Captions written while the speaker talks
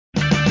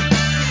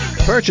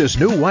Purchase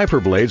new wiper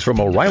blades from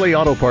O'Reilly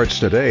Auto Parts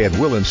today and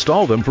we'll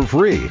install them for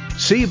free.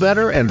 See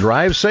better and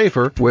drive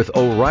safer with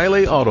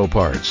O'Reilly Auto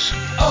Parts.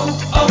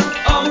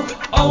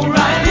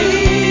 O'Reilly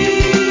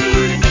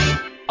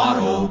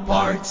Auto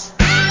Parts.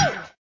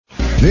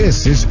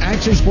 This is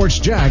Action Sports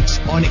Jax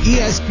on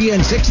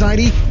ESPN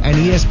 690 and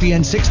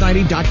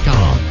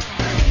ESPN690.com.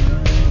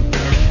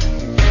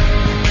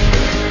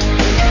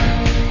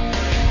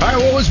 All right,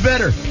 what was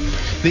better,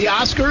 the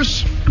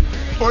Oscars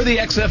or the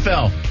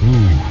XFL?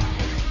 Ooh.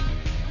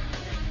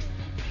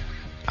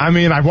 I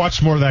mean, I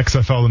watched more of the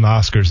XFL than the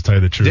Oscars, to tell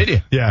you the truth. Did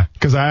you? Yeah,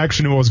 because I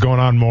actually knew what was going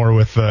on more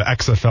with the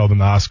XFL than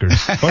the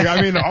Oscars. Like,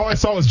 I mean, all I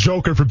saw was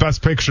Joker for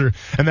Best Picture,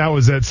 and that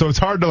was it. So it's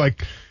hard to,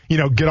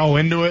 get all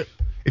into it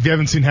if you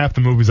haven't seen half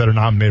the movies that are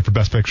nominated for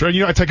Best Picture.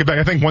 And, I take it back.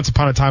 I think Once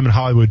Upon a Time in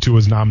Hollywood, too,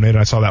 was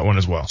nominated. I saw that one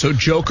as well. So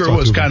Joker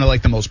was kind of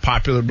like the most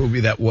popular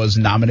movie that was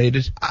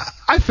nominated?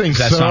 I think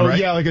so. Sound right?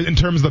 Yeah, in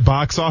terms of the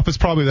box office,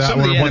 probably that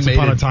one. Once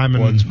Upon a Time.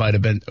 Ones might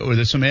have been. Were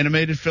there some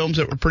animated films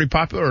that were pretty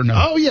popular or no?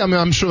 Oh, yeah. I mean,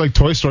 I'm sure,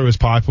 Toy Story was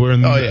popular.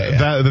 And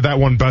that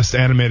won Best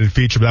Animated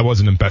Feature, but that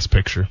wasn't in Best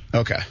Picture.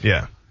 Okay.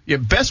 Yeah. Yeah,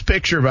 Best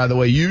Picture, by the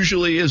way,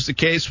 usually is the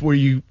case where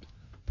you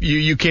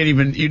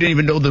didn't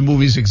even know the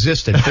movies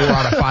existed. 4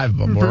 out of 5 of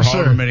them, or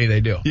however many they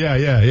do.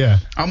 Yeah.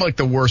 I'm like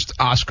the worst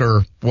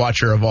Oscar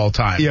watcher of all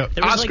time. Yeah.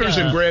 Oscars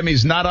and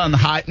Grammys not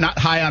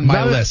high on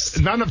my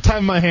list. Not enough time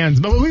in my hands.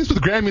 But at least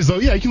with Grammys, though,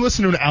 yeah, you can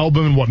listen to an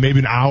album in maybe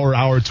an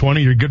hour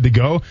 20, you're good to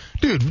go.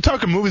 Dude, we're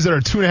talking movies that are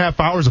 2.5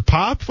 hours a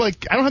pop. I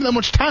don't have that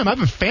much time. I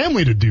have a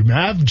family to do, man.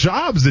 I have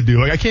jobs to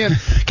do. I can't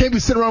be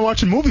sitting around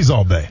watching movies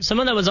all day.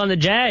 Someone that was on the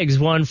Jags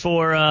won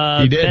for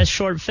Best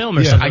Short Film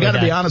or something. I got to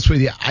be honest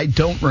with you. I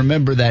don't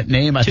remember that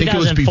name. I think it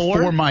was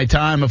before my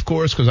time, of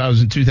course, because I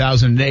was in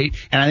 2008,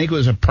 and I think it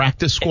was a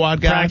practice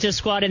squad guy. Practice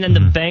squad, and then the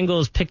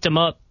Bengals picked him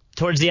up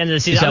towards the end of the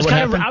season.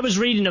 I was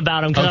reading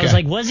about him because I was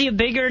like, was he a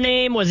bigger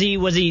name?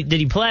 Did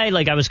he play?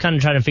 I was kind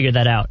of trying to figure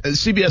that out.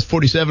 CBS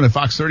 47 and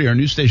Fox 30, our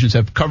news stations,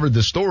 have covered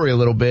the story a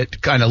little bit,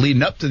 kind of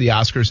leading up to the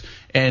Oscars,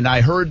 and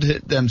I heard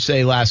them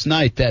say last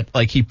night that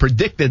he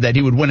predicted that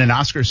he would win an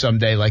Oscar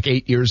someday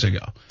 8 years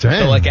ago.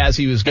 Damn. So as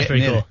he was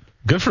getting in. Cool.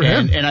 Good for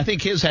him. And I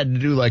think his had to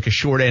do a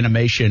short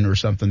animation or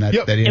something that he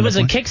It was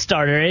a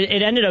Kickstarter.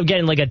 It ended up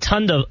getting a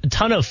ton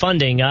of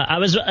funding.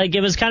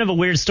 It was kind of a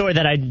weird story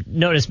that I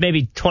noticed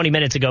maybe 20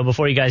 minutes ago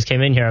before you guys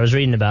came in here. I was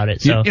reading about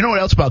it. So you know what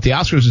else about the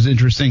Oscars is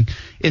interesting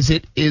is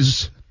it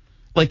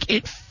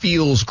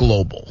feels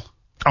global.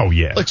 Oh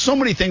yeah. So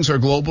many things are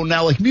global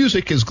now.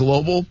 Music is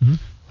global,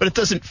 but it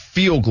doesn't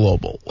feel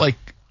global.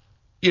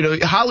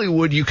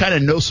 Hollywood, you kind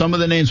of know some of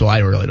the names. Well, I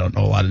really don't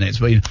know a lot of names,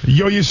 but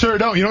you sure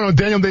don't. You don't know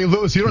Daniel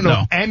Day-Lewis. You don't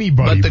know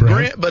anybody.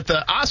 But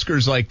the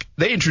Oscars,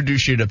 they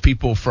introduce you to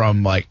people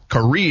from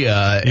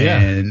Korea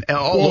and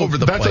all over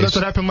the place. That's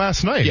what happened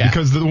last night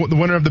because the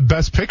winner of the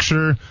Best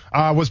Picture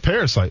was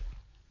Parasite,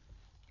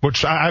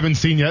 which I haven't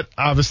seen yet.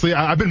 Obviously,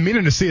 I've been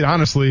meaning to see it,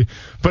 honestly.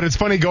 But it's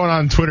funny going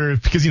on Twitter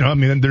because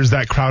there's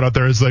that crowd out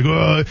there. It's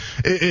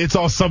it's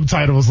all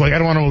subtitles. I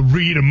don't want to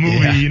read a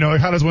movie.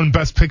 How does one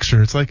Best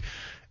Picture? It's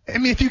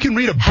if you can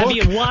read a book,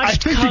 I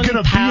think you're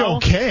going to be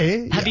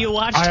okay. Have you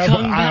watched Kung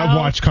Pao? I have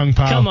watched Kung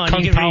Pao. Come on,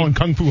 Kung Pao and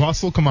Kung Fu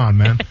Hustle. Come on,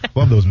 man.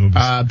 Love those movies.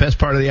 Best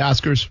part of the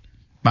Oscars,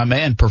 my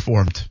man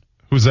performed.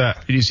 Who's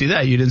that? Did you see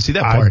that? You didn't see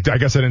that part. I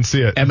guess I didn't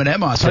see it.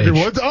 Eminem on stage.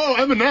 Oh,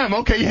 Eminem.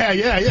 Okay,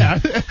 yeah.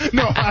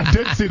 No, I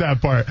did see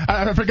that part.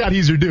 I forgot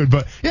he's your dude,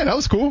 but yeah, that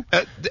was cool.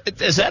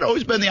 Has that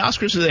always been the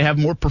Oscars? Do they have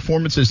more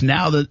performances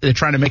now that they're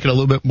trying to make it a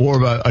little bit more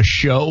of a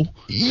show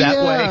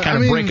that way?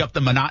 Kind of break up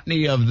the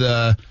monotony of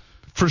the...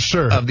 For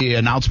sure. Of the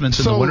announcements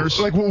and the winners?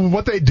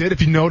 What they did,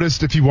 if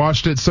you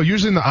watched it, so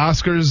usually in the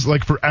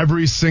Oscars, for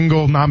every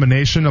single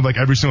nomination of,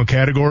 every single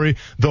category,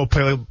 they'll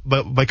play, a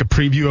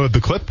preview of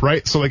the clip,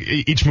 right? So,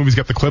 each movie's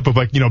got the clip of,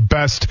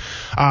 best,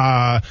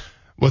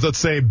 let's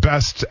say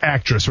Best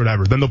Actress or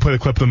whatever. Then they'll play the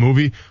clip of the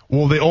movie.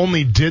 Well, they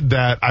only did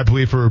that, I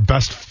believe, for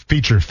Best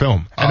Feature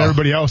Film. And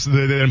everybody else,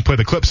 they didn't play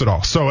the clips at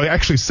all. So it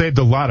actually saved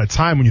a lot of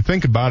time when you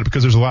think about it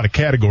because there's a lot of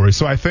categories.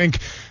 So I think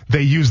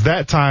they used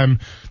that time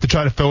to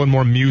try to fill in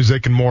more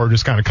music and more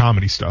just kind of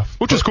comedy stuff,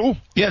 which is cool.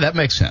 Yeah, that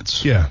makes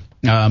sense. Yeah.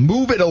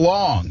 Move it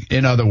along,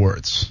 in other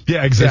words.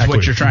 Yeah, exactly. Is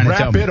what you're trying to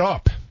tell me. Wrap it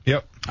up.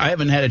 Yep. I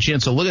haven't had a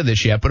chance to look at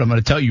this yet, but I'm going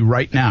to tell you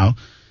right now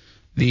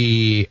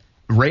the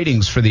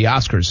ratings for the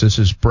Oscars. This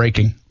is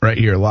breaking right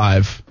here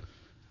live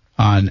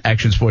on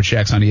Action Sports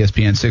Jax on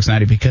ESPN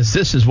 690 because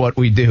this is what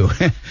we do.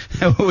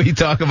 We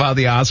talk about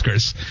the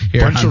Oscars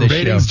here Bunch on this of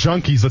ratings show.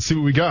 Junkies. Let's see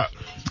what we got.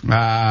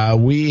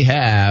 We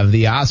have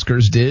the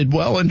Oscars did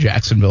well in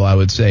Jacksonville, I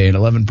would say, an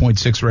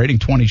 11.6 rating,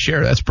 20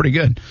 share. That's pretty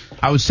good.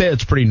 I would say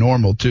it's pretty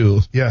normal,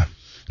 too. Yeah.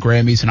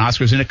 Grammys and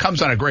Oscars, and it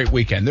comes on a great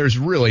weekend. There's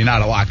really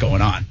not a lot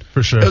going on.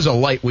 For sure. It was a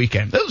light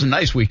weekend. It was a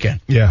nice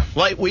weekend. Yeah.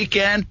 Light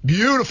weekend,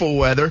 beautiful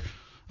weather,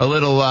 a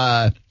little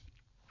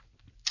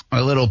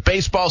A little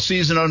baseball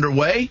season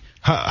underway.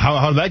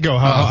 How'd that go?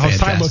 How's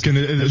Ty fantastic.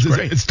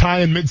 looking? Is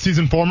Ty in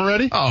mid-season form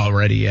already? Oh,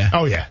 already, yeah.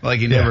 Oh, yeah. Like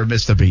he never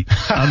missed a beat.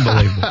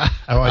 Unbelievable.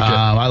 I like it.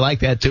 I like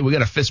that, too. We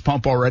got a fist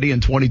pump already in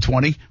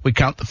 2020. We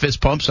count the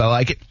fist pumps. I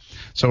like it.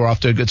 So we're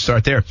off to a good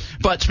start there.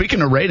 But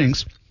speaking of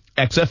ratings,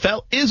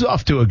 XFL is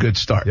off to a good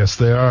start. Yes,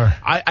 they are.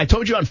 I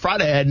told you on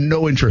Friday I had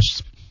no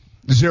interest.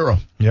 Zero.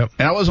 Yep.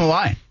 And I wasn't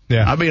lying.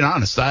 Yeah. I'm being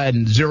honest. I had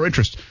zero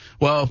interest.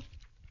 Well,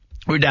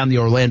 we were down in the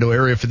Orlando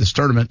area for this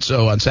tournament,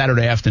 so on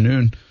Saturday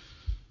afternoon,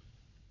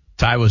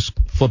 Ty was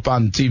flip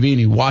on the TV and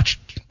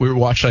we were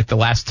watching like the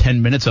last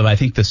 10 minutes of, I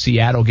think, the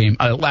Seattle game,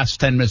 last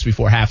 10 minutes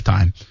before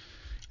halftime.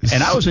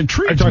 And I was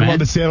intrigued, Are you talking man. about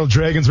the Seattle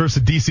Dragons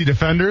versus the DC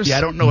Defenders? Yeah,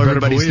 I don't know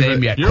everybody's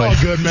name yet. You're all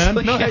good, man.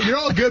 No, hey, you're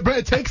all good, but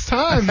it takes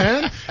time,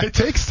 man. It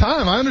takes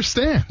time. I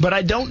understand. But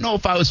I don't know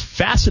if I was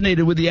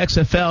fascinated with the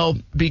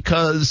XFL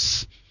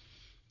because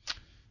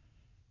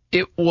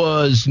it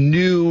was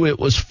new, it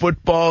was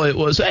football, it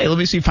was, hey, let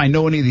me see if I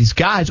know any of these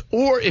guys,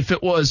 or if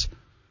it was,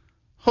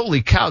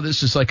 holy cow,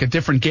 this is like a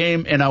different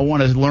game, and I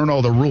want to learn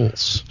all the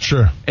rules.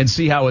 Sure. And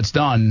see how it's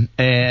done.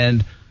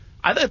 And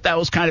I thought that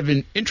was kind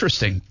of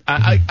interesting.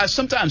 I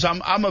sometimes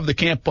I'm of the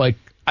camp, like,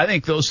 I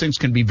think those things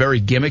can be very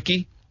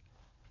gimmicky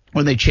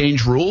when they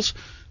change rules,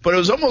 but it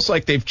was almost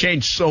like they've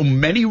changed so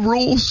many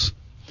rules,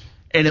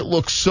 and it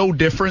looks so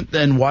different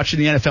than watching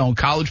the NFL in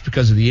college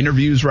because of the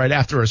interviews right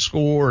after a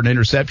score or an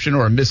interception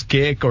or a missed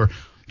kick or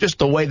just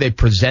the way they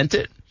present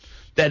it,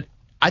 that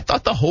I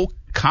thought the whole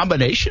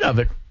combination of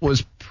it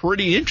was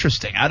pretty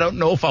interesting. I don't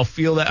know if I'll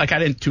feel that. Like, I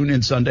didn't tune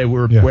in Sunday.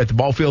 We're at the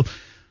ball field,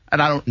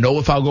 and I don't know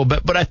if I'll go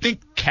back. But I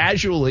think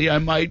casually I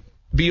might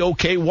be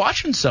okay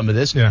watching some of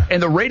this. Yeah.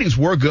 And the ratings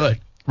were good.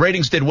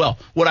 Ratings did well.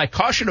 What I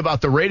caution about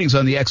the ratings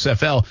on the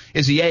XFL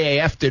is the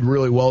AAF did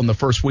really well in the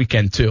first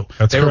weekend, too.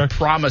 That's they correct.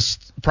 were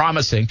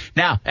promising.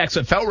 Now,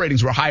 XFL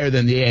ratings were higher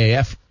than the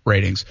AAF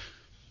ratings.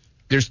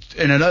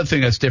 And another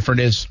thing that's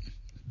different is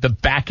the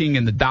backing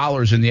and the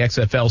dollars in the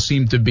XFL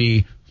seem to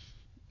be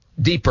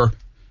deeper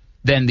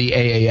than the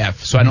AAF.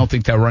 So I don't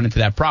think they'll run into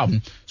that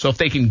problem. So if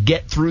they can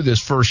get through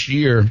this first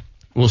year,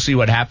 we'll see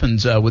what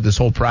happens with this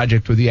whole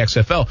project with the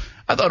XFL.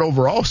 I thought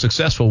overall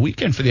successful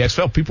weekend for the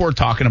XFL. People were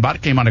talking about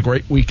it. Came on a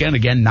great weekend.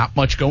 Again, not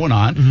much going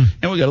on.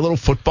 And we got a little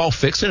football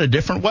fix in a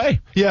different way.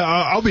 Yeah,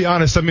 I'll be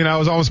honest. I mean, I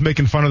was almost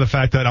making fun of the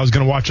fact that I was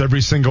going to watch every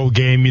single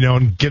game,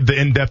 and give the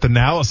in-depth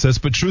analysis.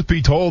 But truth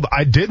be told,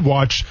 I did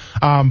watch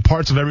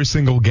parts of every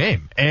single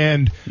game.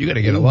 And you got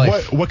to get a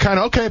life. What kind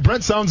of, okay,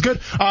 Brent, sounds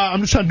good.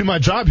 I'm just trying to do my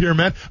job here,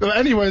 man.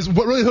 Anyways,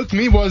 what really hooked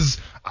me was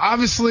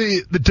obviously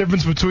the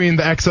difference between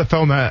the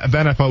XFL and the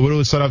NFL. What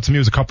really stood out to me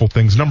was a couple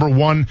things. Number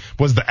one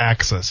was the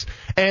access.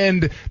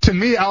 And to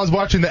me, I was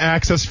watching the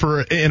access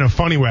in a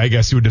funny way, I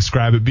guess you would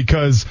describe it,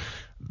 because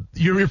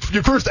your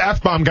first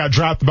F-bomb got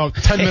dropped about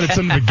 10 minutes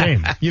into the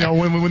game,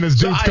 when this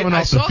dude's coming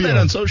off the field. I saw that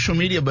on social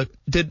media, but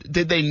did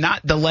they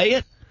not delay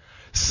it?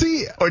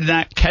 See, or did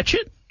not catch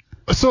it?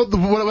 So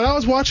when I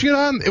was watching it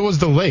on, it was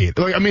delayed.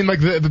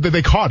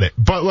 They caught it,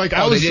 but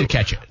they did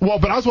catch it. Well,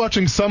 but I was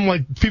watching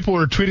some people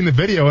were tweeting the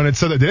video and it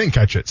said that they didn't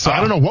catch it. So I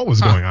don't know what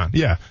was going on.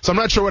 Yeah, so I'm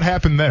not sure what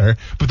happened there.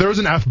 But there was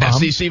an F-bomb.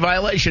 SEC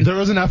violation. There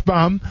was an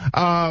F-bomb.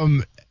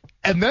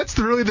 And that's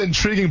really the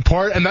intriguing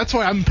part, and that's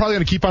why I'm probably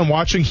going to keep on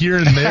watching here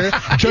and there.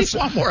 Just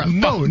want more F-bombs.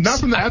 No,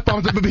 not from the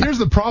F-bombs, but here's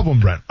the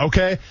problem, Brent,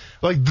 okay?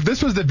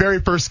 This was the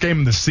very first game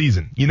of the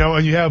season,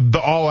 and you have the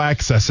all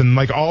access, and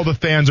all the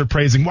fans are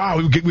praising, wow,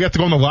 we got to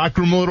go in the locker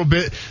room a little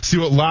bit, see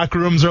what locker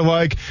rooms are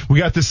like. We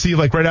got to see,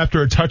 right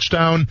after a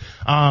touchdown,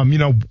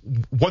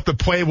 what the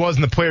play was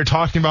and the player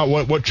talking about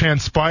what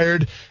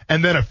transpired,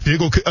 and then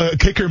a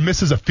kicker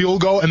misses a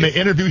field goal, and they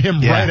interview him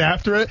right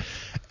after it.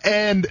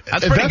 And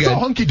that's all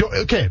hunky-dory.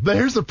 Okay, but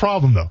here's the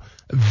problem, though.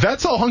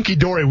 That's all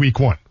hunky-dory week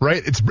one,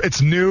 right?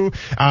 It's new.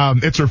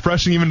 It's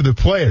refreshing even to the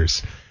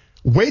players.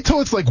 Wait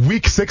till it's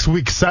week 6,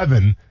 week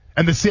 7,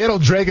 and the Seattle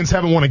Dragons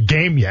haven't won a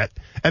game yet,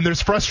 and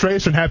there's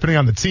frustration happening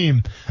on the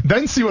team.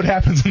 Then see what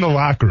happens in the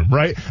locker room,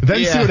 right?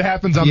 Then see what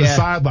happens on the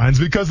sidelines,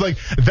 because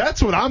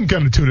that's what I'm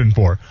going to tune in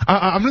for.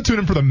 I'm going to tune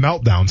in for the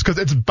meltdowns, because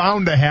it's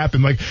bound to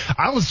happen.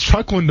 I was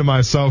chuckling to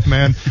myself,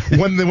 man,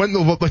 when they went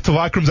to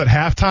locker rooms at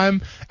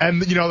halftime,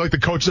 and the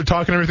coaches are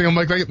talking and everything. I'm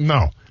like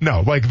no.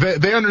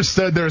 They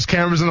understood there was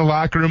cameras in the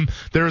locker room,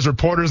 there was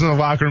reporters in the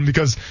locker room,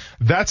 because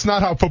that's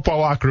not how football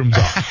locker rooms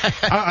are.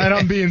 And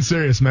I'm being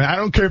serious, man. I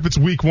don't care if it's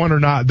week 1 or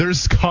not.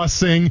 There's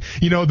cussing,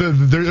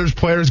 there's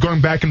players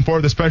going back and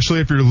forth, especially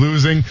if you're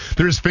losing.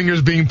 There's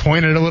fingers being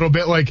pointed a little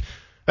bit.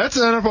 That's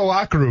an NFL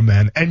locker room,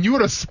 man. And you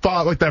would have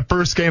spot that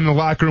first game in the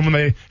locker room when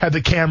they had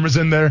the cameras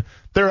in there.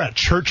 They're at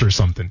church or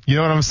something. You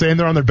know what I'm saying?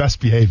 They're on their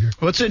best behavior.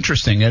 Well, it's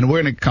interesting, and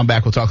we're going to come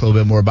back. We'll talk a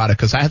little bit more about it,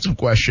 because I had some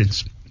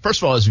questions.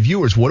 First of all, as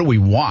viewers, what do we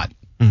want?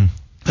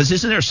 Because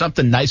isn't there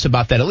something nice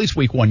about that? At least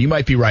week 1, you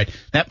might be right.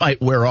 That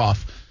might wear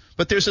off.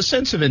 But there's a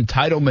sense of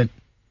entitlement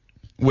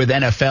with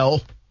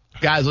NFL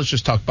guys. Let's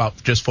just talk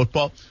about just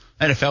football.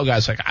 NFL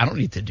guys I don't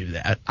need to do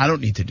that. I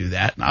don't need to do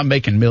that. I'm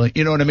making millions.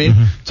 You know what I mean?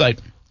 It's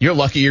you're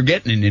lucky you're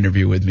getting an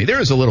interview with me. There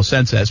is a little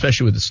sense of that,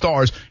 especially with the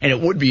stars, and it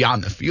would be on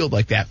the field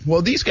like that.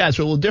 Well, these guys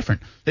are a little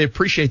different. They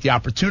appreciate the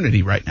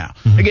opportunity right now.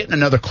 They're getting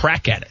another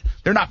crack at it.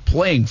 They're not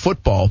playing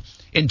football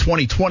in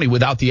 2020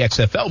 without the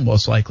XFL,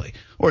 most likely,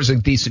 or there's a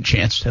decent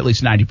chance, at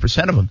least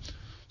 90% of them.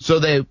 So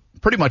they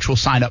pretty much will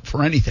sign up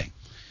for anything.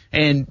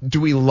 And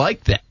do we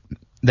like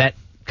that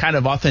kind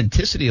of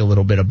authenticity a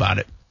little bit about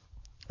it,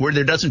 where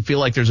there doesn't feel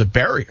like there's a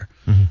barrier,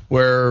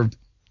 where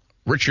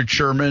Richard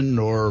Sherman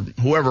or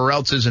whoever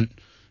else isn't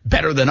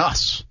better than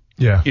us?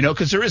 Yeah.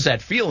 Because there is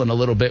that feeling a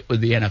little bit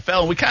with the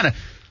NFL. We kind of,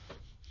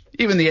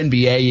 even the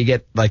NBA, you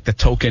get like the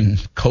token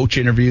coach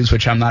interviews,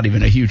 which I'm not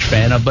even a huge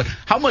fan of. But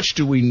how much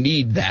do we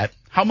need that?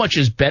 How much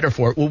is better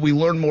for it? Will we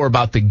learn more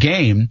about the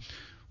game?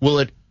 Will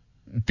it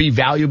be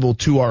valuable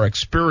to our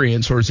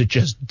experience, or is it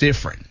just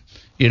different?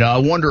 I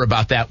wonder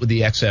about that with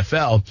the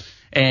XFL.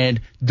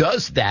 And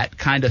does that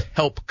kind of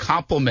help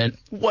complement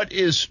what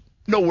is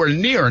nowhere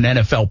near an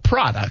NFL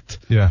product,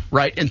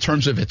 right, in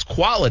terms of its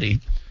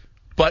quality?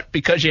 But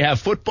because you have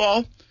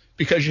football,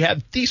 because you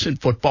have decent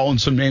football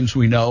and some names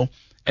we know,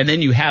 and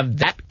then you have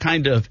that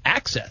kind of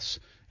access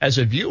as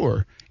a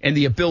viewer and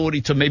the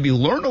ability to maybe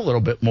learn a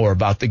little bit more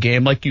about the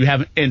game like you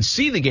haven't, and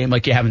see the game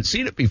like you haven't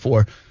seen it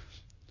before.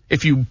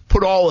 If you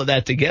put all of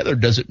that together,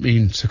 does it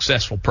mean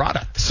successful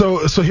product? So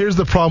here's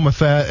the problem with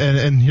that,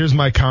 and here's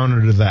my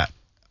counter to that.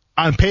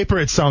 On paper,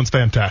 it sounds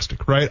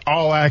fantastic, right?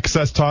 All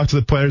access, talk to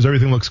the players,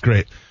 everything looks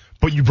great.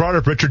 But you brought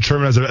up Richard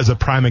Sherman as a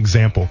prime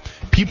example.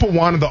 People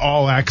wanted the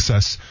all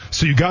access,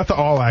 so you got the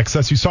all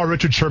access. You saw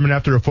Richard Sherman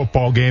after a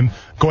football game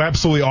go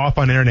absolutely off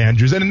on Aaron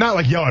Andrews, and not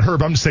like yell at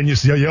Herb. I'm just saying you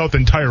yell at the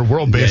entire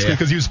world basically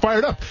because he was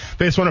fired up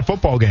based on a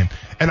football game.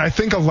 And I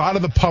think a lot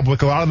of the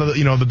public, a lot of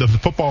the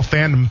football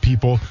fandom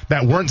people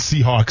that weren't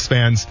Seahawks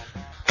fans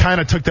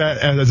kind of took that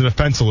as an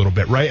offense a little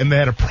bit, right? And they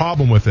had a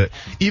problem with it,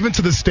 even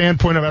to the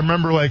standpoint of, I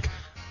remember like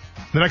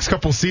the next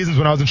couple of seasons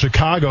when I was in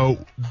Chicago,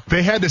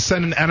 they had to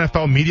send an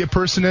NFL media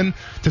person in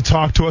to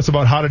talk to us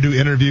about how to do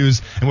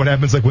interviews and what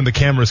happens like when the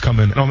cameras come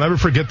in. And I'll never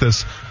forget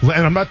this. And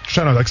I'm not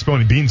trying to like spill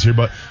any beans here,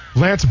 but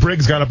Lance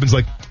Briggs got up and was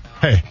like,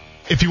 hey,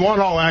 if you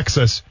want all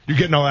access, you're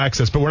getting all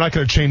access, but we're not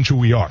going to change who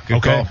we are,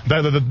 okay?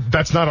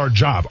 That's not our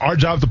job. Our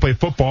job is to play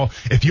football.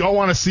 If you all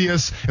want to see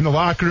us in the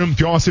locker room,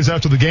 if you all want to see us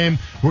after the game,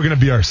 we're going to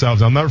be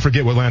ourselves. I'll never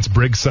forget what Lance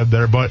Briggs said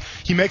there, but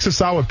he makes a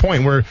solid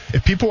point where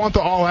if people want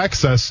the all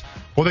access,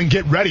 well, then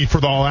get ready for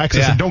the all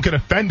access and don't get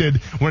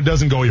offended when it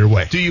doesn't go your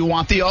way. Do you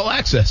want the all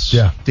access?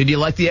 Yeah. Did you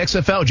like the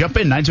XFL? Jump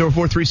in,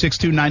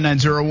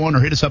 904-362-9901, or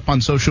hit us up on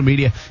social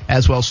media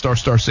as well,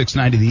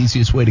 *690, the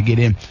easiest way to get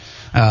in.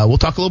 We'll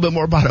talk a little bit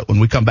more about it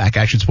when we come back.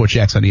 Action Sports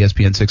Jacks on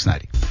ESPN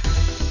 690.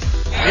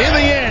 In the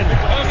end,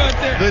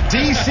 the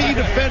DC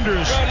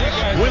Defenders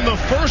win the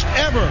first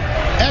ever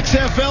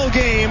XFL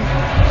game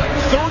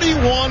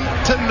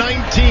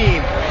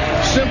 31-19.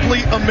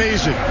 Simply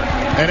amazing.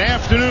 An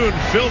afternoon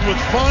filled with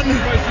fun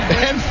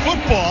and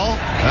football.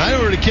 I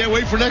already can't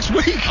wait for next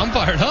week. I'm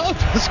fired up.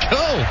 Let's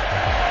go.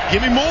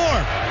 Give me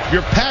more.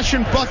 Your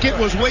passion bucket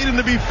was waiting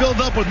to be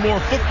filled up with more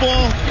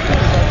football.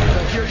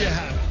 Here you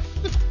have it.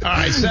 All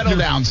right, settle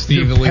down,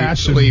 Steve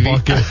Levy.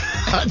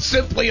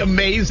 Simply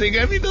amazing.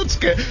 I mean, that's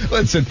good.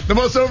 Listen, the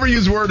most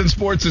overused word in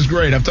sports is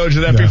great. I've told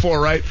you that before,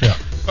 right? Yeah.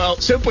 Well,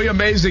 simply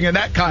amazing in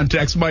that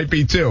context might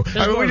be too.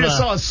 I mean, we just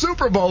saw a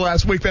Super Bowl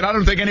last week that I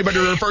don't think anybody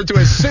referred to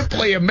as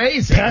simply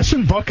amazing.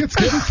 Passion buckets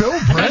getting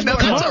filled, Brent. No,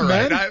 Come that's on, all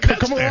right. man.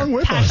 Come along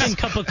with us. Passion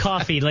cup of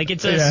coffee. Like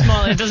it's a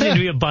small, it doesn't need to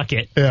be a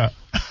bucket. Yeah.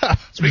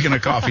 Speaking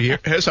of coffee,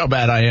 here's how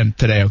bad I am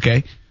today,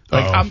 okay?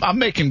 Like, I'm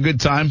making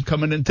good time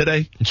coming in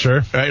today.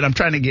 Sure. Right? I'm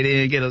trying to get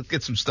in,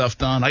 get some stuff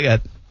done. I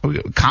got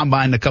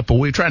combine in a couple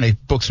weeks, trying to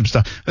book some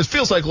stuff. It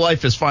feels like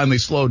life has finally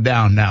slowed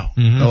down now.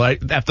 Mm-hmm.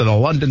 Right? After the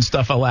London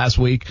stuff of last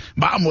week.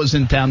 Mom was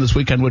in town this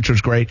weekend, which was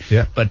great.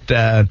 Yeah.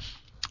 But,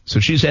 so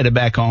she's headed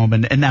back home,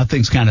 and now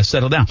things kind of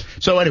settle down.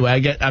 So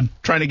anyway, I'm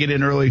trying to get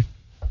in early.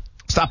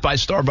 Stop by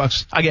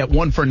Starbucks. I get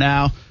one for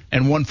now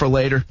and one for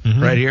later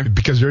right here.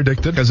 Because you're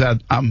addicted. Because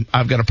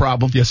I've got a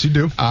problem. Yes, you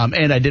do.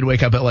 And I did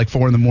wake up at like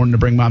 4 a.m. to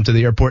bring Mom to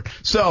the airport.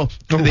 So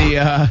so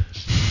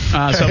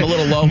I'm a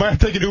little low. Might have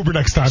to take an Uber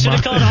next time, Should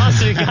have Mom. called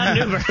Austin and got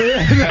an Uber.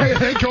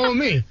 They ain't calling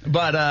me.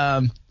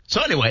 But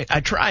so anyway,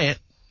 I try it.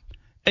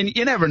 And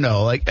you never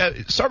know. Like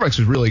Starbucks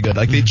is really good.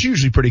 Like it's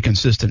usually pretty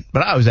consistent.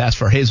 But I always ask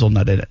for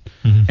hazelnut in it,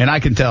 and I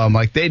can tell. I'm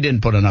like, they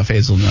didn't put enough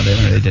hazelnut in,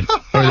 or they didn't.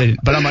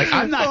 But I'm like,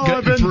 I'm not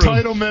getting through.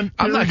 Entitlement.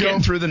 I'm not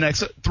getting through the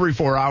next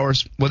 3-4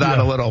 hours without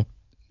a little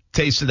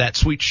taste of that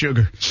sweet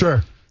sugar.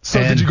 Sure.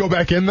 So And- did you go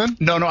back in then?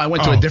 No, I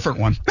went to a different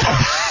one.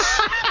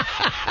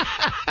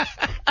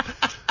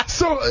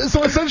 So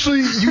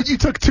essentially, you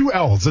took 2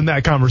 L's in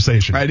that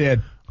conversation. I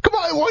did. Come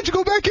on, why'd you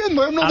go back in?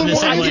 Let them know I'm the the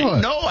same more way.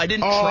 hazelnut. No, I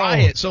didn't try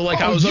it. So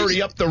I was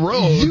already up the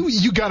road.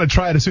 You got to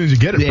try it as soon as you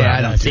get it. Yeah,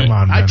 Brad. I don't Come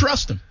on, man. I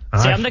trust him.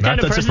 See, I'm the kind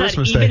of That's a person first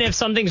that mistake. even if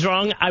something's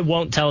wrong, I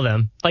won't tell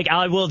them. Like,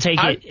 I will take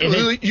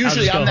it.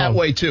 Usually I'm that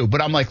way too,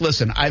 but I'm like,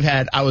 listen,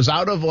 I was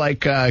out of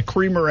like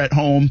creamer at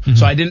home,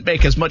 so I didn't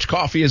make as much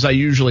coffee as I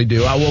usually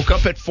do. I woke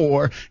up at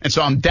 4, and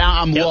so I'm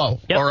low.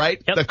 Yep. All right,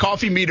 Yep. the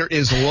coffee meter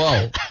is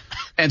low.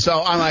 And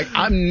so I'm like,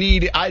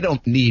 I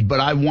don't need, but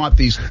I want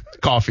these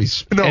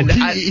coffees. No, and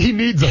he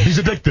needs them. He's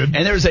addicted.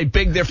 And there's a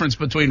big difference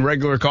between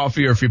regular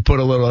coffee or if you put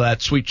a little of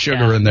that sweet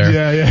sugar in there.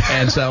 Yeah.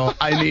 And so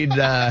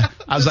I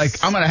was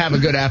like, I'm going to have a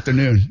good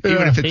afternoon,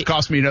 even if it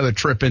costs me another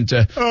trip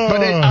into.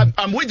 But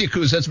I'm with you,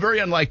 Kuz. That's very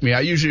unlike me.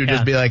 I usually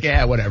just be like,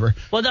 whatever.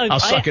 Well, no, I'll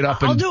suck it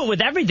up. I'll do it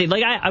with everything.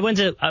 Like I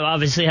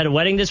obviously had a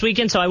wedding this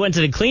weekend, so I went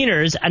to the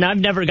cleaners, and I've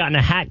never gotten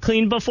a hat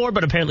cleaned before,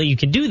 but apparently you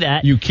can do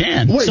that. You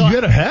can. Wait, So you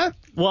had a hat?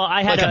 Well,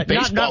 I had Like a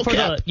baseball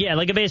cap?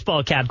 like a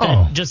baseball cap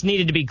that just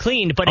needed to be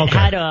cleaned, but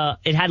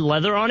it had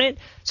leather on it.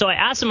 So I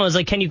asked them, I was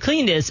like, "Can you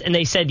clean this?" And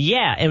they said,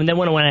 "Yeah." And then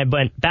when I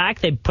went back,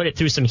 they put it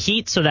through some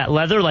heat, so that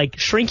leather like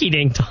shrinky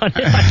dinked on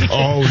it.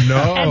 Oh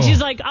no! And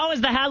she's like, "Oh, is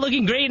the hat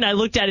looking great?" And I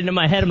looked at it in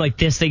my head. I'm like,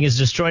 "This thing is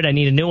destroyed. I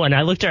need a new one."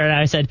 I looked at her and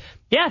I said,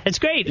 "Yeah, it's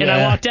great." And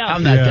I walked out.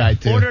 I'm that guy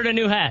too. Ordered a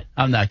new hat.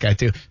 I'm that guy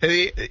too.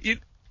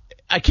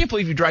 I can't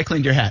believe you dry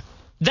cleaned your hat.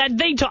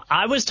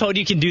 I was told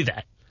you can do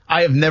that.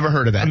 I have never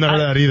heard of that. I've never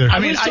heard that either. I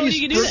was told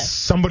you could do that.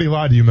 Somebody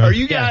lied to you, man. Are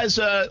you guys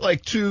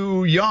like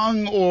too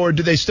young, or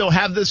do they still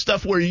have this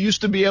stuff where you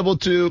used to be able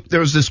to?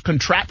 There was this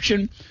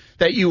contraption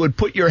that you would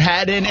put your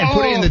hat in and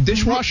put it in the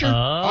dishwasher.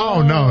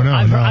 Oh no!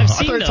 I've I seen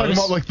thought you were talking those.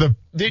 about like the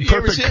Did you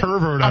ever perfect see it?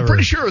 curve or whatever. I'm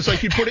pretty sure it's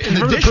like you put it in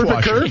the Remember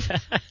dishwasher. The perfect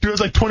curve? Dude, it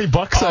was like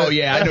 $20. Oh,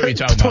 yeah, I know what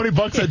you're talking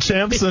about. $20 at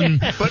Champs and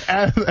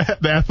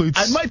the athletes.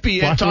 I might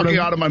be watch talking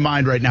whatever. out of my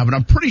mind right now, but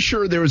I'm pretty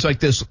sure there was like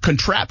this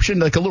contraption,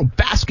 like a little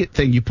basket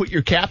thing you put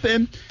your cap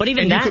in. But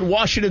even and that- you could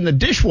wash it in the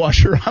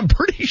dishwasher. I'm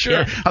pretty sure,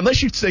 Yeah.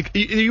 unless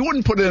you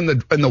wouldn't put it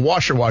in the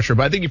washer,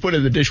 but I think you put it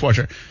in the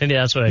dishwasher. And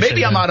yeah, that's what I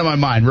Maybe said, I'm yeah. out of my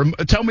mind.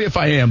 Tell me if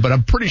I am, but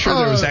I'm pretty sure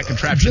there was that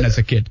contraption as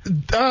a kid.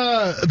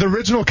 The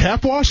original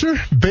cap washer,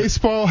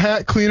 baseball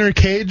hat cleaner,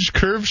 cage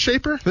curve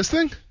shaper. This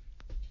thing.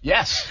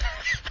 Yes.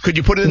 Could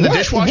you put it in the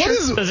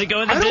dishwasher? Does it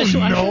go in the I don't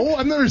dishwasher? know.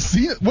 I've never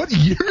seen it. What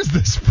year is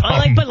this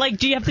from? But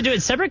do you have to do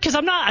it separate? Because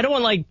I don't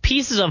want like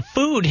pieces of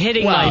food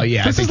hitting Well, my.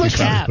 yeah. This I is think like you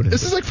should put it in.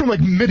 this is like from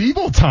like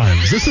medieval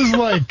times. This is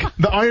like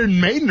the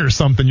Iron Maiden or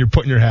something. You're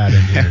putting your hat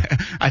in here.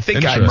 I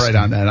think I'm Interesting. right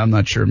on that. I'm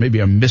not sure. Maybe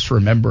I'm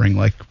misremembering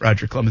like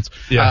Roger Clemens.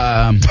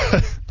 Yeah.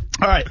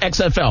 All right,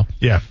 XFL.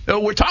 Yeah.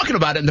 We're talking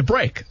about it in the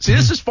break. See,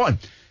 this is fun.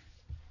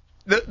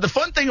 The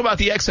fun thing about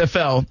the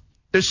XFL,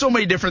 there's so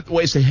many different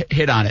ways to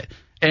hit on it.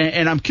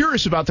 And I'm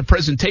curious about the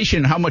presentation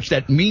and how much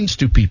that means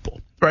to people.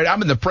 Right?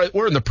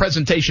 We're in the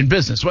presentation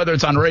business, whether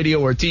it's on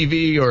radio or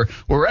TV or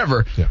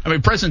wherever. Yeah. I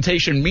mean,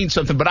 presentation means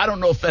something, but I don't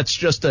know if that's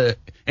just an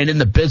in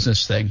the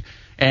business thing.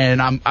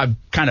 And I've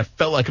kind of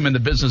felt like I'm in the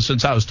business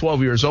since I was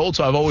 12 years old,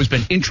 so I've always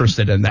been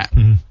interested in that.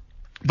 Mm-hmm.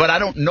 But I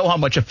don't know how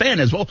much a fan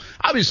is. Well,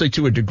 obviously,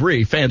 to a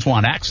degree, fans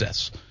want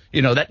access.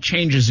 You know, that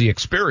changes the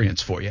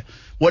experience for you.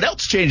 What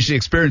else changed the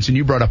experience, and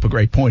you brought up a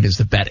great point, is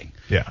the betting.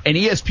 Yeah. And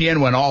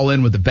ESPN went all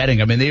in with the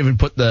betting. I mean, they even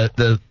put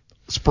the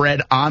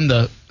spread on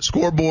the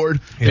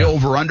scoreboard, the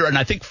over-under, and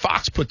I think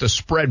Fox put the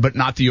spread but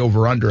not the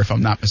over-under, if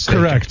I'm not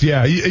mistaken. Correct.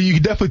 Yeah, you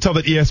can definitely tell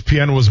that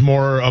ESPN was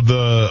more of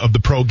the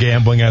pro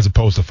gambling as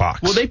opposed to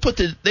Fox. Well, they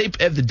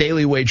have the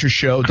Daily Wager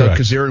show. Correct.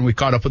 Doug Kazarian, we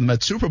caught up with them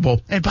at Super Bowl.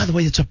 And by the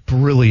way, it's a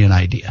brilliant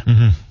idea.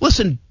 Mm-hmm.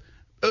 Listen,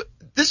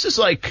 this is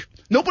like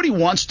nobody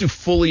wants to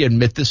fully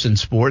admit this in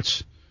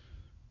sports,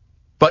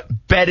 but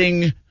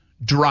betting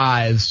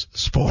drives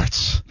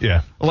sports.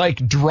 Yeah. Like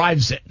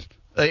drives it.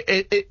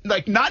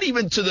 Like not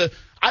even to the.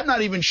 I'm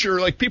not even sure.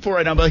 Like people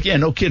right now, be like, yeah,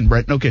 no kidding,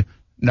 Brett, no kidding.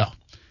 No.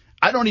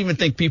 I don't even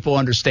think people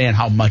understand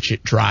how much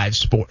it drives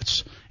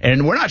sports.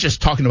 And we're not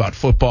just talking about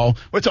football.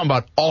 We're talking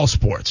about all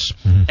sports.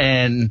 Mm-hmm.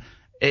 And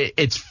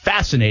it's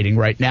fascinating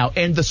right now.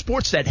 And the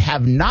sports that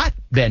have not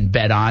been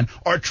bet on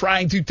are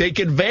trying to take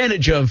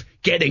advantage of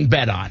getting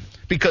bet on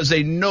because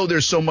they know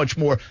there's so much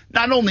more,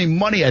 not only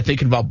money, I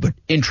think, involved, but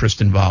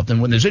interest involved.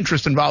 And when there's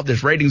interest involved,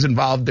 there's ratings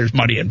involved, there's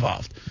money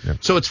involved. Yep.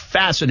 So it's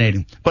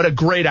fascinating, but a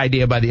great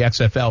idea by the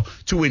XFL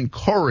to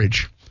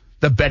encourage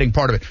the betting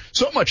part of it.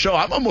 So much so,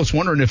 I'm almost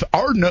wondering if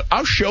our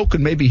show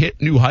could maybe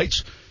hit new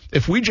heights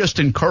if we just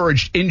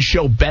encouraged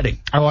in-show betting.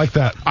 I like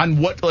that.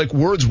 On what like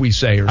words we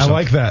say or something. I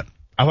like that.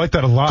 I like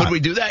that a lot. Could we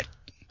do that?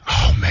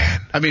 Oh,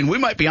 man. I mean, we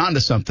might be onto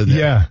something there.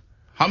 Yeah.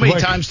 How many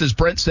times does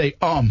Brent say,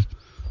 How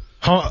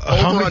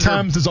many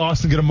times does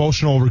Austin get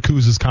emotional over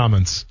Kuz's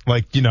comments?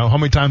 Like, you know, how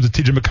many times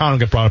did TJ McConnell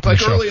get brought up in the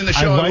show? Like early in the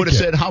show, I would have it.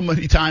 said, how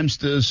many times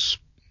does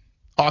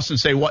Austin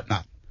say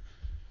whatnot?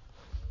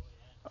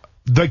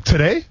 Like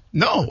today?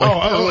 No,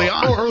 early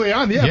on. Oh, early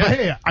on, yeah. But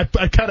hey,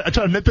 I tried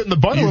to nip it in the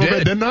bud a little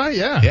bit, didn't I?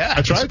 Yeah. Yeah.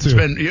 I tried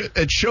to.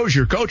 It shows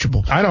you're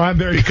coachable. I know, I'm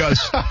very...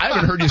 Because I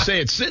haven't heard you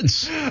say it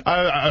since.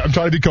 I'm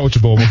trying to be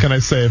coachable. What can I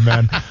say,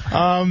 man?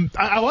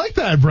 I like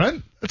that,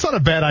 Brent. It's not a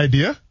bad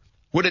idea.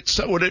 Would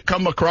it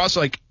come across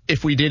like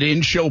if we did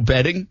in-show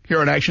betting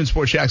here on Action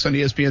Sports Jacks on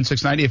ESPN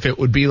 690, if it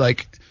would be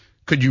like,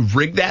 could you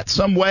rig that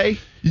some way?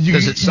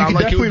 Does it sound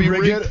like it would be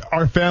rigged? It.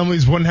 Our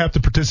families wouldn't have to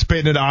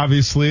participate in it,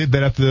 obviously.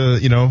 They'd have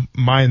to,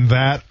 mind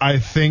that. I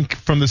think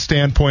from the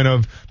standpoint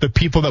of the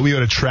people that we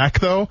would attract,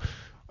 though,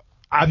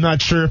 I'm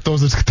not sure if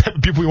those are the type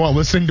of people we want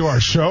listening to our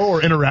show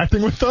or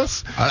interacting with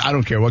us. I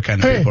don't care what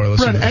kind of people are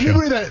listening to the show.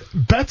 Anybody that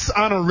bets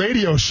on a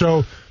radio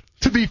show,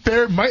 to be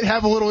fair, might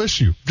have a little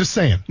issue. Just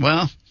saying.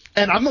 Well.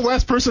 And I'm the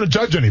last person to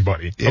judge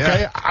anybody.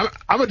 Okay,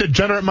 I'm a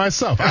degenerate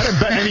myself. I didn't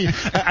bet any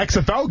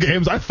XFL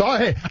games. I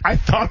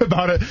thought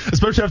about it,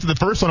 especially after the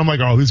first one. I'm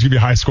like, oh, these are gonna be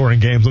high scoring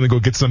games. Let me go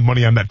get some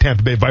money on that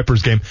Tampa Bay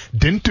Vipers game.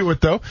 Didn't do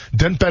it though.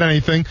 Didn't bet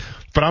anything.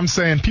 But I'm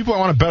saying people I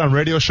want to bet on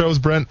radio shows,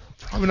 Brent,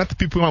 probably not the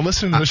people who want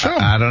listening to the show.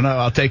 I don't know.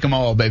 I'll take them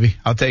all, baby.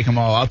 I'll take them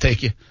all. I'll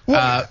take you.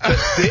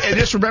 And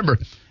just remember,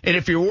 and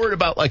if you're worried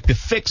about like the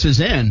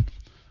fixes in,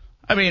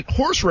 I mean,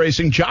 horse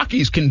racing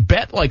jockeys can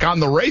bet like on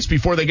the race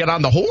before they get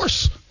on the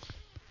horse.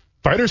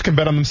 Fighters can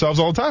bet on themselves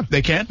all the time.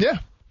 They can? Yeah.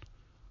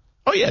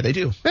 Oh, yeah, they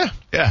do.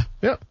 Yeah.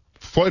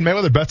 Floyd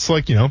Mayweather bets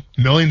like,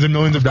 millions and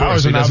millions of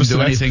dollars. He doesn't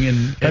do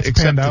anything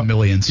except the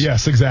millions.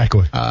 Yes,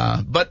 exactly.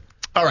 But,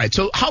 all right,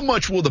 so how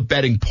much will the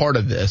betting part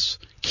of this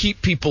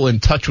keep people in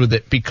touch with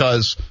it?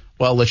 Because,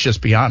 well, let's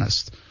just be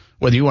honest.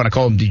 Whether you want to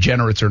call them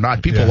degenerates or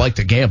not, people like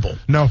to gamble.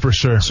 No, for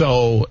sure.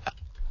 So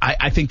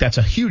I think that's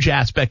a huge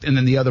aspect, and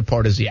then the other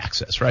part is the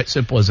access, right?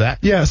 Simple as that.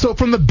 Yeah, so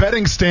from the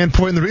betting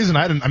standpoint, the reason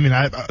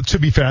to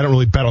be fair, I don't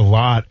really bet a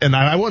lot, and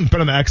I wouldn't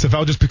bet on the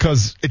XFL just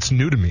because it's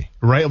new to me,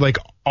 right? Like,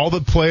 all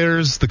the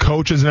players, the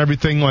coaches and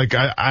everything, like,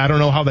 I don't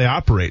know how they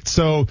operate.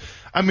 So,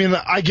 I mean,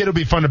 I get it'll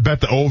be fun to bet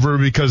the over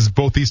because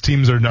both these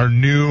teams are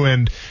new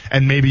and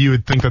maybe you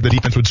would think that the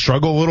defense would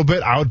struggle a little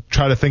bit. I would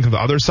try to think of the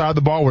other side of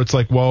the ball where it's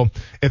like, well,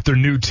 if they're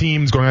new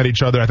teams going at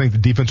each other, I think the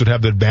defense would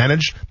have the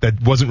advantage.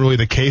 That wasn't really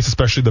the case,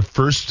 especially the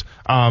first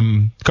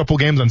couple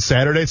games on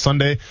Saturday.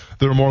 Sunday,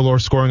 there were more lower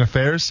scoring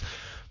affairs.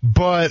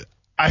 But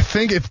I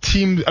think if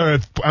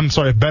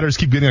bettors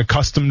keep getting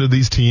accustomed to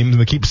these teams and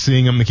they keep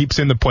seeing them, they keep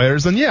seeing the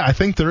players, then yeah, I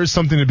think there is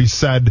something to be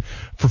said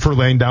for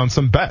laying down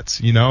some bets,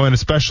 and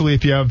especially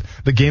if you have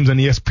the games on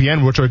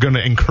ESPN, which are going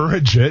to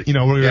encourage it,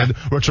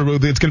 which are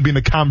really, it's going to be in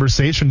the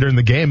conversation during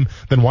the game,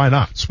 then why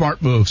not?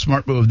 Smart move.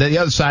 The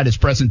other side is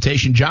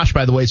presentation. Josh,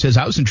 by the way, says,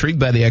 I was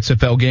intrigued by the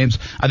XFL games.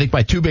 I think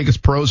my two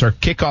biggest pros are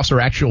kickoffs or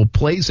actual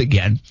plays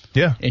again.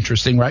 Yeah.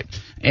 Interesting, right?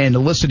 And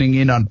listening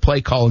in on play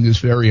calling is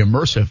very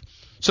immersive.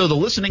 So the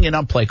listening in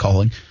on play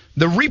calling,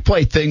 the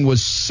replay thing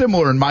was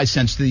similar in my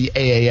sense to the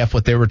AAF,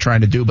 what they were trying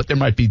to do, but there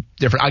might be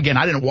different. Again,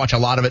 I didn't watch a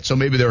lot of it, so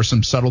maybe there were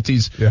some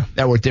subtleties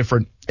that were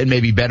different and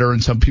maybe better in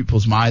some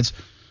people's minds.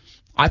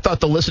 I thought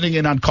the listening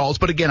in on calls,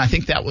 but again, I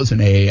think that was an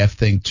AAF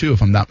thing too,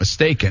 if I'm not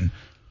mistaken.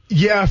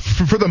 Yeah,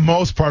 for the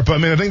most part, but I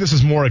mean, I think this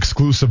is more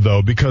exclusive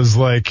though, because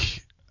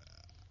like,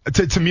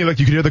 to me, like,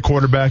 you could hear the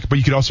quarterback, but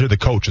you could also hear the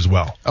coach as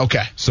well.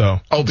 Okay. So.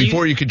 Oh,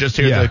 before you could just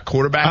hear the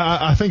quarterback?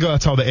 I think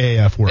that's how the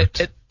AAF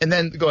worked. And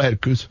then, go ahead,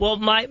 Kuz. Well,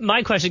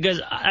 my question, because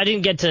I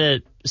didn't get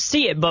to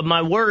see it, but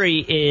my worry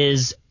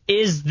is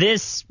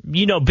this,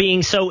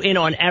 being so in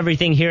on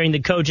everything, hearing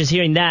the coaches,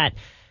 hearing that,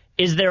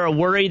 is there a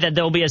worry that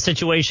there'll be a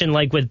situation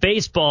like with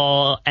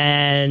baseball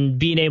and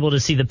being able to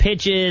see the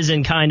pitches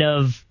and kind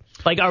of,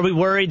 like, are we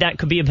worried that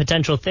could be a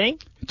potential thing?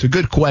 It's a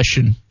good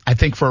question. I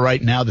think for right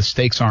now, the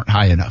stakes aren't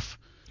high enough.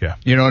 Yeah.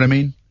 You know what I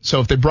mean? So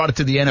if they brought it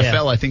to the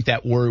NFL, I think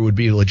that worry would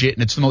be legit.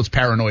 And it's the most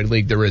paranoid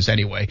league there is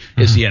anyway,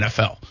 is the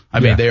NFL.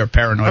 I mean, they are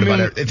paranoid about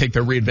it. They think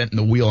they're reinventing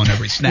the wheel on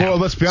every snap. Well,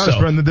 let's be honest,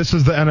 Brendan. This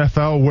is the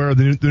NFL where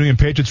the New England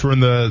Patriots were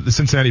in the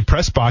Cincinnati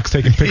press box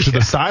taking pictures of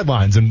the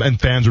sidelines, and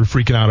fans were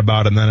freaking out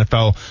about it, and the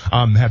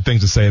NFL had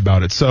things to say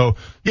about it. So,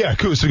 yeah,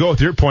 cool. So to go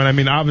with your point, I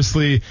mean,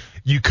 obviously,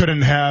 you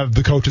couldn't have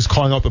the coaches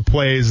calling out the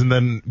plays and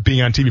then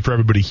being on TV for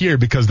everybody here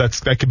because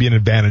that could be an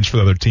advantage for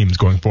the other teams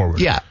going forward.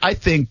 Yeah, I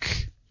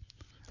think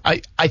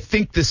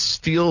this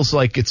feels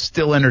like it's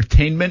still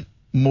entertainment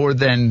more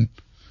than –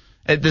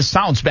 this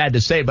sounds bad to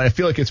say, but I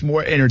feel like it's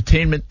more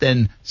entertainment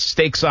than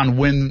stakes on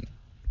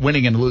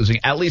winning and losing,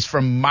 at least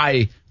from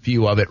my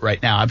view of it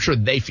right now. I'm sure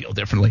they feel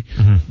differently,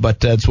 but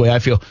that's the way I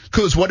feel.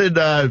 Kuz, what did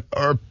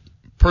our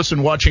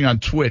person watching on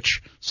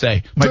Twitch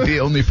say? Might be the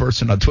only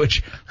person on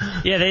Twitch.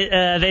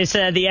 Yeah, they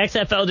said the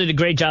XFL did a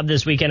great job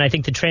this weekend. I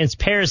think the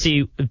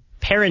transparency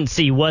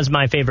was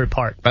my favorite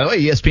part. By the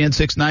way, ESPN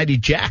 690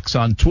 Jax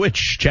on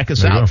Twitch. Check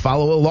us out.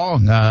 Follow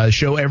along.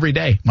 Show every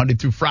day, Monday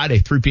through Friday,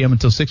 3 p.m.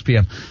 until 6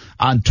 p.m.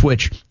 on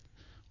Twitch.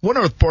 One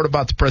other part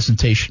about the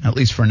presentation, at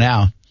least for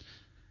now,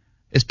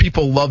 is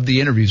people love the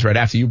interviews right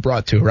after you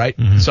brought to, right?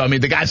 So, I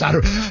mean, the guy's out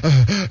of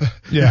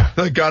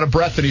got a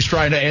breath and he's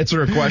trying to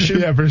answer a question.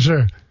 Yeah, for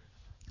sure.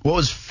 What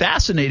was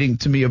fascinating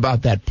to me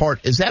about that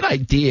part is that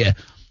idea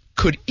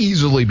could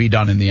easily be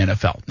done in the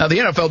NFL. Now, the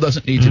NFL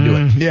doesn't need to do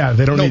it. Yeah,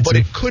 they don't need to. No, but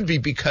it could be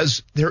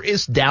because there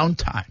is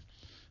downtime.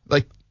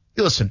 Like,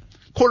 listen,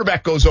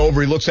 quarterback goes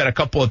over, he looks at a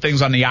couple of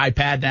things on the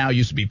iPad now,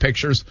 used to be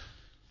pictures,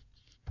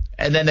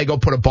 and then they go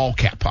put a ball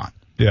cap on.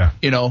 Yeah.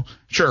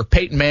 Sure,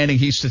 Peyton Manning,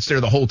 he sits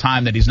there the whole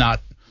time that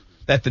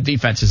that the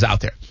defense is out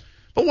there.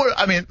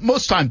 But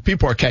most time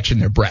people are catching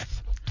their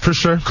breath. For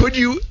sure.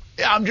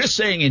 I'm just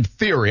saying in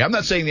theory, I'm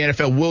not saying the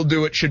NFL will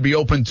do it, should be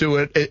open to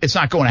it. It's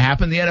not going to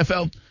happen in the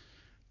NFL.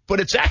 But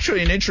it's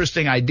actually an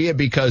interesting idea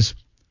because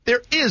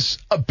there is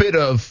a bit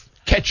of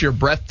catch your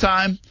breath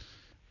time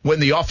when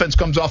the offense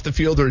comes off the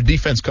field or the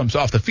defense comes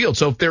off the field.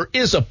 So if there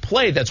is a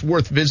play that's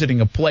worth visiting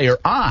a player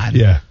on,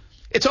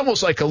 it's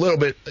almost like a little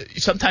bit,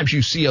 sometimes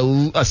you see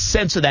a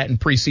sense of that in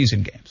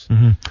preseason games.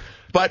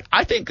 But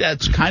I think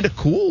that's kind of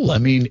cool. I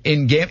mean,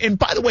 in game, and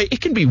by the way, it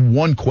can be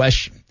one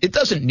question. It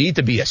doesn't need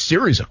to be a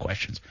series of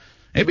questions.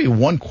 Maybe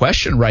one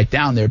question right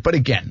down there. But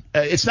again,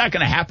 it's not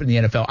going to happen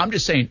in the NFL. I'm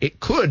just saying it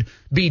could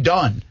be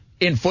done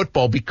in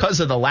football because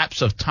of the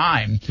lapse of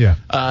time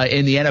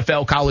in the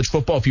NFL, college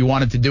football, if you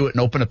wanted to do it and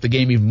open up the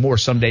game even more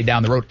someday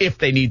down the road, if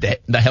they need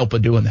the help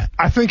of doing that.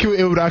 I think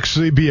it would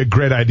actually be a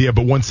great idea,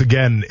 but once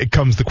again, it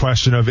comes to the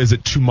question of, is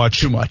it too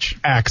much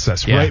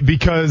access, right?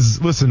 Because,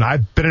 listen,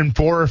 I've been in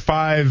 4 or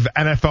 5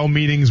 NFL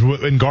meetings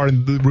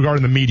regarding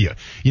the media,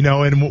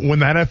 and when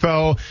the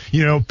NFL,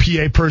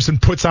 PA person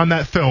puts on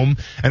that film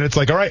and it's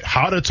like, all right,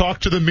 how to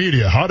talk to the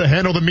media, how to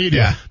handle the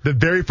media. The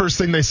very first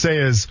thing they say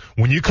is,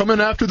 when you come in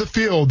after the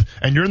field,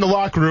 and you're in the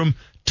locker room,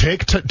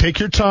 take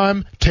your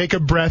time, take a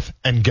breath,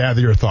 and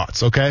gather your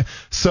thoughts, okay?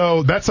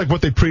 So that's like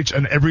what they preach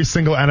in every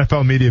single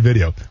NFL media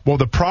video. Well,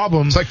 the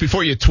problem... It's like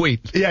before you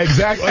tweet. Yeah,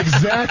 exactly.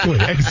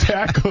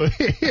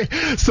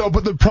 So,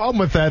 but the problem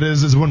with that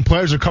is when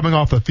players are coming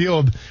off the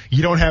field,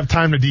 you don't have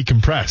time to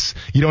decompress.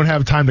 You don't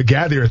have time to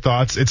gather your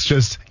thoughts. It's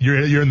just,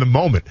 you're in the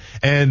moment.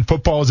 And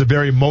football is a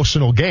very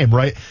emotional game,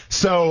 right?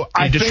 So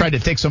I just tried to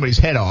take somebody's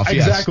head off.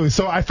 Exactly. Yes.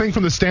 So I think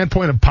from the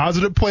standpoint of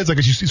positive plays, like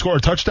if you score a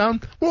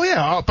touchdown, well,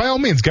 yeah, by all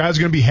means, guys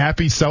are going to be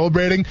happy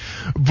celebrating,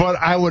 but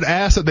I would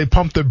ask that they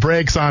pump the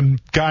brakes on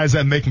guys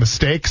that make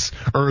mistakes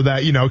or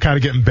that, kind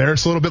of get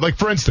embarrassed a little bit. Like,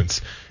 for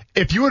instance,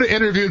 if you would have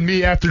interviewed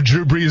me after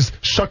Drew Brees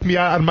shucked me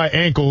out of my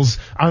ankles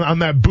on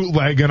that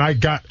bootleg and I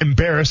got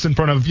embarrassed in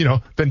front of,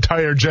 the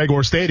entire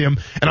Jaguar Stadium,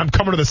 and I'm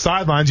coming to the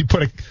sidelines,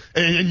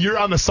 and you're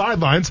on the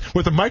sidelines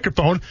with a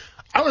microphone,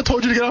 I would have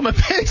told you to get out of my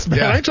face,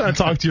 man. I ain't trying to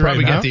talk to you right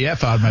now. Probably get the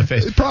F out of my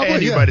face.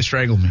 And you might have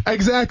strangled me.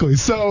 Exactly.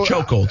 So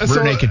chokehold.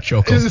 Rear naked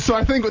chokehold. So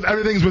I think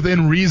everything's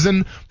within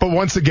reason, but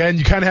once again,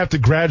 you kind of have to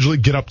gradually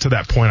get up to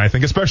that point, I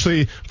think,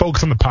 especially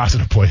focus on the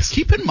positive plays.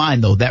 Keep in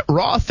mind, though, that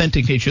raw,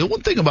 authentic nature. The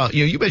one thing about,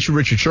 you mentioned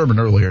Richard Sherman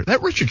earlier.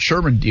 That Richard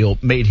Sherman deal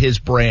made his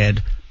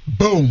brand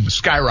boom,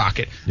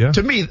 skyrocket. Yeah.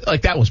 To me,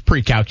 like, that was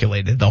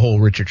pre-calculated, the whole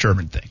Richard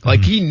Sherman thing.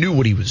 Like, he knew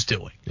what he was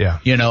doing. Yeah.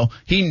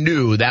 He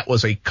knew that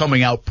was a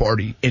coming out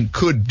party and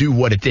could do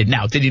what it did.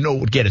 Now, did he know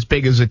it would get as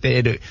big as it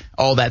did?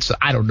 All that stuff,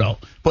 I don't know.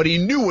 But he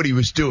knew what he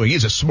was doing.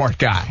 He's a smart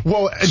guy.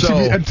 Well,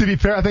 to be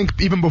fair, I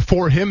think even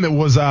before him, it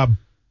was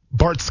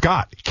Bart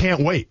Scott.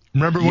 Can't wait.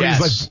 Remember when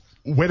he's like,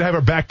 way to have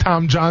her back,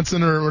 Tom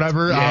Johnson or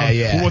whatever.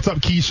 What's up,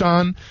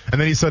 Keyshawn?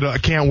 And then he said, I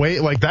can't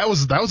wait. Like, that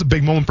was a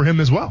big moment for him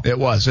as well. It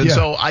was. And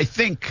so I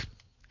think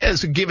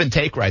as a give and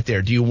take right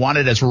there, do you want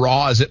it as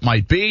raw as it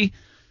might be?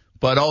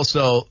 But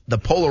also the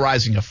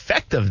polarizing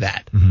effect of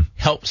that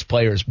helps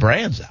players'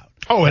 brands out.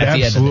 Oh, it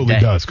absolutely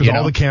does, because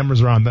all the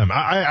cameras are on them.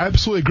 I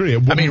absolutely agree.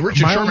 I mean,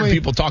 Richard Sherman,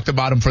 people talked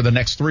about him for the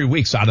next 3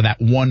 weeks out of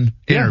that one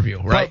interview,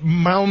 right? But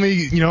my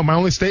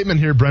only statement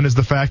here, Brent, is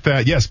the fact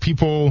that, yes,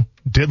 people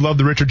did love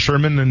the Richard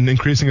Sherman and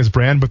increasing his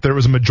brand, but there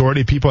was a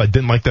majority of people that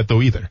didn't like that,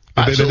 though, either.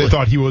 They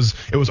thought it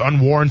was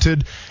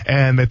unwarranted,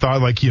 and they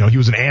thought, he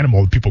was an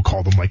animal. People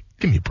called him,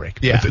 give me a break.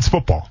 Yeah. It's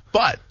football.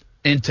 But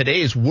in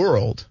today's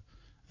world,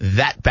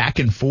 that back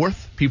and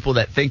forth, people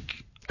that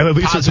think and at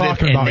least positive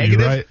talking and about negative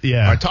you, right?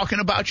 Yeah. are talking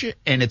about you,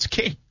 and it's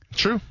king.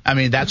 True. I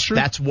mean,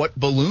 that's what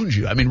balloons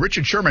you. I mean,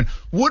 Richard Sherman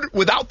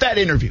without that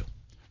interview,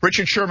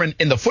 Richard Sherman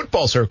in the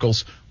football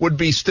circles would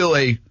be still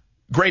a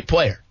great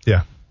player.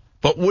 Yeah.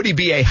 But would he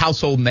be a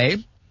household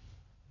name?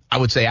 I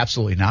would say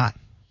absolutely not.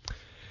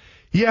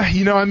 Yeah,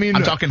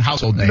 I'm talking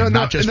household name,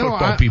 not just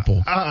football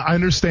people. I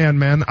understand,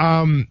 man.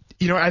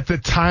 At the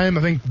time,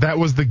 I think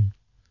is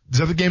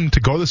that the game to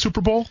go to the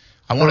Super Bowl?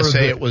 I want to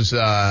say it was,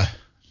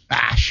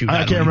 shoot.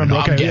 I can't remember.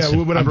 Okay,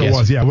 whatever it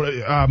was. Yeah,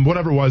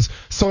 whatever it was.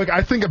 So,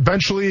 I think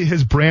eventually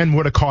his brand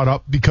would have caught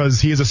up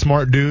because he is a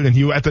smart dude, and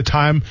he, at the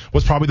time,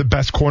 was probably the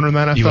best corner in the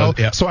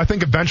NFL. So I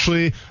think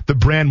eventually the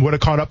brand would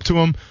have caught up to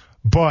him,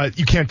 but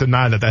you can't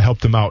deny that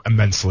helped him out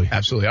immensely.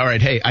 Absolutely. All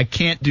right, hey, I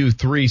can't do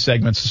 3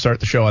 segments to start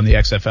the show on the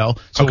XFL,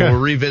 so we'll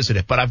revisit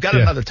it. But I've got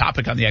another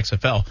topic on the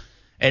XFL,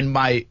 and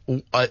my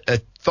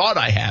thought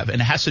I have,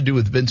 and it has to do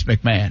with Vince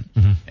McMahon.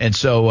 And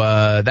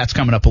so that's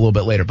coming up a little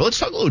bit later. But let's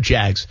talk a little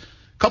Jags.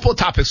 Couple of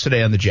topics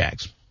today on the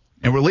Jags.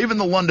 And we're leaving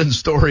the London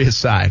story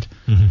aside.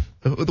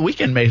 The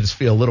weekend made us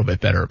feel a little bit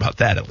better about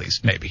that, at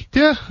least, maybe.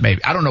 Yeah.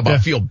 Maybe. I don't know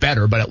about feel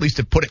better, but at least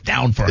it put it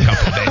down for a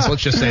couple of days.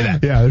 Let's just say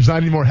that. Yeah, there's not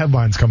any more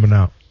headlines coming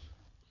out.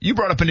 You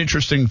brought up an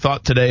interesting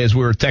thought today as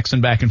we were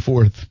texting back and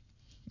forth.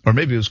 Or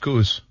maybe it was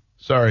Kuz.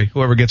 Sorry,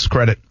 whoever gets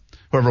credit,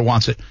 whoever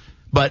wants it.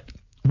 But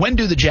when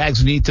do the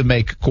Jags need to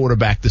make a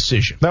quarterback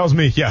decision? That was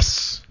me,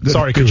 yes.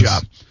 Sorry, good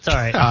job.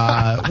 Sorry.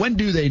 When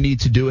do they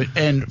need to do it?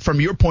 And from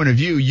your point of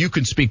view, you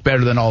can speak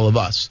better than all of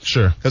us.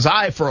 Sure. Because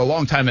I, for a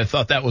long time, have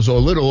thought that was a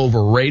little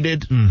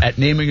overrated at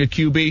naming a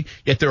QB.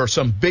 Yet there are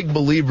some big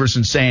believers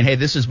in saying, hey,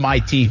 this is my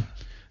team,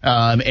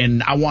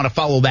 and I want to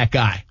follow that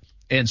guy.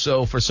 And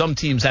so for some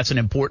teams, that's an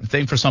important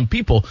thing. For some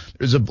people,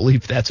 there's a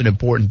belief that's an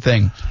important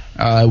thing.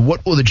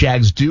 What will the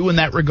Jags do in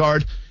that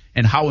regard,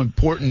 and how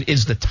important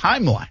is the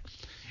timeline?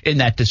 in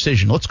that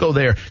decision. Let's go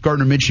there.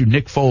 Gardner Minshew,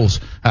 Nick Foles,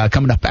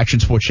 coming up. Action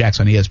Sports Jacks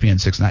on ESPN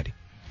 690.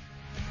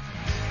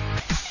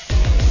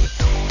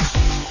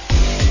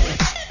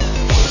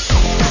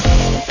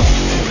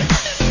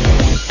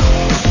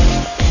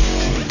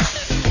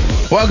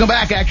 Welcome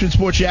back, Action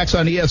Sports Jacks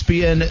on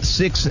ESPN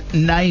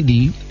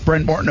 690.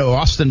 Brent Martineau,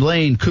 Austin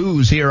Lane,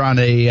 Coos here on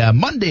a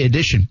Monday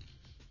edition.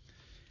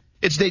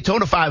 It's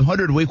Daytona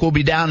 500 week. We'll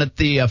be down at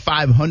the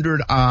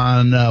 500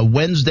 on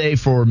Wednesday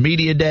for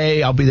Media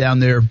Day. I'll be down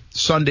there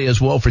Sunday as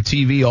well for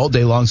TV all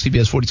day long.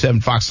 CBS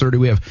 47, Fox 30.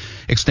 We have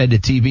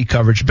extended TV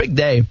coverage. Big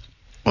day.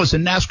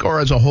 Listen,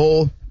 NASCAR as a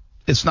whole,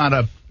 it's not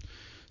a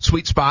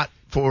sweet spot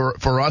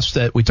for us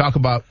that we talk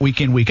about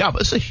week in, week out.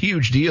 But it's a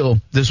huge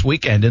deal this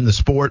weekend in the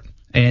sport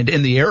and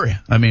in the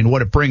area. I mean,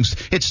 what it brings,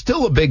 it's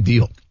still a big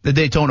deal, the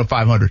Daytona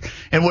 500.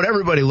 And what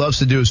everybody loves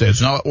to do is say,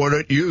 it's not what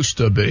it used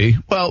to be.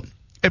 Well,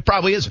 it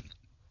probably isn't.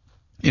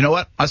 You know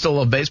what? I still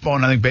love baseball,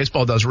 and I think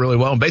baseball does really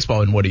well, and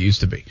baseball isn't what it used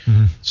to be.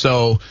 Mm-hmm.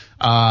 So,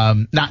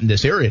 not in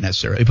this area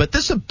necessarily, but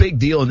this is a big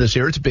deal in this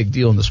area. It's a big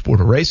deal in the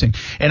sport of racing.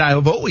 And I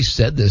have always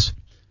said this,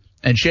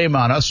 and shame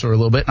on us for a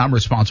little bit, and I'm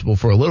responsible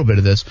for a little bit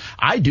of this.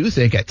 I do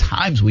think at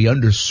times we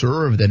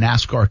underserve the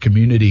NASCAR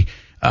community,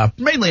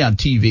 mainly on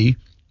TV,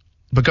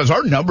 because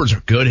our numbers are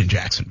good in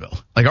Jacksonville.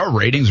 Like, our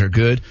ratings are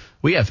good.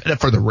 We have,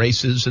 for the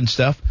races and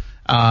stuff.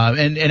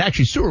 And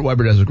actually Stuart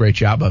Weber does a great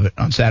job of it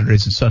on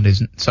Saturdays and Sundays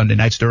and Sunday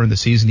nights during the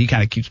season. He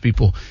kind of keeps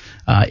people,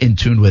 in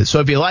tune with it. So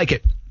if you like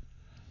it,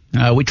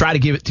 we try to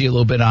give it to you a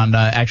little bit on,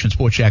 Action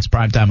Sports Jacks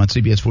primetime on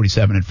CBS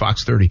 47 and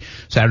Fox 30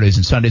 Saturdays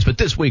and Sundays. But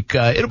this week,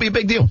 it'll be a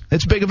big deal.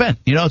 It's a big event.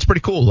 You know, it's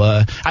pretty cool.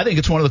 I think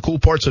it's one of the cool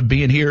parts of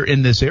being here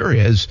in this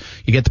area is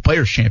you get the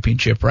Players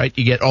Championship, right?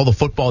 You get all the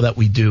football that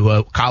we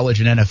do, college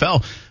and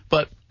NFL.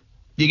 But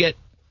you get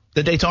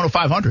the Daytona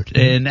 500.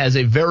 And as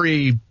a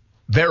very,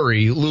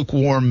 very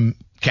lukewarm,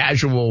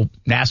 casual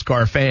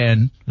NASCAR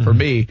fan, for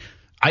me,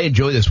 I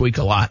enjoy this week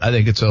a lot. I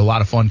think it's a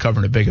lot of fun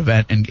covering a big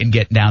event and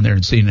getting down there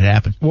and seeing it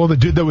happen. Well, the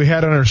dude that we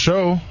had on our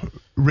show,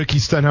 Ricky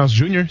Stenhouse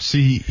Jr.,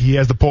 see, he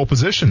has the pole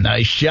position.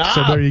 Nice job.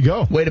 So there you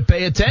go. Way to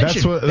pay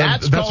attention.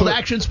 That's called what,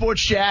 Action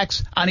Sports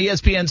Jacks on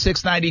ESPN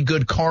 690.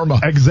 Good karma.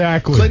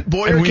 Exactly. Clint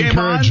Boyer came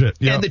on, it.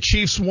 Yep. And the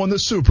Chiefs won the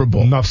Super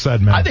Bowl. Enough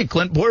said, man. I think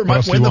Clint Boyer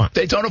might win the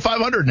Daytona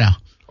 500 now.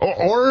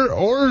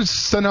 Or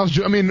Stenhouse.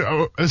 I mean,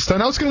 is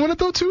Stenhouse going to win it,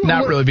 though, too?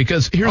 Not really,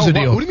 because here's the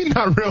deal. What do you mean,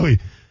 not really?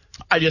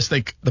 I just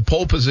think the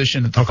pole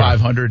position at the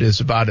 500 is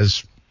about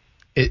as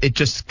it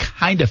just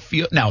kind of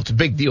feels. Now, it's a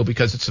big deal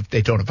because it's a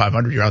Daytona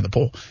 500. You're on the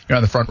pole. You're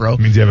on the front row. It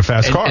means you have a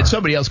fast car. And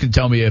somebody else can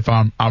tell me if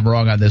I'm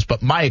wrong on this,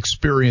 but my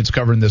experience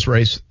covering this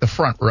race, the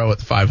front row at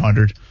the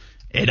 500,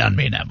 it doesn't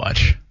mean that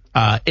much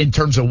in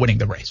terms of winning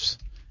the race.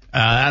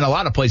 And a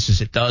lot of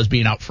places it does,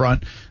 being out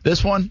front.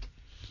 This one,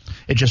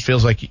 it just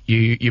feels like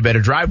you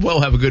better drive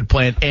well, have a good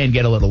plan, and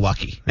get a little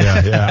lucky.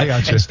 Yeah, I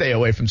got you. And stay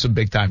away from some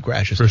big-time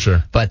crashes. For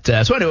sure. But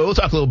so anyway, we'll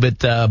talk a little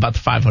bit about the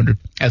 500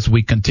 as the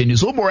week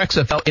continues. A little more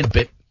XFL in a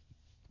bit.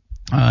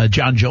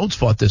 John Jones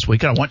fought this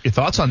week, and I want your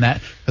thoughts on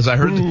that, because I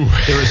heard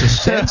there was a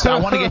sense. I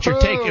want to get your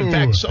take. In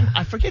fact,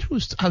 I forget who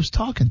I was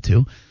talking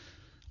to.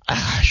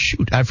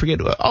 I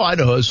forget. Oh, I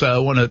know. It was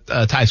one of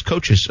Ty's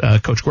coaches,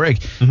 Coach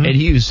Greg, and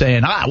he was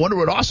saying, I wonder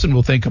what Austin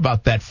will think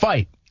about that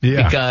fight.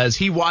 Yeah. Because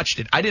he watched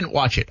it. I didn't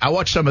watch it. I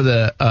watched some of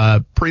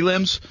the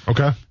prelims.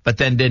 Okay. But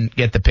then didn't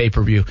get the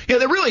pay-per-view. Yeah,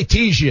 they really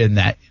tease you in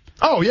that.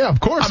 Oh, yeah, of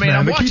course, I mean,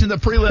 I'm watching the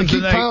prelims. They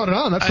keep piling it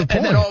on. That's the point.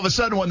 And then all of a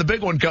sudden when the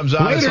big one comes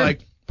on, it's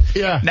like,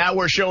 now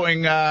we're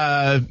showing,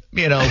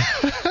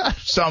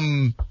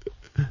 some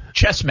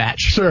chess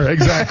match. Sure,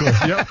 exactly.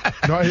 Yep.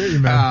 No, I hear you,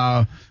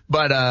 man.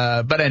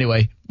 But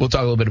anyway, we'll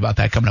talk a little bit about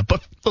that coming up.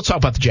 But let's talk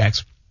about the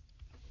Jags.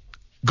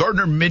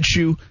 Gardner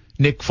Minshew,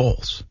 Nick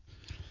Foles.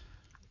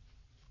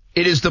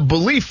 It is the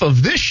belief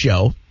of this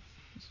show.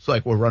 It's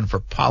like we're running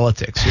for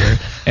politics here,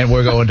 and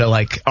we're going to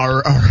like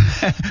our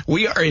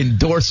we are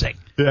endorsing.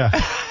 Yeah.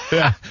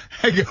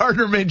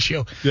 Gardner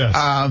Minshew.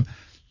 Yes.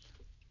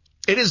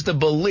 It is the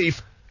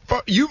belief.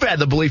 You've had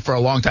the belief for a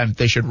long time that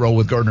they should roll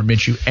with Gardner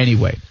Minshew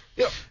anyway.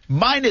 Yep.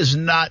 Mine is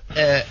not.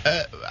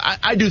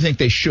 I do think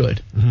they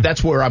should. Mm-hmm.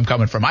 That's where I'm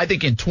coming from. I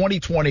think in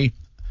 2020,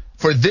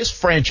 for this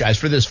franchise,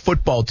 for this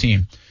football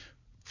team,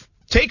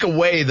 take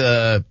away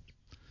the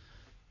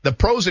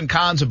pros and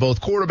cons of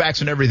both quarterbacks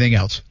and everything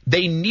else.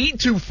 They need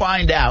to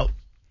find out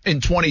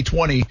in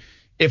 2020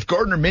 if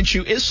Gardner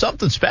Minshew is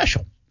something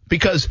special,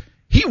 because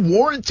he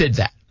warranted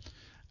that.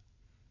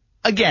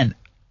 Again,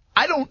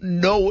 I don't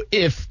know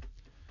if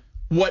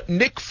what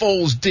Nick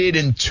Foles did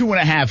in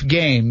 2.5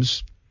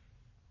 games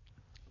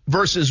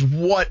versus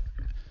what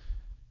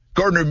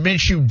Gardner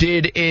Minshew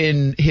did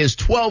in his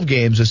 12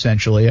 games,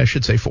 essentially. I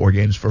should say 4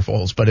 games for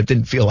Foles, but it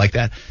didn't feel like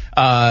that.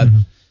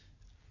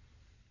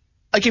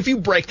 Like if you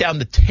break down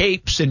the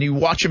tapes and you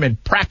watch them in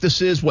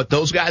practices, what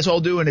those guys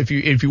all do, and if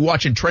you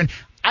watch in trend,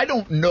 I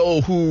don't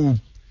know who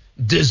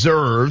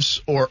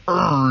deserves or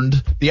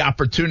earned the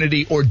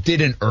opportunity or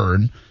didn't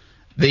earn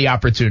the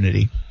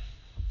opportunity.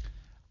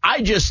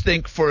 I just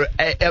think for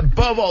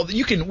above all,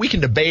 we can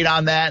debate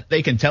on that.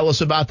 They can tell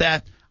us about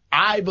that.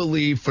 I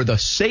believe for the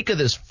sake of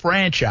this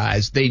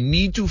franchise, they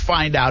need to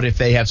find out if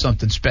they have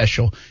something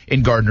special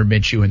in Gardner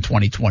Minshew in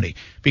 2020,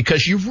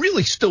 because you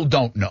really still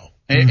don't know.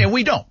 And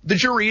we don't. The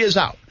jury is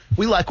out.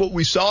 We like what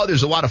we saw.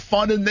 There's a lot of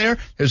fun in there.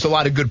 There's a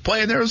lot of good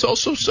play in there. There's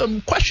also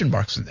some question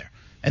marks in there.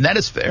 And that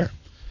is fair.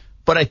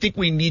 But I think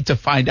we need to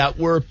find out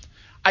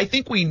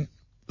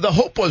the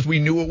hope was we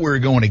knew what we were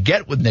going to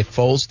get with Nick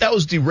Foles. That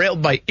was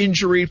derailed by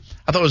injury.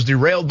 I thought it was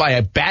derailed by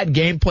a bad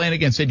game plan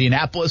against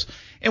Indianapolis.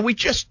 And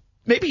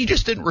maybe he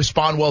just didn't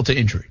respond well to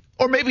injury.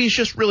 Or maybe he's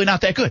just really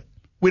not that good.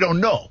 We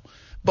don't know.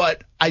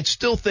 But I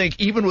still think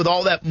even with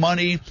all that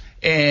money,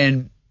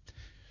 and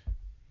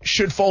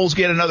should Foles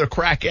get another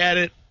crack at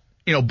it,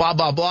 blah,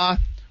 blah, blah,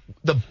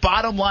 the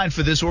bottom line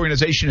for this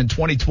organization in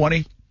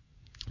 2020,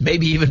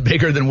 maybe even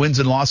bigger than wins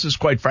and losses,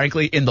 quite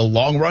frankly, in the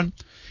long run,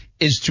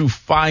 is to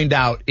find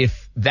out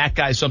if that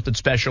guy's something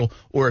special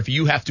or if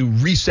you have to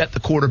reset the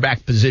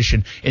quarterback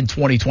position in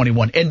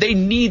 2021. And they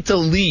need to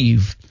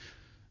leave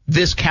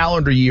this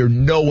calendar year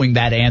knowing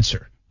that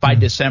answer by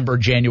December,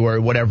 January,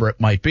 whatever it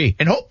might be.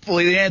 And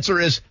hopefully the answer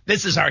is,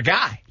 this is our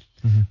guy.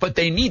 But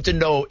they need to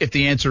know if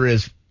the answer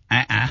is,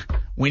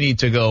 we need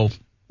to go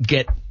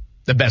get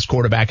the best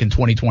quarterback in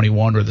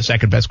 2021 or the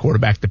second best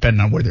quarterback,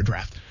 depending on where they're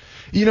drafted.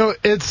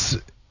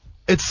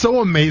 It's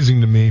so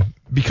amazing to me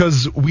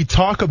because we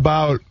talk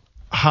about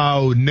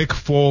how Nick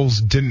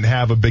Foles didn't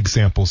have a big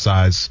sample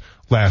size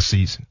last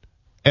season.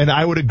 And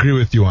I would agree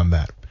with you on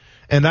that.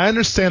 And I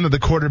understand that the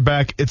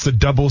quarterback, it's a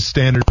double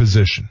standard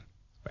position.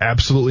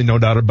 Absolutely no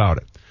doubt about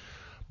it.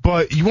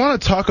 But you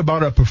want to talk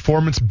about a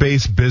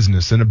performance-based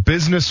business and a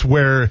business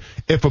where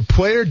if a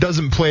player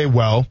doesn't play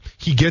well,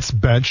 he gets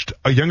benched,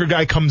 a younger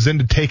guy comes in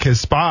to take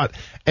his spot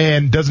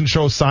and doesn't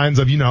show signs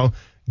of,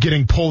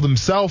 getting pulled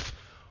himself.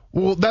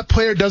 Well, that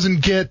player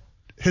doesn't get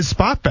his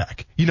spot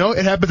back.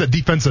 It happens at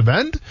defensive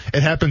end.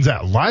 It happens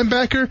at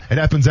linebacker. It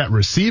happens at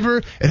receiver.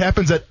 It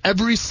happens at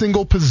every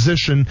single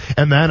position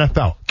in the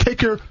NFL.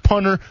 Kicker,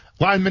 punter,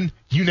 lineman,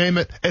 you name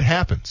it, it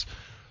happens.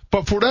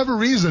 But for whatever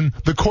reason,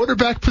 the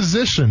quarterback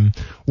position,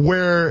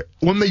 where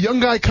when the young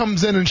guy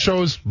comes in and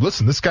shows,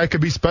 listen, this guy could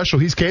be special,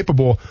 he's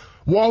capable,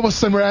 well, all of a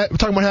sudden we're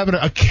talking about having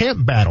a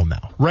camp battle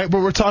now, right?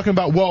 Where we're talking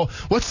about, well,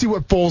 let's see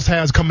what Foles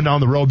has coming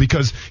down the road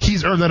because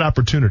he's earned that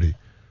opportunity.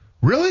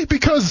 Really?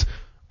 Because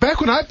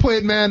back when I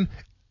played, man,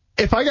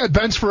 if I got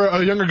benched for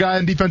a younger guy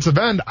in defensive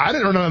end, I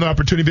didn't earn another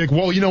opportunity to be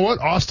like, well, you know what?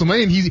 Austin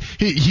Lane,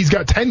 he's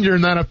got tenure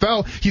in the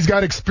NFL. He's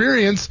got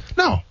experience.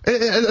 No,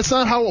 that's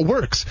not how it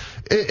works.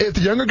 If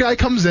the younger guy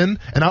comes in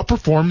and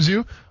outperforms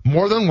you,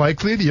 more than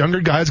likely the younger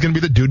guy is going to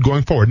be the dude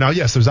going forward. Now,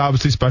 yes, there's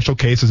obviously special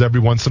cases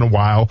every once in a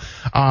while.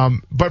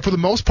 But for the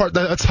most part,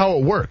 that's how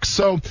it works.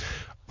 So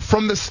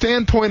from the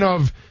standpoint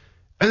of,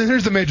 and then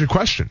here's the major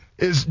question,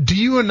 is do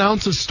you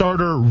announce a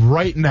starter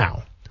right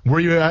now? Where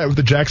you at with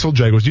the Jacksonville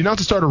Jaguars? Do you announce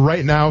a starter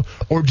right now,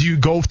 or do you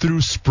go through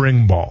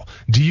spring ball?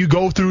 Do you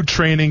go through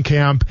training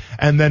camp,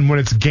 and then when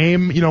it's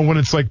game, when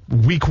it's like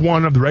week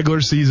 1 of the regular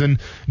season,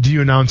 do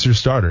you announce your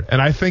starter?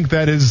 And I think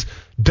that is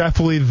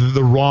definitely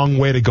the wrong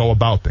way to go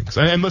about things.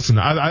 And listen,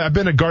 I've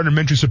been a Gardner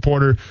Minshew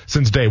supporter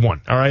since day one.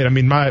 All right. I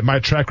mean, my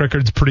track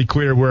record's pretty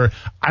clear where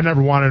I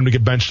never wanted him to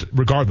get benched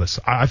regardless.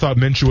 I thought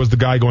Minshew was the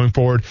guy going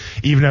forward,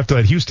 even after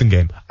that Houston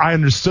game. I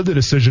understood the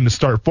decision to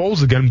start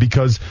Foles again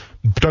because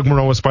Doug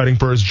Marrone was fighting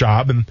for his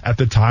job. And at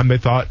the time they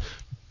thought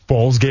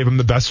Foles gave him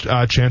the best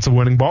chance of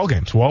winning ball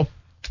games. Well,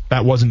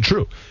 that wasn't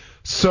true.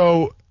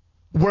 So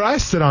where I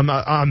sit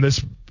on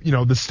this,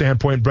 this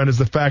standpoint, Brent, is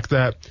the fact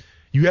that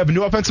you have a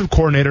new offensive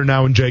coordinator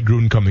now in Jay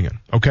Gruden coming in,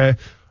 okay?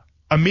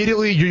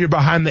 Immediately, you're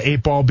behind the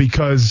 8 ball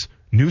because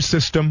new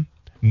system,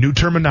 new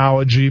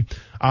terminology,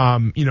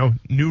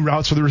 new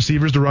routes for the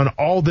receivers to run,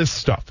 all this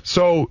stuff.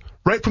 So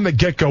right from the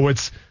get-go,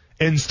 it's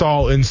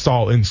install,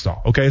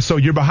 okay? So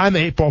you're behind the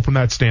 8 ball from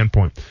that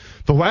standpoint.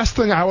 The last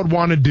thing I would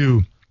want to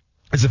do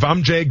is if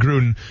I'm Jay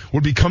Gruden,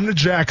 would be come to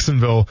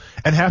Jacksonville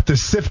and have to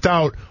sift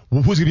out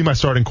who's going to be my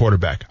starting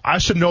quarterback. I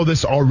should know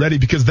this already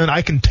because then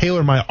I can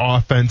tailor my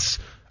offense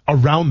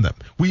around them.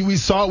 We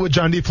saw it with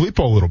John DeFilippo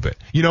a little bit.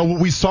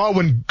 We saw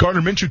when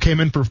Gardner Minshew came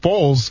in for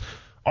Foles,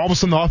 all of a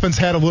sudden the offense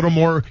had a little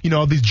more,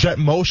 these jet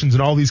motions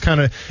and all these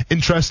kind of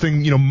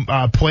interesting,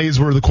 plays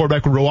where the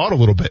quarterback would roll out a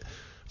little bit.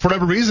 For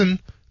whatever reason,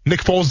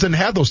 Nick Foles didn't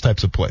have those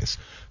types of plays.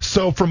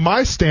 So from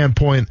my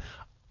standpoint,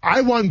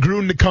 I want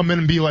Gruden to come in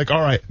and be like,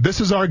 all right, this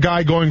is our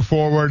guy going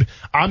forward.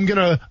 I'm going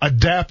to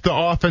adapt the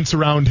offense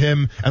around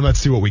him, and let's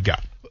see what we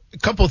got. A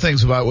couple of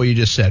things about what you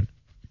just said.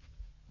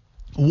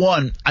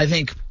 One, I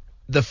think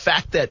the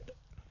fact that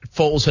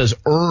Foles has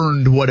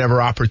earned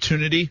whatever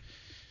opportunity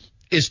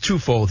is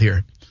twofold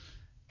here.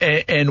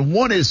 And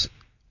one is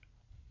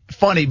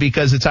funny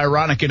because it's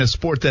ironic in a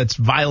sport that's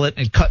violent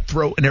and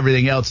cutthroat and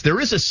everything else. There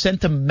is a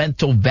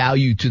sentimental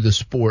value to the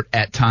sport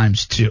at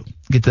times, too. I'll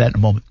get to that in a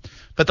moment.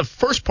 But the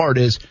first part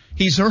is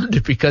he's earned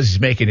it because he's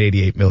making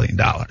 $88 million.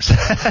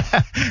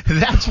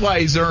 That's why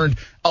he's earned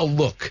a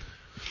look.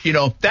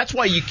 That's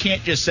why you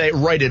can't just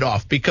write it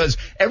off, because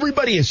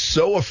everybody is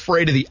so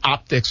afraid of the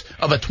optics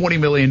of a $20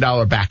 million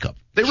backup.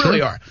 They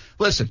really are.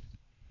 Listen,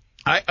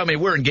 I mean,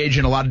 we're engaged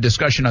in a lot of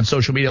discussion on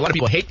social media. A lot of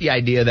people hate the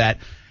idea that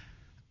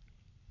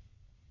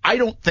I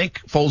don't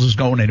think Foles is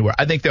going anywhere.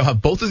 I think they'll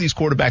have both of these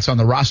quarterbacks on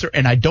the roster,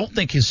 and I don't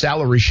think his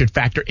salary should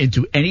factor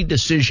into any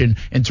decision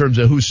in terms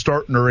of who's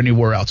starting or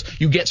anywhere else.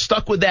 You get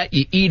stuck with that,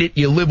 you eat it,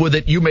 you live with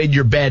it, you made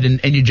your bed,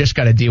 and you just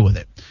got to deal with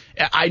it.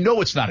 I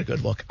know it's not a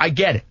good look. I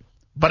get it.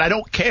 But I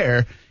don't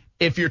care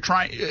if you're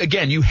trying.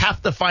 Again, you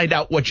have to find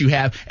out what you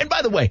have. And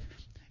by the way,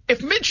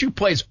 if Minshew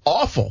plays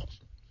awful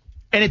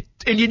and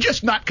you're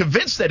just not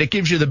convinced that it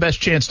gives you the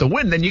best chance to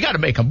win, then you got to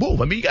make a move.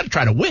 I mean, you got to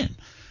try to win.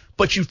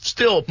 But you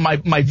still,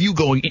 my view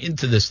going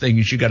into this thing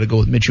is you got to go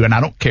with Minshew. And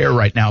I don't care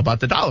right now about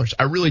the dollars.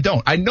 I really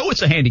don't. I know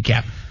it's a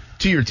handicap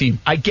to your team.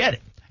 I get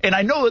it. And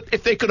I know that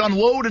if they could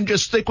unload and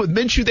just stick with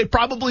Minshew, they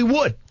probably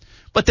would.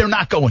 But they're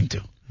not going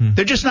to.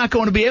 They're just not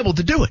going to be able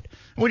to do it.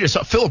 We just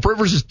saw Phillip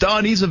Rivers is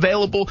done. He's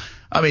available.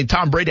 I mean,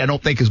 Tom Brady I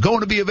don't think is going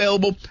to be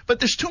available. But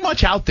there's too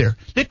much out there.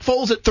 Nick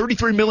Foles at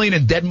 $33 million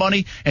in dead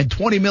money and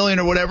 $20 million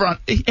or whatever.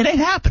 It ain't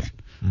happening.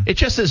 It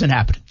just isn't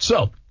happening.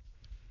 So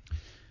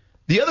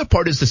the other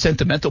part is the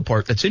sentimental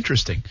part that's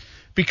interesting.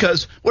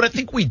 Because what I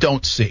think we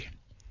don't see,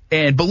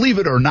 and believe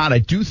it or not, I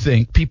do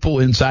think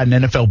people inside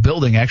an NFL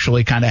building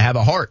actually kind of have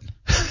a heart.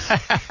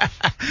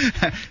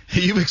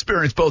 You've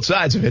experienced both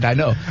sides of it, I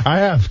know. I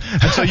have.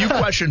 And so you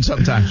question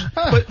sometimes.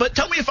 But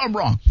tell me if I'm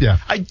wrong. Yeah.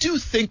 I do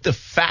think the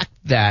fact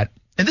that,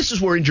 and this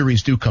is where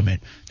injuries do come in.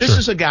 This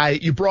is a guy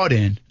you brought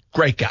in,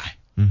 great guy.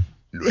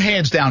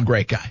 Hands down,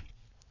 great guy.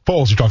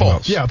 Foles you're talking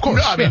about. Yeah, of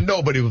course. No, I mean,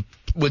 nobody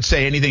would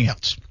say anything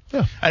else.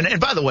 Yeah. And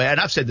by the way, and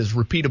I've said this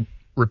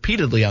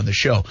repeatedly on the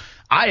show,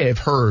 I have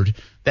heard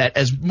that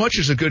as much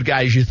as a good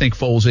guy as you think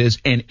Foles is,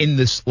 and in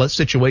this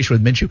situation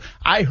with Minshew,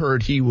 I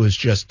heard he was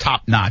just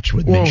top notch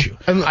with Minshew.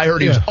 I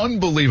heard he was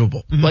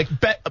unbelievable. Like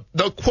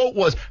the quote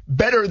was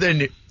better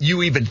than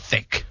you even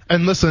think.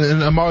 And listen,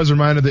 and I'm always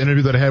reminded of the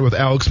interview that I had with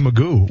Alex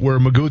Magoo, where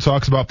Magoo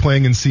talks about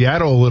playing in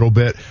Seattle a little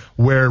bit,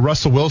 where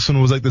Russell Wilson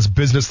was like this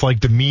business-like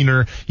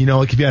demeanor. You know,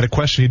 like if you had a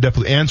question, he'd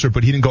definitely answer it,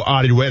 but he didn't go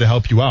out of your way to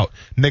help you out.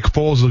 Nick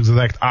Foles was the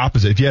exact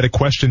opposite. If you had a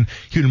question,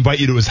 he would invite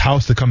you to his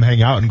house to come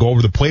hang out and go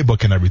over the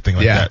playbook and everything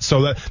like that.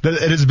 So that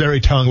it is very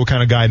telling what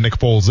kind of guy Nick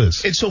Foles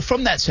is. And so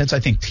from that sense,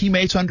 I think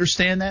teammates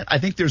understand that. I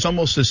think there's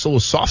almost this little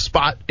soft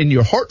spot in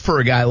your heart for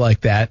a guy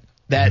like that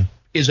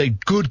is a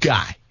good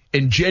guy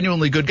and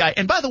genuinely good guy.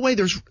 And by the way,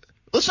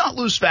 let's not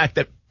lose fact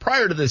that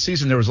prior to this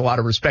season, there was a lot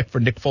of respect for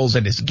Nick Foles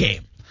and his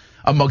game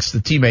amongst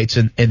the teammates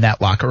in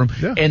that locker room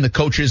and the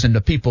coaches and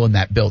the people in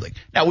that building.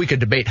 Now, we could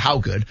debate how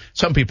good.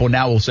 Some people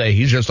now will say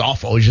he's just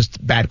awful. He's just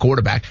a bad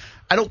quarterback.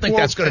 I don't think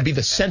that's going to be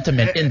the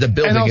sentiment in the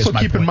building. And also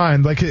keep in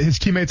mind, like his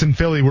teammates in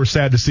Philly were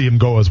sad to see him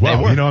go as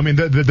well. You know, I mean,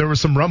 there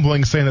was some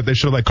rumblings saying that they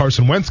should have let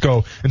Carson Wentz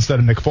go instead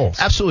of Nick Foles.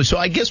 Absolutely. So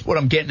I guess what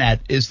I'm getting at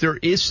is there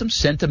is some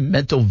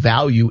sentimental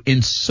value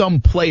in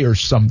some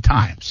players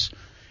sometimes.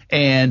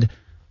 And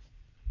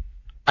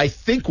I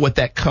think what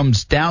that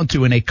comes down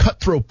to in a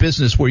cutthroat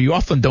business where you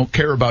often don't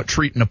care about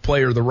treating a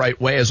player the right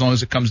way as long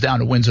as it comes down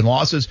to wins and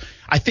losses,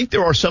 I think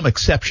there are some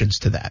exceptions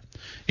to that.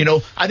 You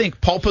know, I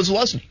think Paul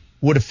Posluszny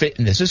would have fit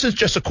in this. This is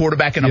just a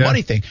quarterback and a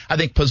money thing. I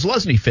think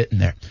Posluszny fit in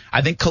there.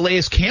 I think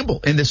Calais Campbell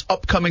in this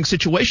upcoming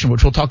situation,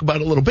 which we'll talk about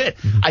in a little bit,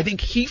 I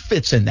think he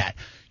fits in that.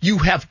 You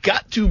have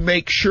got to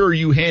make sure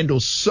you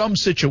handle some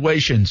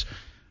situations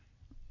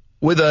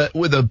with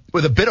a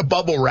bit of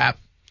bubble wrap,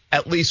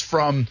 at least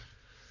from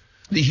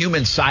the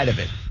human side of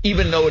it,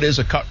 even though it is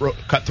a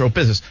cutthroat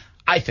business.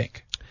 I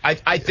think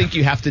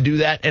you have to do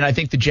that, and I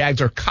think the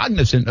Jags are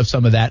cognizant of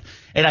some of that,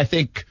 and I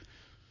think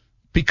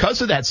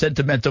because of that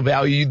sentimental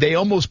value, they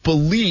almost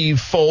believe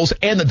Foles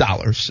and the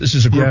dollars. This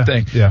is a group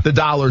thing. Yeah. The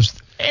dollars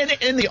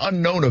and the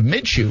unknown of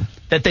Minshew,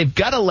 that they've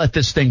got to let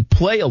this thing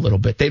play a little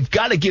bit. They've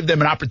got to give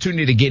them an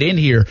opportunity to get in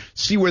here,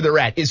 see where they're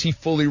at. Is he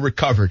fully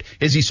recovered?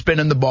 Is he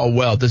spinning the ball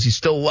well? Does he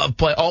still love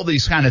play? All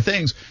these kind of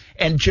things.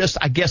 And just,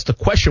 I guess the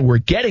question we're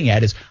getting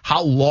at is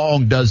how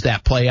long does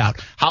that play out?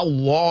 How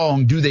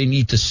long do they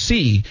need to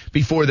see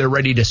before they're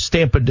ready to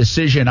stamp a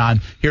decision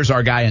on here's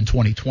our guy in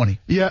 2020?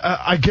 Yeah,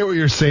 I get what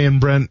you're saying,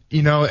 Brent.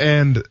 You know,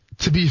 and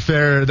to be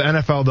fair, the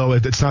NFL, though,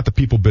 it's not the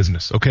people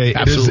business, okay?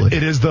 Absolutely.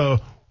 It is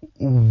the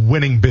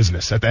winning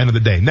business at the end of the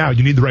day. Now,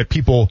 you need the right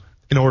people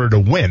in order to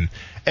win.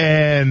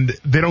 And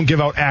they don't give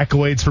out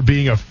accolades for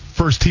being a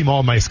first-team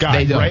all-nice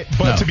guy, right?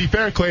 But to be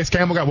fair, Calais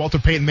Campbell got Walter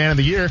Payton Man of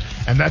the Year,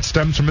 and that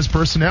stems from his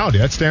personality.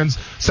 That stems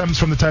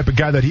from the type of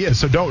guy that he is.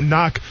 So don't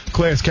knock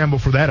Calais Campbell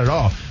for that at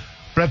all.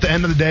 But at the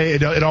end of the day,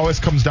 it always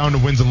comes down to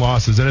wins and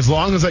losses. And as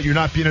long as that you're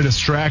not being a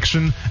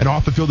distraction, an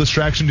off-the-field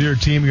distraction to your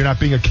team, you're not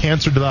being a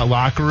cancer to that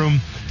locker room,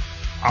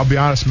 I'll be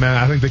honest, man,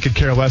 I think they could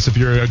care less if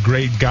you're a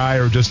great guy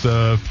or just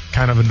a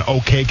kind of an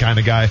okay kind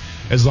of guy,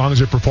 as long as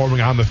you're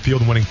performing on the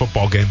field and winning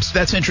football games.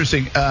 That's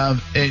interesting.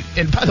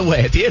 And by the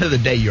way, at the end of the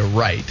day, you're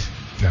right.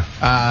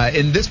 Yeah.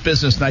 In this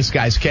business, nice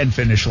guys can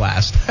finish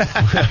last.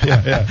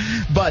 yeah.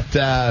 But,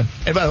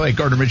 and by the way,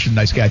 Gardner Minshew,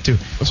 nice guy too.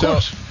 Of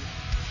course.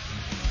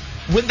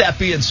 With that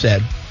being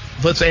said,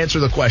 let's answer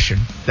the question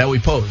that we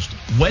posed.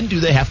 When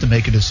do they have to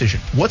make a decision?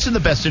 What's in the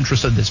best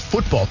interest of this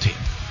football team?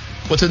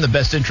 What's in the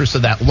best interest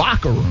of that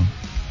locker room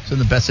It's in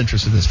the best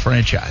interest of this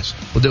franchise.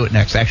 We'll do it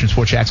next. Action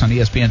Sports Jax on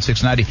ESPN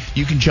 690.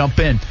 You can jump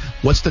in.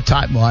 What's the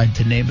timeline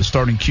to name the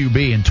starting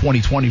QB in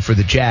 2020 for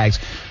the Jags?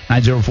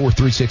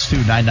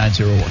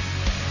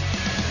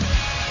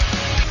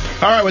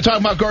 904-362-9901. All right, we're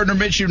talking about Gardner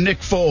Minshew,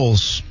 Nick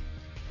Foles.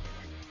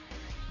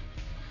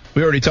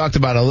 We already talked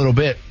about it a little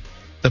bit.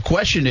 The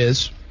question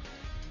is,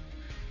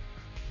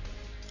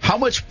 how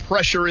much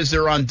pressure is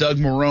there on Doug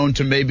Marrone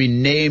to maybe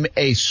name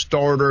a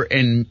starter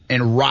and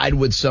ride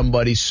with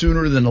somebody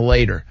sooner than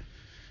later?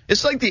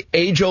 It's like the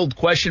age-old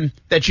question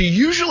that you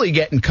usually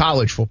get in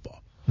college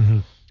football. Mm-hmm.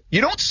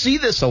 You don't see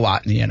this a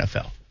lot in the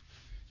NFL.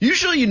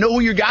 Usually you know who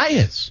your guy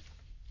is.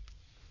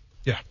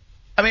 Yeah.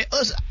 I mean,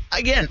 listen,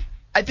 again,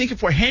 I think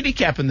if we're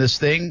handicapping this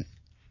thing,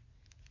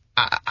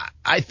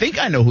 I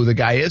think I know who the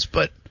guy is,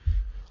 but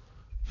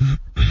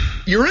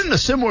you're in a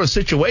similar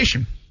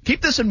situation.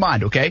 Keep this in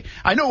mind, okay?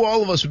 I know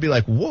all of us would be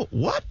like, what?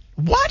 What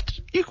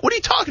are you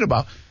talking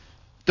about?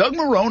 Doug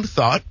Marrone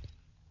thought,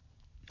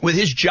 with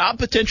his job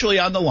potentially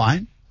on the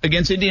line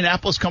against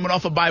Indianapolis coming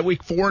off a bye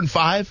week 4 and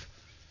 5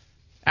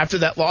 after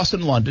that loss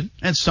in London,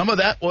 and some of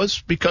that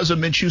was because of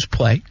Minshew's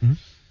play, mm-hmm.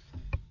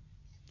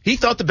 He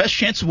thought the best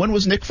chance to win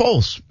was Nick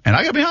Foles. And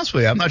I got to be honest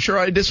with you, I'm not sure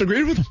I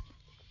disagreed with him.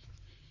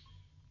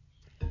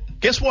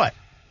 Guess what?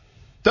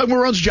 Doug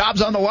Marrone's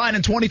job's on the line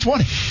in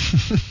 2020.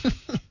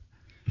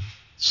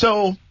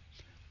 So,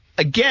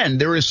 again,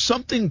 there is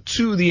something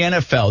to the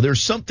NFL.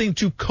 There's something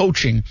to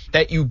coaching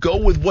that you go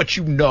with what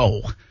you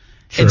know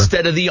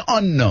instead of the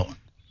unknown.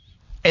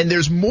 And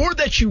there's more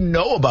that you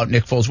know about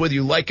Nick Foles, whether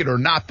you like it or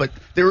not, but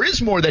there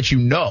is more that you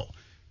know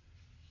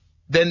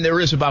than there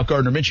is about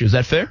Gardner Minshew. Is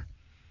that fair?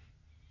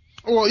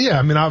 Well, yeah.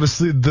 I mean,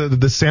 obviously,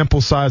 the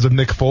sample size of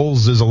Nick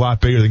Foles is a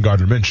lot bigger than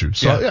Gardner Minshew.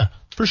 So, yeah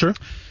for sure.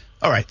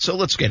 All right, so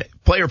let's get it.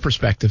 Player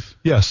perspective.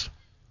 Yes.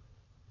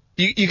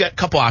 You got a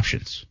couple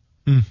options.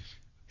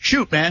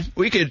 Shoot, man,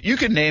 you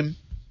could name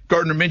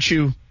Gardner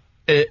Minshew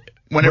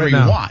whenever you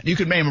want. You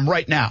could name him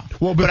right now.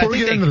 Well, before we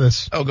get into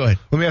this, go ahead.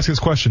 Let me ask you this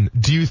question: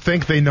 do you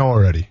think they know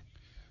already,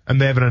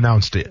 and they haven't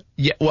announced it?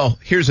 Yeah. Well,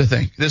 here's the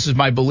thing. This is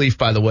my belief,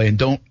 by the way, and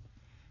don't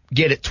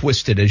get it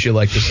twisted, as you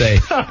like to say,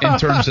 in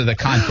terms of the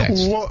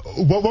context.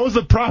 What was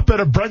the prop bet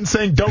of Brent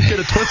saying don't get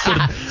it twisted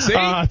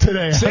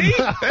today? See?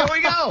 There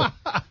we go.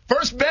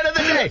 First bet of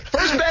the day.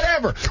 First bet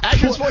ever.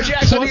 Action Sports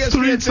Jax on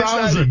ESPN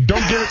 690.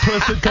 Don't get it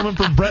twisted coming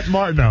from Brent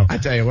Martineau. I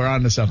tell you, we're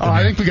on to something.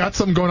 I think we got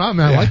something going on,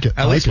 man. I like it.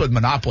 At least with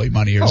Monopoly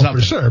money or something.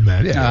 For sure,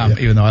 man. Yeah,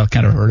 even though I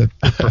kind of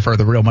prefer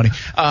the real money.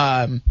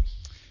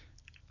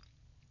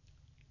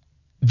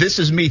 This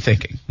is me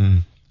thinking.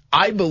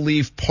 I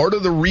believe part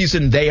of the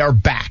reason they are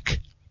back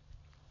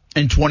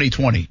in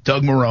 2020,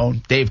 Doug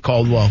Marrone, Dave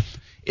Caldwell,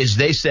 is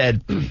they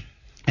said,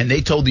 and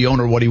they told the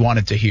owner what he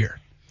wanted to hear.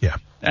 Yeah.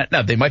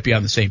 Now, they might be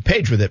on the same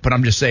page with it, but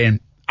I'm just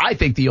saying, I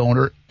think the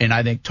owner, and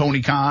I think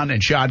Tony Khan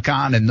and Shad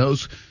Khan and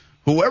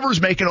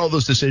whoever's making all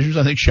those decisions,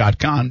 I think Shad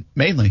Khan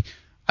mainly,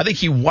 I think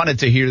he wanted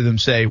to hear them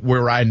say,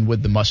 we're riding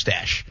with the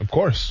mustache. Of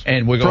course.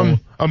 And we're going.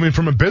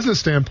 From a business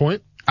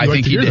standpoint, I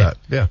think he did. That.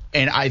 Yeah.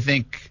 And I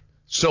think,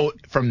 so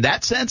from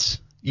that sense,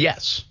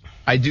 yes,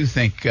 I do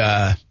think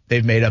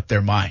they've made up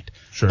their mind.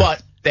 Sure.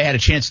 But they had a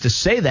chance to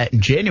say that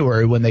in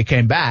January when they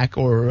came back,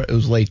 or it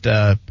was late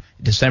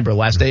December,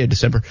 last day of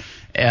December,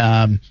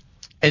 and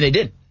they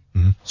didn't.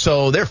 Mm-hmm.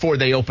 So, therefore,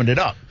 they opened it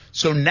up.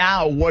 So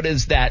now what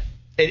is that?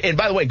 And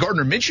by the way,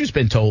 Gardner Minshew's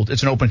been told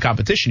it's an open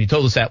competition. He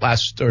told us that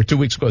 2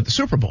 weeks ago at the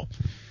Super Bowl.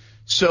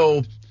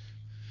 So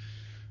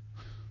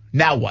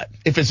now what?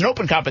 If it's an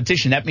open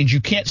competition, that means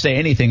you can't say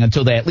anything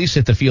until they at least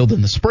hit the field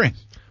in the spring.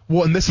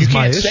 Well, and this is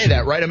my issue. You can't say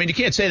that, right? I mean, you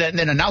can't say that and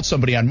then announce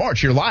somebody on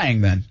March. You're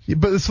lying then. Yeah,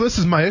 but this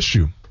is my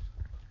issue.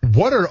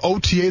 What are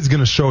OTAs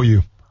going to show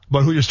you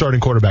about who your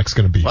starting quarterback is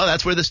going to be? Well,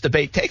 that's where this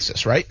debate takes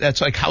us, right?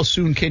 That's like, how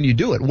soon can you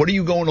do it? What are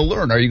you going to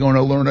learn? Are you going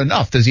to learn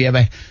enough? Does he have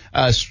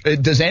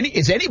is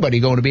anybody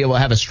going to be able to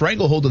have a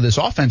stranglehold of this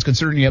offense,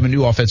 considering you have a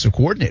new offensive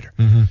coordinator?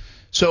 Mm-hmm.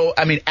 So,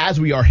 I mean, as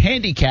we are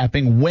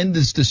handicapping when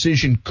this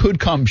decision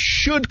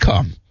should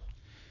come,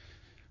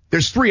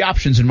 there's 3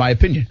 options in my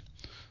opinion.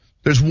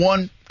 There's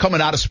one coming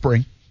out of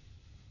spring,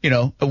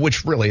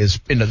 which really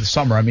is into the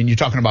summer. I mean, you're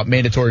talking about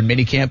mandatory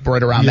minicamp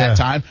right around that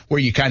time where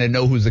you kind of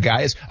know who the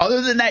guy is.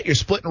 Other than that, you're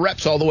splitting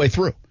reps all the way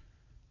through,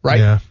 right?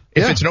 Yeah.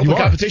 If it's an open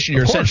competition,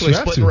 you're essentially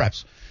splitting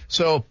reps.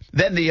 So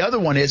then the other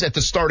one is at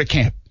the start of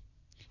camp.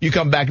 You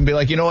come back and be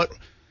like, you know what?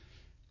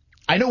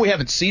 I know we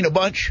haven't seen a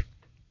bunch,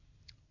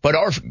 but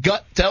our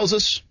gut tells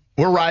us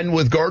we're riding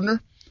with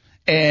Gardner,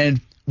 and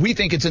we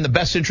think it's in the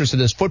best interest of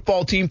this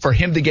football team for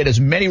him to get as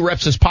many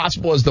reps as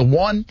possible as the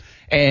one,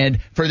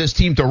 and for this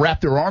team to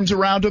wrap their arms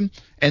around him.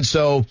 And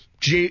so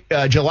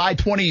July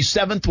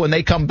 27th, when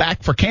they come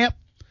back for camp,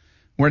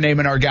 we're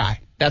naming our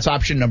guy. That's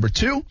option number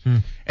 2.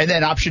 And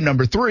then option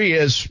number 3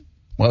 is,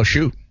 well,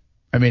 shoot,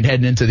 I mean,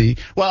 heading into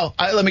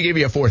let me give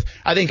you a fourth.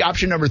 I think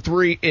option number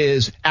 3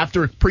 is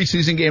after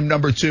preseason game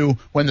number 2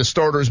 when the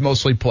starters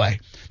mostly play.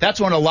 That's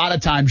when a lot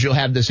of times you'll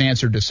have this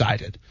answer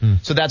decided.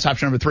 So that's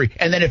option number 3.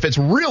 And then if it's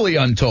really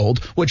untold,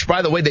 which,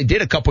 by the way, they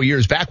did a couple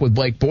years back with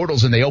Blake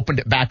Bortles and they opened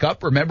it back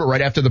up, remember,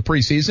 right after the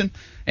preseason,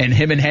 and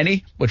him and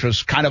Henny, which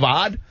was kind of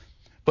odd.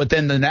 But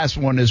then the next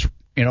one is,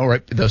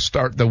 right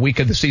the week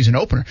of the season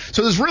opener.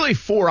 So there's really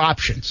 4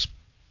 options,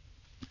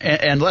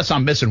 unless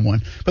I'm missing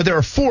one. But there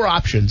are 4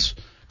 options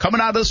coming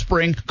out of the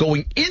spring,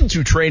 going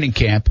into training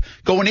camp,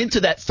 going into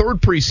that 3rd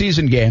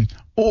preseason game,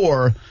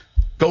 or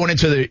going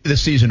into the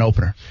season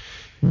opener.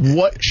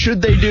 What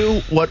should they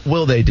do? What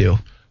will they do?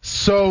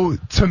 So,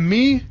 to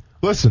me,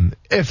 listen,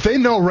 if they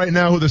know right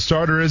now who the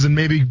starter is and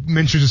maybe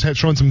Minshew just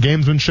showing some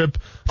gamesmanship,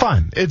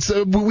 fine. It's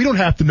we don't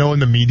have to know in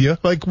the media.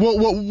 Like,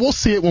 we'll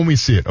see it when we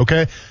see it,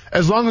 okay?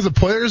 As long as the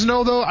players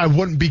know, though, I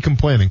wouldn't be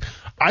complaining.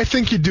 I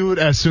think you do it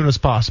as soon as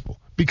possible.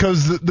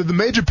 Because the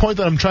major point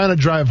that I'm trying to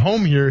drive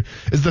home here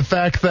is the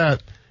fact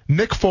that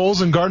Nick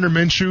Foles and Gardner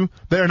Minshew,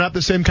 they are not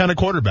the same kind of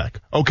quarterback,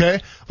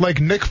 okay?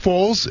 Like Nick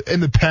Foles in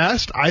the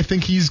past, I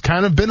think he's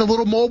kind of been a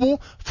little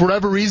mobile for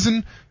whatever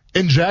reason.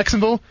 In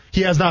Jacksonville,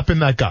 he has not been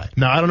that guy.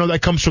 Now, I don't know if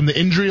that comes from the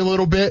injury a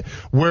little bit,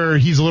 where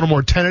he's a little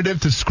more tentative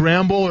to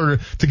scramble or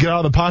to get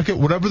out of the pocket.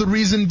 Whatever the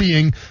reason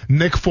being,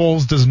 Nick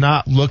Foles does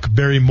not look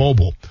very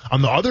mobile.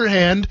 On the other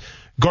hand,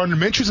 Gardner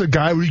Minshew's a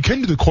guy where you can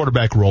do the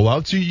quarterback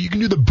rollouts, you can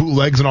do the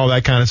bootlegs and all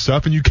that kind of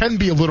stuff, and you can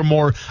be a little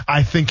more,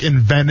 I think,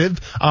 inventive,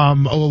 a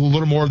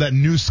little more of that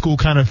new school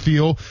kind of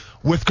feel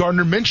with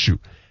Gardner Minshew.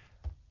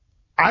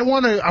 I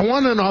want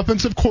an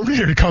offensive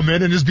coordinator to come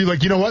in and just be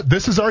like, you know what,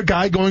 this is our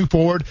guy going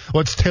forward.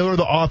 Let's tailor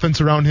the offense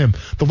around him.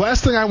 The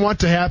last thing I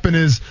want to happen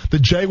is the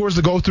Jaguars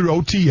to go through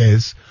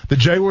OTAs, the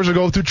Jaguars to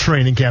go through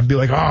training camp, and be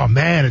like, oh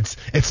man,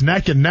 it's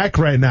neck and neck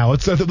right now.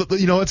 Let's get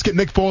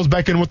Nick Foles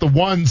back in with the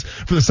ones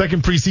for the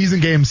 2nd preseason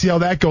game, see how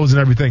that goes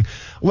and everything.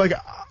 Like,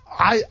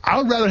 I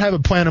would rather have a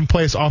plan in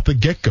place off the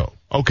get-go,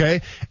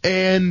 okay?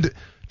 And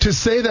to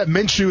say that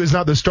Minshew is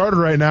not the starter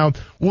right now,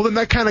 well, then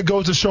that kind of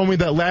goes to show me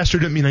that last year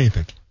didn't mean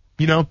anything.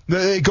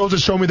 It goes to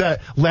show me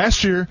that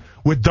last year,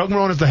 with Doug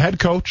Marrone as the head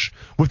coach,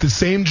 with the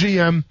same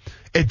GM,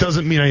 it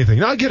doesn't mean anything.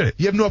 Now, I get it.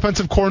 You have no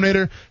offensive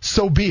coordinator,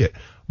 so be it.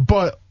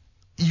 But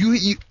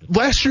you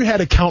last year had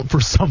to count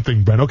for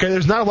something, Brent, okay?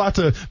 There's not a lot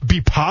to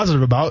be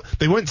positive about.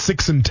 They went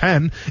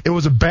 6-10. It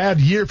was a bad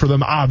year for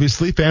them,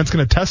 obviously. Fans can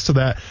attest to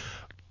that.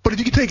 But if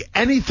you can take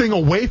anything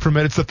away from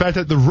it, it's the fact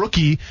that the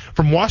rookie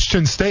from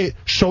Washington State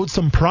showed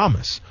some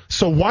promise.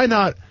 So why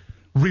not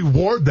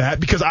reward that,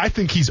 because I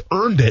think he's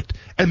earned it,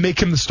 and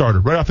make him the starter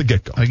right off the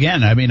get-go.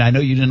 Again, I mean, I know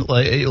you didn't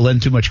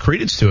lend too much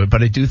credence to it,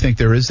 but I do think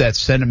there is that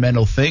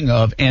sentimental thing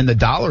and the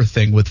dollar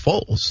thing with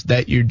Foles,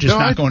 that you're just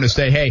not going to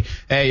say, hey,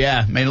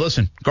 yeah, man,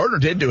 listen, Gardner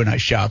did do a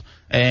nice job,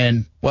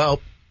 and,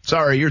 well,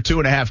 sorry, your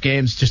 2.5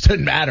 games just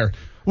didn't matter.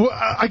 Well,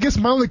 I guess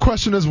my only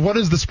question is, what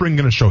is the spring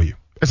going to show you?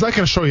 It's not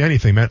going to show you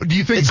anything, man. Do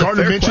you think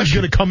Gardner Minshew is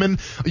going to come in,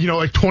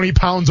 like 20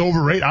 pounds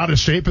overweight, out of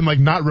shape, and like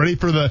not ready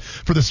for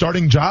the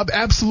starting job?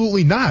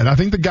 Absolutely not. I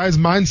think the guy's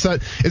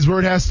mindset is where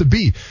it has to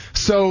be.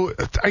 So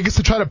I guess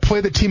to try to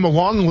play the team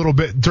along a little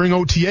bit during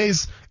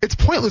OTAs, it's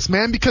pointless,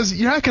 man, because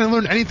you're not going to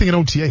learn anything in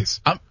OTAs.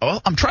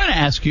 I'm trying to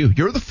ask you.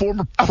 You're the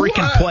former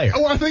freaking player.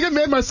 I think I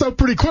made myself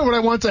pretty clear what I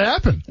want to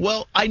happen.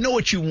 Well, I know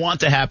what you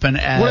want to happen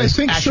as what I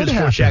think Action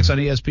Sports Jax on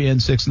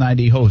ESPN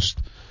 690 host.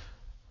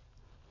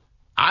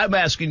 I'm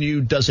asking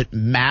you, does it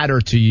matter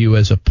to you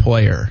as a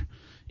player,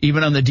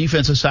 even on the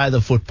defensive side of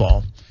the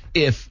football,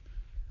 if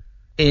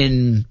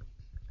in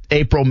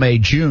April, May,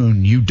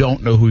 June, you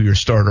don't know who your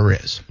starter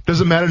is? Does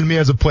it matter to me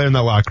as a player in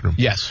that locker room?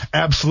 Yes.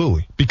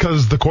 Absolutely.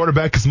 Because the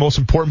quarterback is the most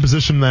important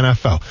position in the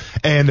NFL.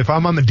 And if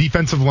I'm on the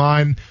defensive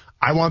line,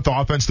 I want the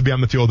offense to be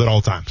on the field at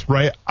all times,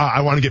 right?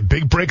 I want to get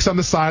big breaks on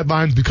the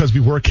sidelines because we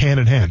work hand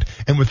in hand.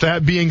 And with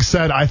that being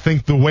said, I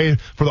think the way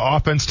for the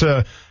offense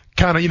to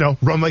kind of,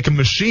 run like a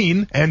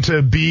machine and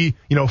to be,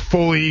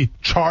 fully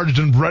charged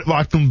and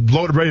locked and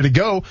loaded, ready to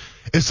go,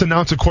 is to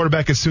announce a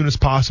quarterback as soon as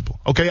possible.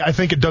 Okay. I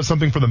think it does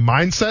something for the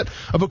mindset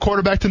of a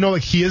quarterback to know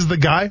like he is the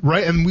guy,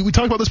 right? And we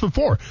talked about this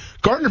before.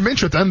 Gardner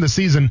Minshew at the end of the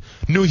season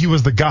knew he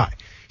was the guy.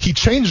 He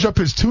changed up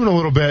his tune a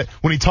little bit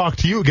when he talked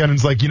to you again and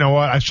was like, you know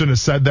what? I shouldn't have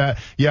said that.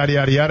 Yada,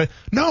 yada, yada.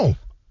 No,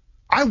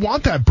 I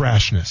want that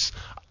brashness.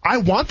 I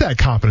want that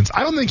confidence.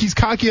 I don't think he's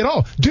cocky at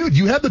all. Dude,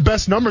 you had the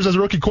best numbers as a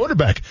rookie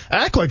quarterback.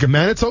 Act like it,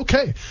 man. It's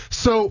okay.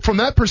 So from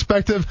that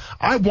perspective,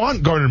 I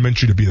want Gardner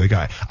Minshew to be the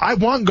guy. I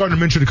want Gardner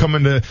Minshew to come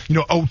into,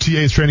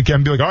 OTA's training camp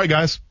and be like, all right,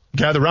 guys,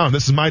 gather around.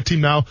 This is my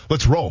team now.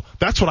 Let's roll.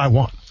 That's what I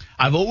want.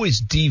 I've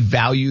always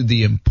devalued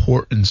the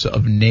importance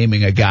of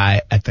naming a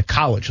guy at the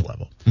college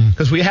level,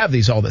 because we have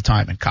these all the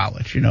time in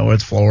college.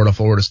 It's Florida,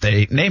 Florida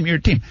State. Name your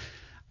team.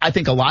 I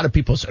think a lot of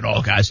people said,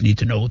 guys need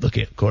to know who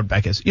the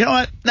quarterback is. You know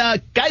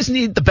what? Guys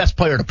need the best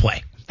player to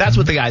play. That's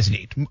what the guys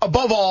need.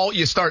 Above all,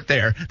 you start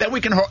there. Then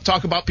we can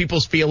talk about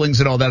people's feelings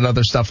and all that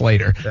other stuff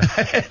later.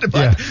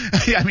 Yeah.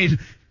 I mean,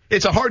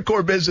 it's a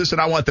hardcore business, and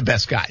I want the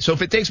best guy. So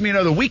if it takes me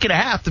another week and a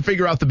half to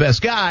figure out the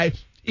best guy,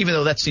 even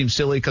though that seems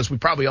silly because we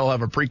probably all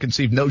have our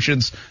preconceived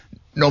notions,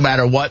 no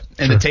matter what,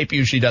 and Sure. the tape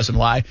usually doesn't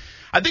lie.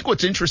 I think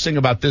what's interesting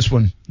about this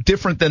one,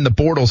 different than the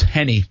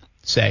Bortles-Henne,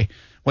 say,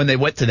 when they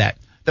went to that,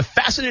 the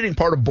fascinating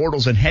part of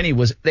Bortles and Henne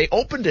was they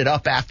opened it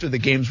up after the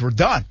games were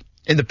done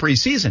in the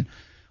preseason.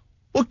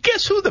 Well,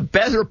 guess who the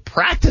better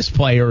practice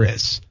player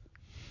is?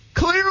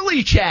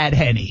 Clearly Chad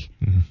Henne.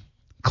 Mm-hmm.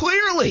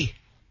 Clearly.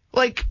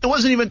 Like, it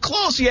wasn't even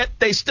close yet.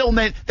 They still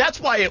made. That's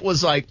why it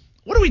was like,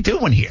 what are we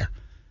doing here?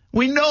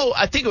 We know,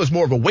 I think it was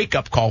more of a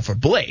wake-up call for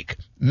Blake.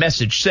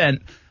 Message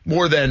sent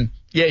more than,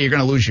 yeah, you're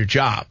going to lose your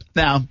job.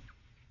 Now,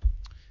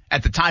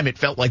 at the time, it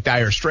felt like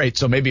dire straits,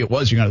 so maybe it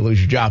was you're going to lose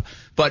your job.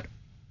 But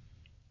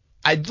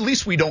at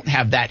least we don't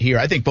have that here.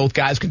 I think both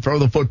guys can throw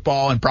the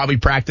football and probably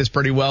practice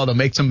pretty well. They'll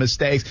make some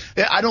mistakes.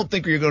 I don't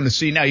think you're going to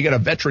see now. You got a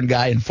veteran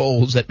guy in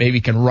Foles that maybe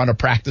can run a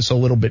practice a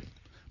little bit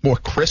more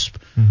crisp.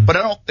 Mm-hmm. But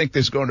I don't think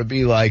there's going to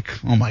be like,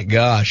 oh my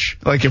gosh,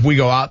 like if we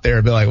go out there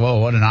and be like, whoa,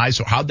 what an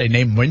eyesore. How'd they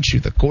name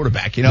Minshew the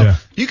quarterback? You know, Yeah.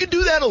 You can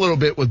do that a little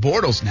bit with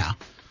Bortles now.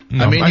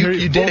 No, I mean, I you hear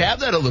you. did Well, have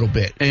that a little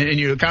bit, and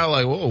you're kind of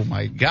like, oh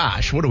my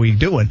gosh, what are we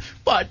doing?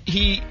 But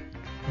they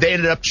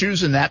ended up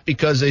choosing that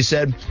because they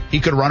said he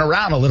could run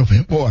around a little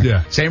bit more.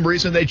 Yeah. Same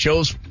reason they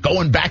chose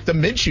going back to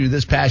Minshew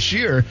this past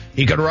year.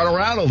 He could run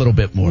around a little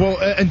bit more. Well,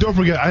 and don't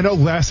forget, I know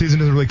last season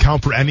doesn't really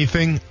count for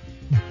anything,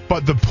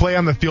 but the play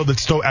on the field that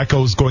still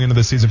echoes going into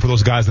the season for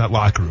those guys in that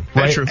locker room,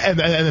 right? That's true. And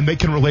then they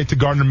can relate to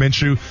Gardner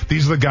Minshew.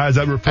 These are the guys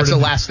that refer That's to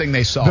the last thing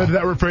they saw.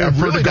 that refer A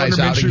to really Gardner nice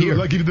outing Minshew, here.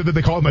 like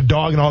they call him a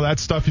dog and all that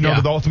stuff. You know,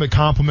 Yeah. the ultimate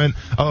compliment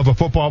of a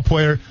football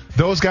player.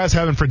 Those guys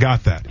haven't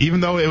forgot that.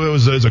 Even though it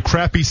was a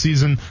crappy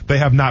season, they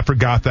have not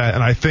forgot that.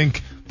 And I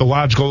think the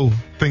logical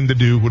thing to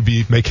do would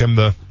be make him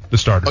the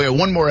starter. Okay,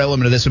 one more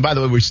element of this, and by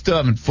the way, we still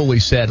haven't fully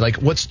said like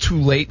what's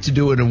too late to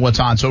do it and what's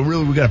on. So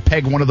really, we got to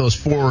peg one of those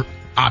four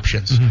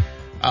options. Mm-hmm.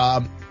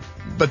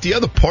 But the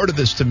other part of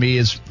this to me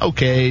is,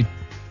 okay,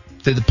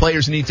 do the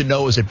players need to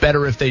know? Is it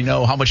better if they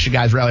know how much the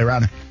guys rally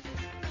around?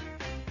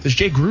 Does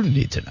Jay Gruden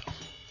need to know?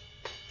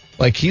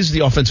 Like, he's the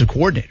offensive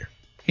coordinator.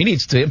 He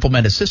needs to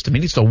implement a system. He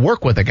needs to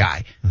work with a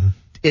guy. Mm-hmm.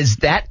 Is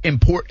that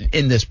important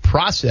in this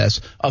process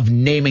of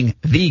naming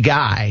the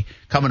guy?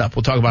 Coming up,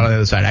 we'll talk about it on the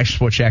other side. Action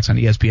Sports Shacks on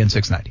ESPN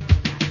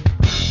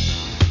 690.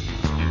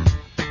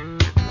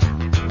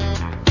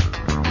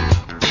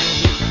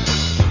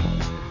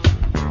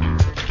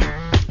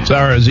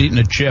 Sorry, I was eating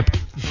a chip.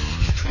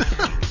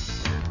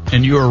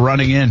 And you were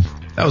running in.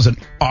 That was an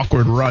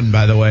awkward run,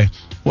 by the way.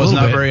 Was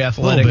not very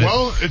athletic.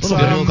 Well, it's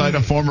didn't look like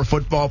a former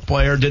football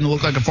player. Didn't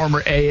look like a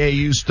former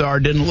AAU star.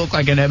 Didn't look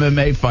like an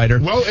MMA fighter.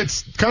 Well,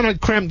 it's kind of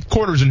cramped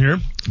quarters in here.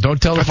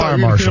 Don't tell the I thought fire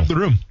you were gonna clean marshal. up the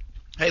room.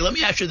 Hey, let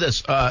me ask you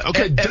this.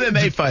 Okay,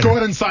 MMA fighter. Go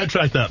ahead and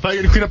sidetrack that. I thought you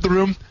were going to clean up the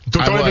room.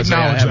 Don't I acknowledge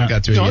haven't that.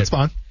 got to it No, yet. it's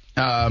fine.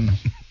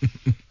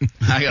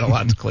 I got a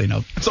lot to clean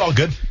up. It's all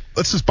good.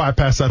 Let's just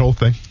bypass that whole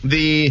thing.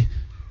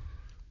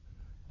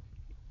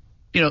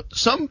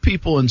 Some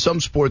people in some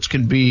sports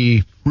can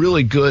be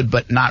really good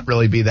but not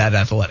really be that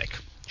athletic.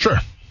 Sure.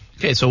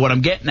 Okay, so what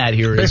I'm getting at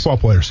here is Baseball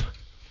players.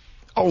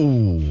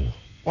 Oh,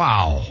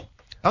 wow.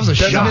 That was a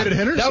Designated shot.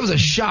 hitters? That was a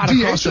shot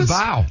across the DHs?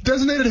 bow.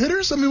 Designated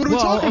hitters? I mean, what are we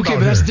Well, talking okay, about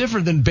but that's here?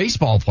 different than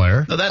baseball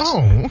player. No, that's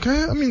Oh,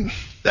 okay. I mean,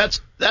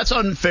 that's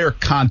unfair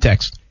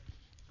context.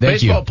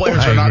 Thank Baseball you. players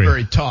I are not agree.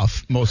 very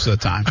tough most of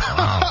the time.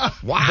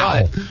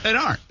 Wow. But they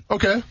aren't.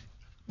 okay.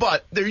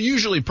 But they're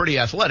usually pretty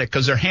athletic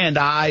because they're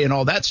hand-eye and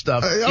all that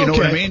stuff. You know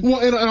what I mean? Well,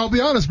 and I'll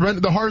be honest,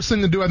 Brent, the hardest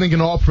thing to do, I think, in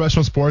all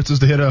professional sports is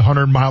to hit a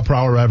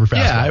 100-mile-per-hour ever fastball.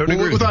 Yeah, I would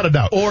agree with Without you. a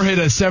doubt. Or hit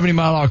a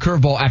 70-mile-an-hour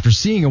curveball after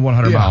seeing a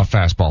 100-mile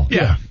fastball.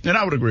 Yeah. And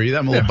I would agree.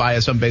 I'm a little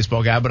biased. I'm a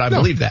baseball guy, but I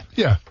believe that.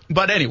 Yeah.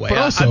 But anyway. But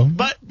also,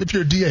 but if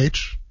you're a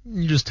DH,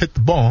 you just hit the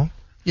ball.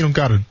 You don't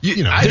got to,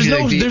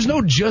 There's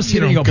no just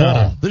you hitting don't a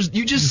ball. gotta-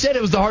 You just said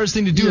it was the hardest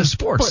thing to do in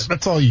sports. But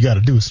that's all you got to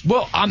do is.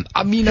 Well, I'm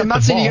not the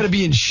saying you ball. got to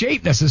be in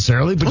shape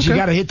necessarily, but you Okay.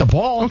 got to hit the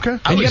ball. Okay.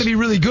 And you got to be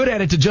really good at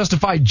it to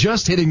justify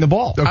just hitting the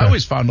ball. Okay. I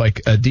always found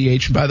like a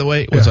DH, by the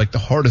way, was like the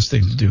hardest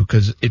thing to do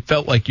because it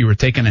felt like you were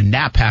taking a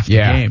nap half the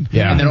game.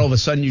 Yeah. And then all of a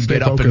sudden you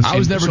get up and I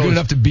was never so good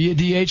enough to be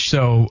a DH,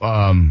 so,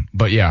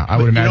 but yeah, I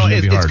would imagine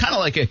it'd be hard. It's kind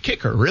of like a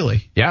kicker,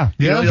 really. Yeah,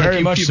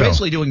 Very much so. You're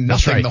basically doing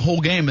That's nothing right. the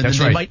whole game, and That's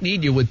then they right. might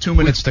need you with 2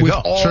 minutes to with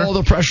go. all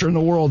the pressure in the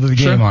world of the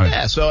game on it.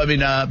 Yeah, so I mean,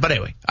 but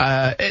anyway,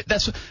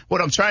 that's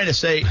what I'm trying to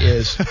say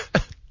is,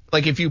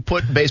 like, if you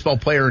put a baseball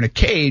player in a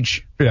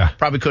cage,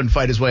 probably couldn't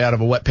fight his way out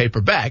of a wet paper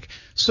bag.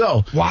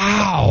 So,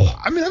 wow.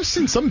 I mean, I've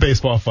seen some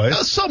baseball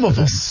fights. Some of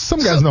them. Some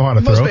guys know how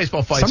to throw. Most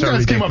baseball fights Some are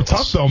guys came up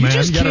ridiculous. tough, though, You man.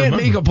 just You gotta can't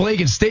remember. make a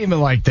blanket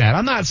statement like that.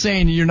 I'm not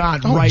saying you're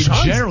not Oh, right,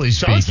 John's- generally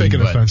speaking. John's taking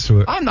but offense to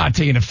it. I'm not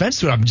taking offense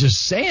to it. I'm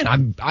just saying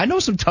I know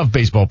some tough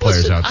baseball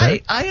players Listen, out there.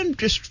 I am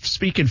just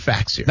speaking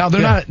facts here. Now,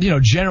 they're not,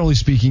 generally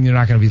speaking, they're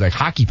not going to be like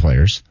hockey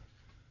players.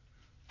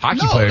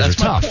 Hockey players are that's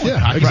my tough. point. Yeah,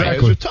 Hockey exactly.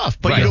 players are tough.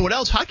 But Right. you know what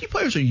else? Hockey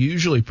players are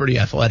usually pretty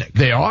athletic.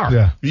 They are.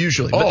 Yeah.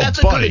 Usually. But Oh, that's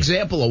a buddy. good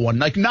example of one.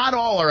 Like, not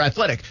all are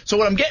athletic. So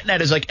what I'm getting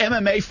at is, like,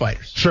 MMA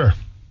fighters, Sure.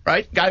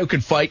 right? Guy who can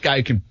fight, guy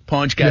who can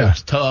punch, guy Yeah.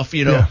 who's tough,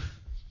 Yeah.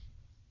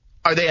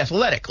 Are they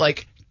athletic?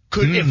 Like,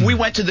 if we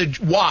went to the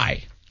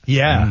Y,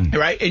 Yeah.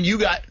 right, and you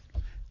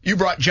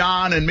brought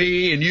John and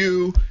me and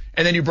you,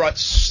 and then you brought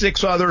seven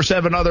other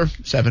 7 other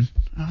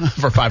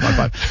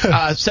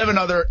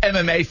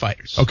MMA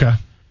fighters. Okay.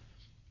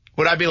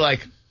 Would I be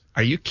like,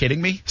 are you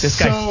kidding me? This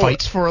guy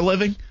fights for a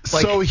living?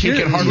 Like, he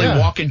can hardly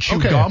walk and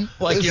chew gum?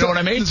 Like, you know what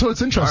I mean? So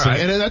it's interesting. Right.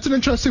 And that's an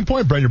interesting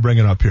point, Brent, you're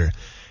bringing up here.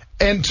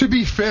 And to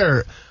be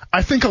fair,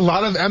 I think a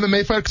lot of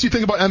MMA fighters, because you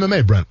think about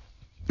MMA, Brent,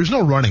 there's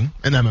no running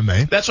in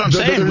MMA. That's what I'm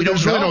saying.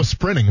 There's really no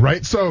sprinting,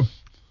 right? So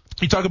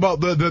you talk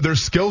about their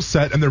skill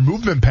set and their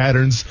movement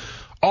patterns.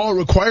 All it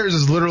requires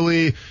is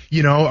literally,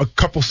 a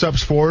couple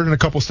steps forward and a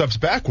couple steps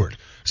backward.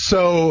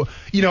 So,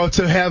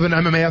 to have an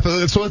MMA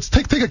athlete, so let's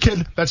take a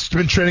kid that's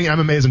been training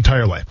MMA his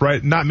entire life,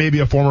 right? Not maybe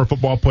a former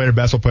football player,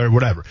 basketball player,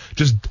 whatever.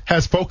 Just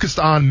has focused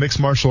on mixed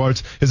martial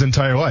arts his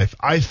entire life.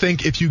 I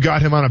think if you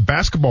got him on a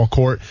basketball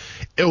court,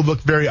 it would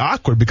look very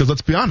awkward because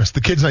let's be honest,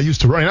 the kid's not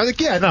used to running. I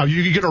think, you're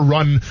going to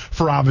run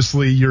for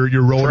obviously your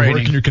road work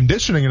and your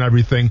conditioning and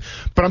everything.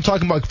 But I'm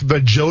talking about the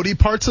agility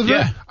parts of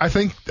it. I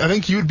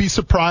think you'd be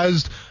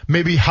surprised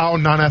maybe how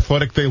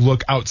non-athletic they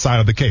look outside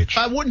of the cage.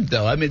 I wouldn't,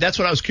 though. I mean, that's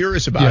what I was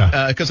curious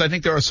about, because I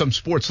think there are some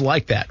sports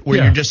like that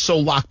where you're just so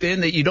locked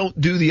in that you don't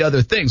do the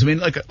other things. I mean,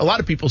 like a lot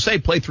of people say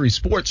play 3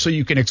 sports so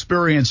you can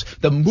experience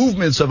the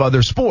movements of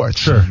other sports.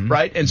 Sure.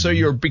 Right? And so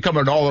you're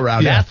becoming an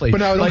all-around athlete. But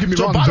now, don't get me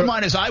wrong. Bottom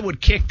line is I would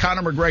kick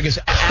Conor McGregor's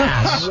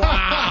ass.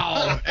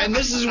 Wow. And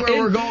this is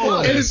where we're going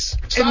with this.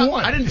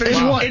 I didn't finish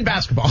in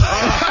basketball.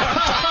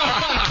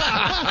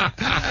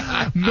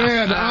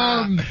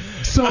 Man,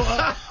 so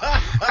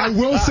I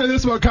will say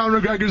this about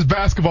Conor McGregor's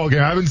basketball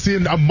game. I haven't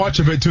seen much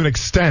of it to an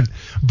extent,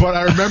 but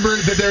I remember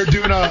that they're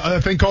doing a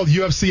thing called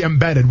UFC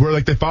Embedded, where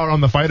like they fought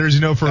on the fighters,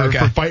 for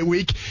fight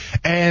week,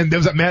 and it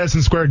was at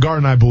Madison Square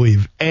Garden, I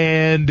believe,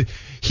 and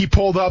he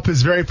pulled up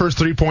his very first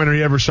 3-pointer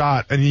he ever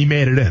shot, and he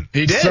made it in.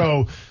 He did.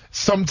 So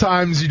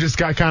sometimes you just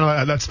got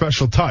kind of that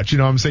special touch, you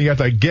know what I'm saying? You got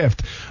that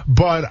gift,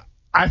 but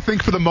I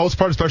think for the most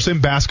part, especially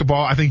in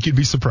basketball, I think you'd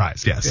be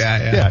surprised. Yes.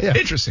 Yeah.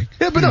 Interesting.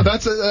 Yeah, but no,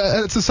 that's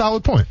a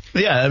solid point.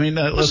 Yeah, I mean,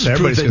 listen,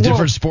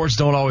 different sports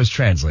don't always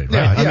translate,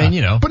 right? Yeah. I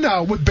mean, But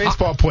no, with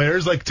baseball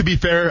players, like, to be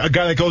fair, a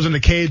guy that goes in the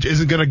cage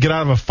isn't going to get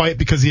out of a fight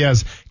because he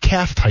has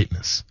calf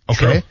tightness,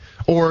 okay? True.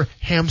 Or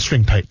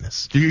hamstring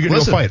tightness. You're going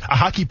to go fight. A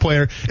hockey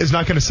player is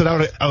not going to sit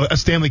out a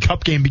Stanley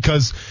Cup game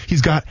because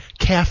he's got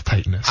calf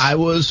tightness.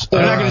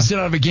 They're not going to sit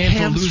out of a game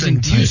for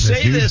losing tightness. You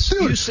say this.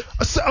 Dude,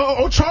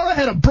 Ochara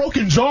had a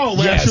broken jaw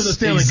last year in the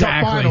Stanley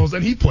Cup Finals,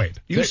 and he played.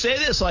 You say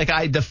this like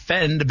I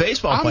defend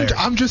baseball players.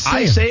 I'm just saying.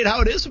 I say it how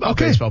it is about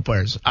baseball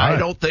players. I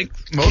don't think,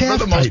 for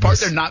the most part,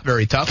 they're not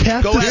very tough.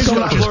 Go ask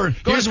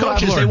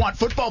coaches. They want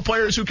football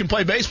players who can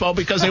play baseball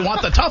because they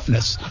want the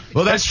toughness.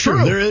 Well, that's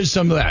true. There is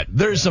some of that.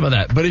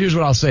 But here's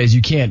what I'll say is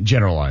you can't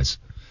generalize,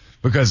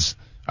 because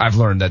I've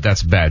learned that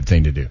that's a bad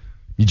thing to do.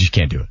 You just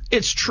can't do it.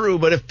 It's true,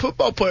 but if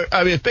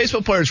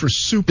baseball players were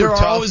super tough.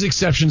 There are always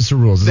exceptions to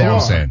rules, is all I'm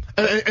saying.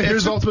 And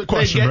here's the ultimate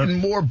question. They get in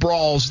more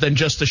brawls than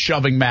just a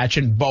shoving match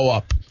and bow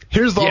up.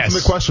 Here's the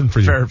ultimate question for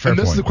you. Fair and this point.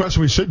 is the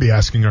question we should be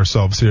asking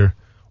ourselves here.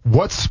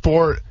 What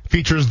sport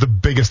features the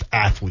biggest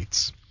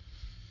athletes?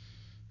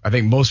 I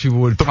think most people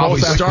would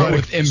probably start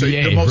with NBA. So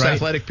the most right?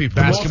 athletic people.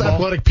 Basketball? The most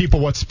athletic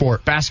people, what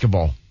sport?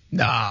 Basketball.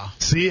 Nah.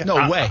 See?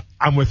 No way.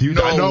 I'm with you.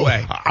 No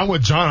way. I'm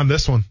with John on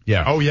this one.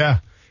 Yeah. Oh, yeah.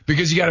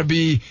 Because you got to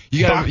be.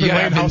 You got to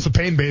have House of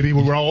Pain, baby.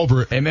 We're all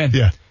over it. Amen.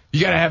 Yeah.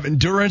 You got to have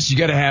endurance. You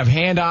got to have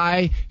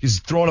hand-eye. Because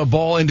throwing a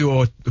ball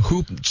into a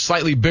hoop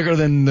slightly bigger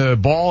than the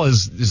ball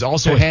is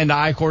also a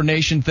hand-eye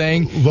coordination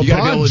thing. LeBron you got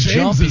to be able to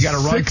James jump. You got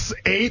to run.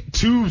 6'8",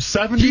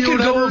 270 He could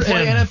go and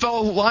play and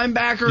NFL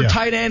linebacker,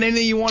 tight end,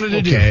 anything you wanted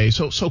to do. Okay,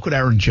 so could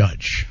Aaron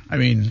Judge. I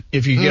mean,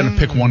 if you're going to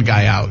pick one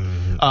guy out.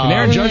 Can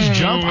Aaron Judge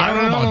jump? I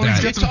don't know about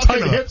that. He's got some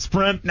tight hips,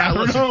 Brent. I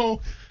don't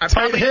know. I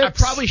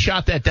probably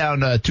shot that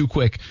down too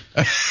quick.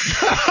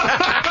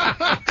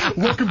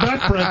 Welcome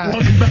back, Brent.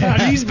 Welcome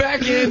back. He's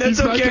back in. That's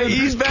okay.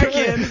 He's back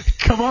in.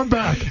 Come on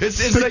back. It's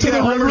Stick like to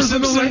the Homer rivers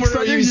and the Simpson lakes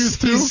that you're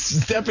used to. He's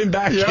stepping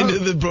back into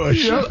the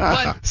bush.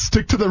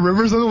 Stick to the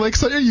rivers and the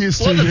lakes that you're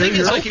used to. Well, the thing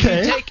is, like,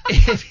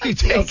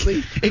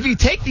 if you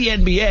take the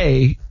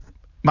NBA,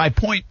 my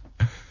point,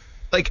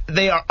 like,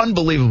 they are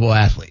unbelievable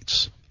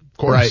athletes. Of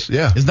course, right?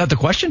 Yeah. Isn't that the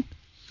question?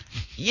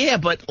 Yeah,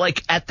 but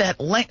like at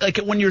that length, like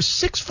when you're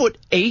 6'8"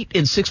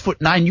 and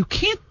 6'9", you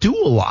can't do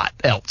a lot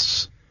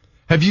else.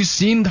 Have you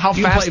seen how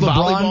fast LeBron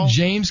volleyball?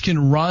 James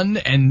can run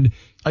and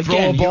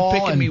throw a ball?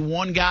 You're picking me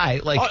one guy.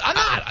 Like I'm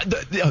not.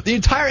 The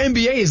entire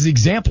NBA is the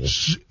example.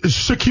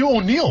 Shaquille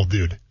O'Neal,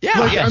 dude.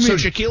 Yeah. So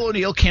Shaquille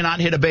O'Neal cannot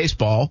hit a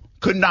baseball.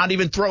 Could not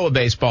even throw a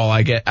baseball.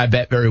 I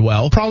bet very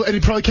well. And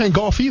he probably can't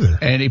golf either.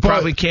 And he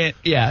probably can't.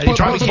 Yeah, he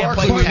probably can't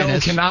play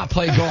tennis. Cannot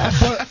play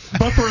golf.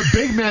 But for a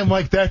big man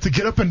like that to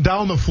get up and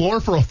down the floor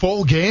for a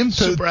full game,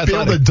 to be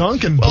able to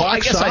dunk and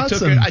block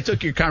shots. I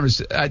took your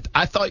conversation.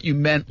 I thought you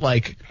meant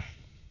like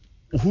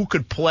who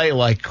could play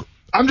like.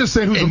 I'm just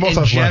saying who's the most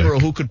athletic. In general,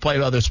 who could play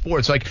other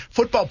sports. Like,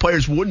 football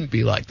players wouldn't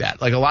be like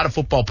that. Like, a lot of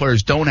football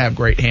players don't have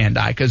great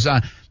hand-eye because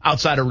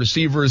outside of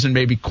receivers and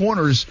maybe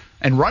corners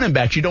and running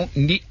backs,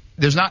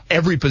 there's not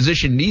every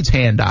position needs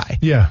hand-eye.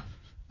 Yeah.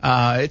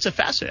 It's a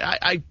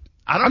fascinating.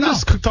 I'm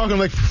just talking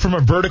like from a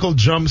vertical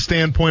jump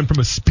standpoint, from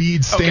a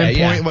speed standpoint.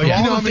 Yeah. Like, you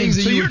know, all the things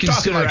that you would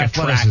consider like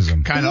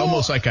athleticism. Kind of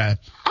almost like a.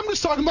 I'm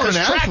just talking about an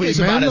track athlete, is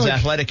man. about as like,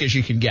 athletic as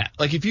you can get.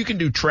 Like if you can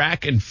do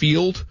track and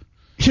field.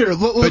 Here,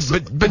 but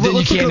then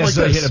you can't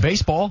necessarily hit a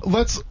baseball.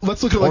 Let's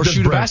look at it or like this,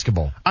 shoot a Brent.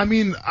 basketball. I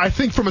mean, I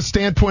think from a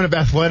standpoint of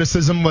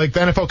athleticism, like the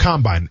NFL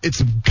Combine,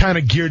 it's kind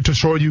of geared to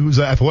show you who's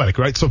athletic,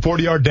 right? So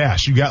 40-yard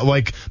dash, you got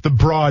like the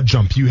broad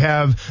jump, you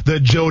have the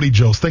agility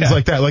drills, things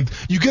like that. Like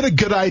you get a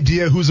good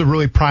idea who's a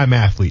really prime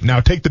athlete. Now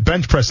take the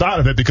bench press out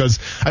of it because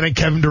I think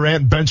Kevin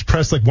Durant bench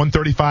pressed like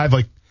 135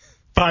 like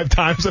 5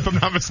 times, if I'm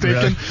not mistaken.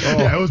 Really? Oh.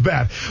 Yeah, it was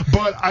bad.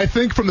 But I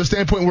think from the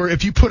standpoint where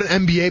if you put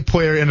an NBA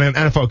player in an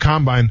NFL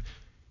Combine,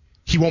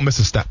 he won't miss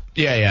a step.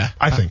 Yeah.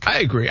 I think. I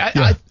agree.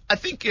 I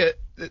think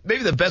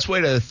maybe the best way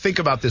to think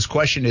about this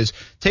question is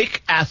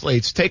take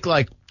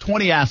like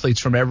 20 athletes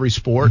from every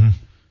sport. Mm-hmm.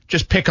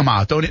 Just pick them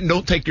out.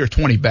 Don't take your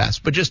 20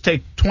 best, but just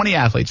take 20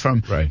 athletes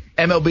from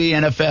MLB,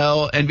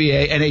 NFL,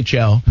 NBA,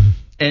 NHL,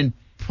 and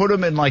put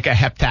them in like a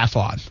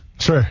heptathlon.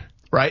 Sure.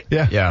 Right?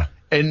 Yeah.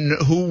 And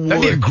who would?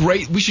 That'd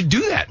be we should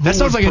do that. That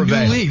sounds like a new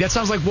league. That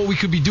sounds like what we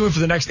could be doing for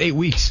the next 8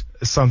 weeks.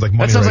 It sounds like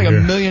money. That sounds right like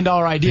here. $1 million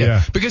idea.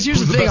 Yeah. Because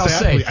here's the thing I'll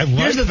say.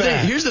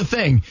 Here's the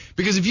thing.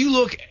 Because if you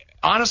look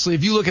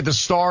at the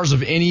stars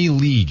of any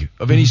league,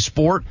 of any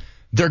sport,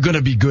 they're going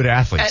to be good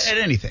athletes. At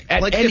anything.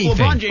 At anything. If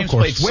LeBron James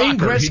played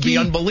soccer, he'd be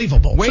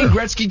unbelievable. Wayne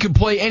Gretzky could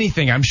play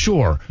anything, I'm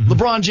sure. Mm-hmm.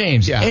 LeBron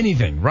James,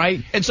 anything,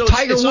 right? And so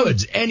Tiger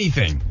Woods,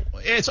 anything.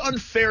 It's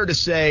unfair to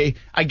say,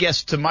 I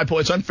guess to my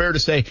point, it's unfair to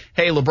say,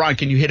 hey, LeBron,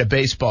 can you hit a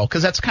baseball?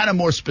 Because that's kind of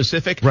more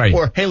specific. Right.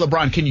 Or, hey,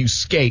 LeBron, can you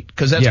skate?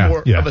 Because that's more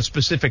of a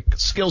specific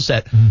skill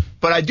set. Mm-hmm.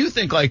 But I do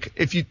think, like,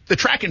 the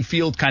track and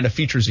field kind of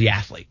features the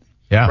athlete.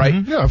 Yeah. Right?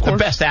 Mm-hmm. Yeah, of course. The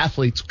best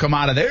athletes come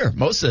out of there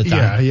most of the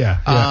time.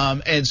 Yeah.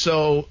 And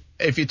so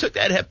if you took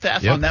that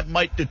heptathlon, that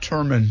might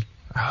determine.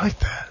 I like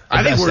that.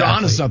 I think we're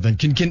onto something.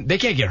 They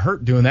can't get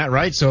hurt doing that,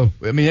 right? So,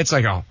 I mean, it's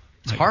like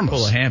it's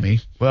harmless. Pull a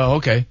hammy. Well,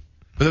 okay.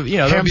 But, you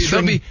know,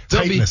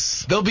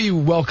 they'll be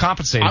well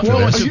compensated I'm for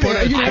going this. to put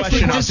a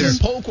question out there.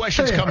 Poll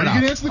question's coming up. Are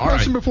you going to answer the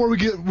question before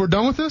we're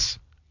done with this?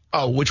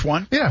 Oh, which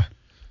one? Yeah.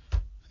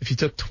 If you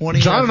took 20.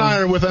 John and I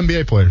are with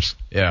NBA players.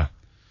 Yeah.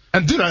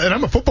 And dude,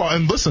 I'm a football.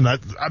 And listen, I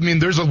mean,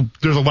 there's a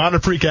lot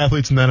of freak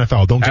athletes in the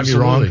NFL. Don't get me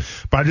wrong.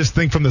 But I just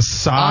think from the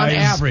size, on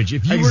average,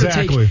 if you were to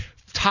take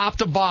top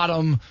to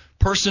bottom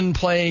person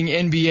playing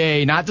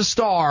NBA, not the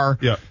star,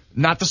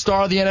 not the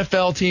star of the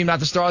NFL team, not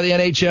the star of the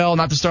NHL,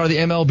 not the star of the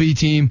MLB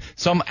team,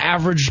 some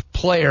average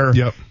player,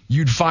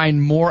 you'd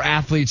find more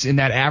athletes in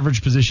that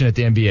average position at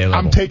the NBA level.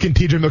 I'm taking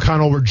TJ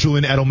McConnell over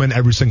Julian Edelman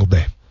every single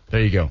day. There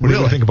you go. What do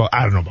you think about?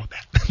 I don't know about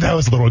that. That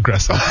was a little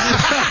aggressive.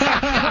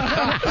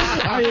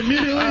 I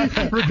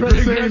immediately regret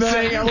saying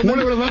that. I would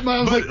have let my.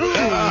 I was like,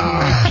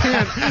 I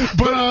can't.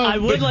 But I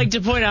would like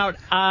to point out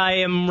I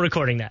am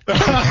recording that.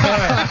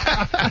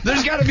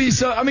 There's got to be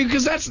some. I mean,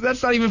 because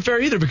that's not even fair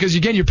either. Because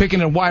again, you're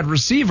picking a wide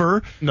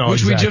receiver,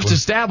 which we just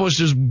established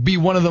as be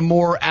one of the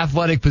more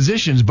athletic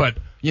positions. But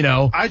you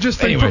know, I just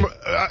think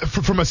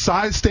from a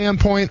size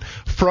standpoint,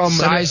 from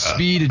size,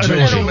 speed,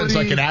 agility, Edelman's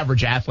like an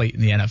average athlete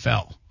in the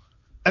NFL.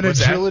 An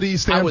agility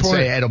standpoint. I would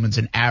say Edelman's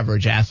an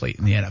average athlete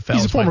in the NFL.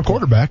 He's a former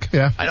quarterback.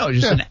 Yeah. I know,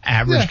 just an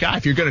average guy.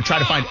 If you're going to try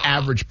to find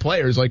average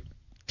players like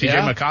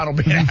TJ McConnell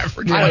being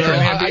average. I don't know.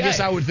 I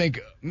guess I would think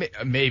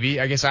maybe.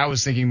 I guess I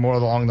was thinking more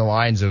along the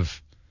lines of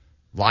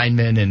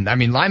linemen, and I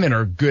mean linemen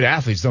are good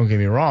athletes. Don't get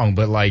me wrong,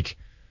 but like,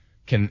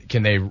 can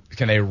they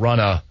run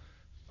a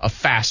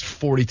fast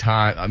 40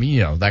 time? I mean,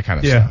 you know, that kind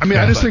of stuff. I mean,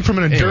 I just think from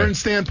an endurance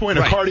standpoint,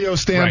 a cardio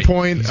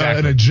standpoint,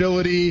 an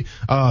agility,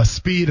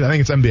 speed. I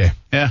think it's NBA.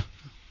 Yeah.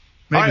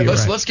 Maybe. All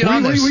right, let's get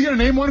on this. We got to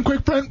name one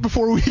quick, Brent,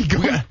 before we go.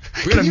 We got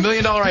 $1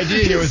 million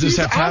idea here with this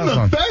heptathlon.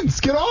 On the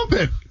fence. Get off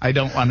it. I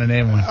don't want to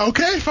name one.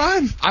 Okay,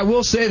 fine. I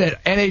will say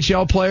that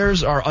NHL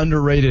players are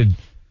underrated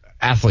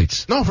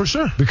athletes. No, for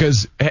sure.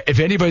 Because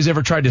if anybody's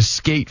ever tried to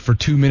skate for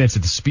 2 minutes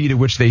at the speed at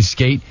which they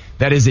skate,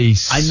 that is a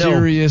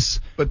serious.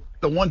 But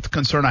the one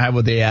concern I have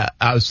with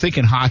I was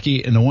thinking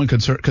hockey, and the one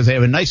concern, because they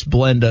have a nice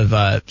blend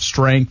of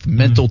strength,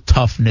 mental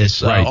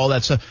toughness, all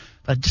that stuff.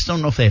 I just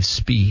don't know if they have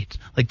speed.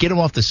 Like, get them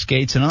off the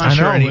skates, and I'm not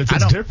sure.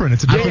 It's different.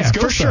 It's a different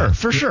skill set.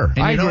 For sure.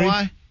 And you know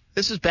why?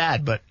 This is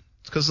bad, but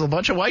it's because of a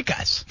bunch of white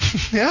guys.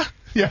 Yeah.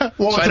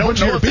 Well, so it's a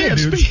bunch of European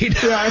dudes. Speed.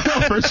 Yeah, I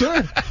know, for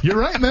sure. You're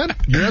right, man.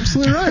 You're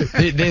absolutely right.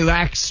 They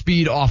lack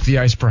speed off the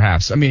ice,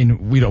 perhaps. I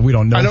mean, we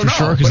don't know for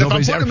sure because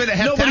nobody's ever.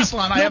 Nobody's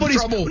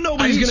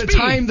going to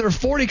time their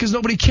 40 because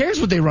nobody cares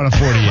what they run a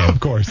 40 in.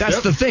 Of course,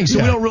 that's the thing. So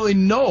we don't really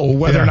know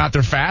whether or not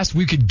they're fast.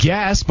 We could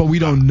guess, but we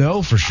don't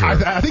know for sure.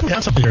 I think we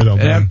have something here, though.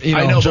 Man.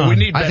 I know, John, but we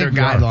need better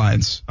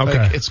guidelines. Okay,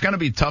 like, it's going to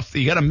be tough.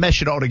 You got to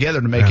mesh it all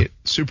together to make it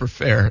super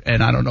fair,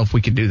 and I don't know if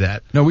we can do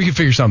that. No, we can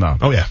figure something out.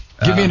 Oh yeah.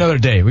 Give me another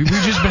day. We've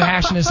just been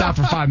hashing this out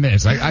for 5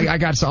 minutes. I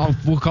got so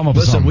we'll come up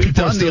with something. We've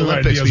done the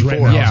Olympics before.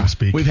 Right now,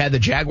 We've had the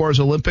Jaguars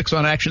Olympics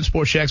on Action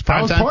Sports Shacks Prime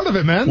I was Time. part of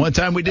it, man. One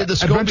time we did the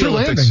Scobie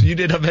Olympics. Landing. You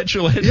did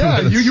Adventure Landing.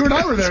 Yeah, you and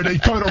I were there. You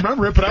probably don't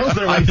remember it, but I was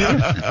there with you.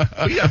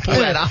 We got to pull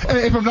that out.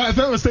 Hey, if I'm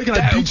not mistaken,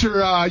 I beat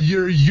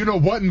your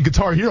you-know-what in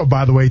Guitar Hero,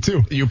 by the way,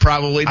 too. You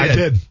probably did. I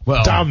did.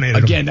 Well,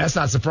 dominated again, him. that's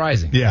not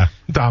surprising. Yeah,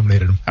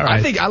 dominated him. All right.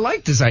 I think I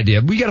like this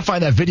idea. We got to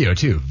find that video,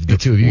 too. The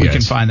two of you We guys.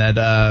 can find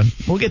that.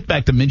 We'll get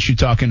back to Minshew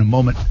talk in a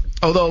moment.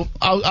 Although,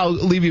 I'll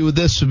leave you with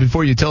this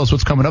before you tell us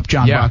what's coming up,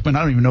 John Bachman.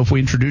 I don't even know if we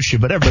introduced you,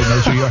 but everybody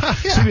knows who you are.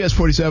 CBS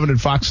 47 and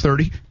Fox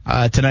 30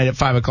 tonight at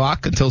 5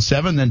 o'clock until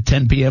 7, then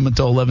 10 p.m.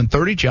 until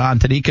 11:30. John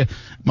Tanika,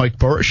 Mike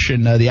Burrish,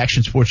 and the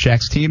Action Sports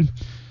Shacks team.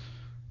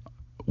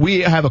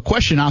 We have a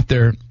question out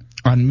there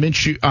on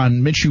Minshew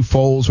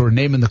Foles or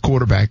naming the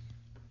quarterback.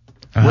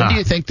 When do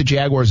you think the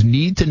Jaguars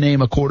need to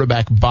name a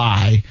quarterback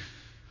by?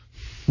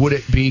 Would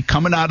it be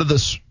coming out of the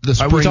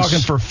spring? Are we talking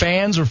for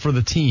fans or for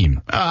the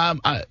team?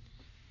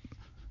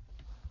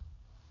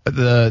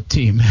 The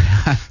team.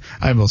 I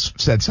almost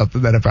said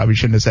something that I probably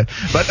shouldn't have said.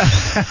 But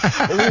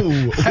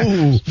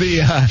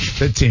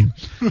the team.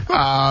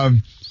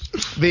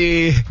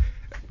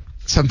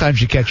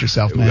 Sometimes you catch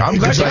yourself, man. I'm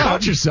glad you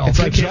caught yourself.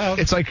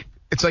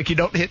 It's like you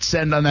don't hit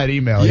send on that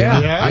email. Yeah,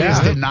 you know? I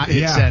just did not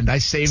hit send. I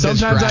saved this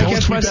draft. Sometimes I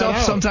catch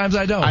myself. Sometimes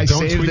I don't. I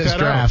saved this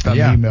draft on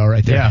the email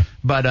right there. Yeah.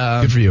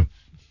 But good for you.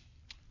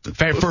 For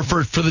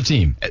the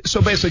team.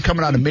 So basically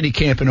coming out of mini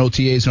camp and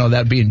OTAs and all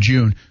that being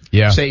June.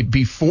 Yeah. Say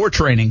before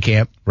training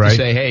camp. Right.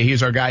 Say, hey,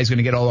 here's our guy. He's going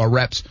to get all our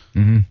reps.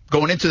 Mm-hmm.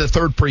 Going into the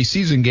third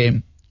preseason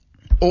game,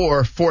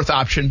 or fourth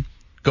option,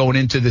 going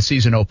into the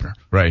season opener.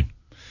 Right.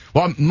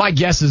 Well, my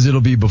guess is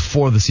it'll be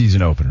before the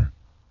season opener.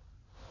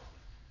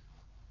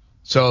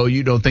 So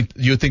you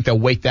think they'll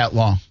wait that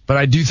long? But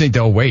I do think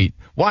they'll wait.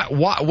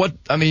 What?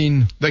 I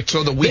mean, like,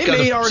 so the week they of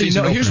may the already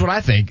season know. opener. Here's what I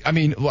think. I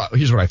mean,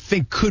 here's what I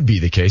think could be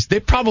the case. They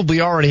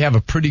probably already have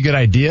a pretty good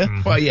idea.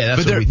 Well, yeah,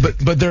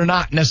 that's but they're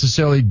not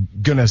necessarily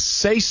gonna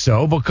say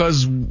so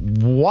because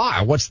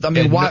why?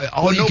 Why?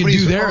 All you can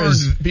do there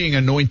is being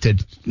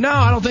anointed. No,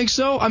 I don't think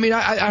so. I mean,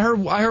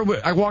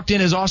 I walked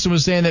in as Austin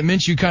was saying that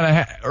Minshew kind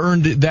of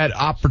earned that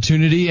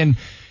opportunity and.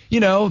 You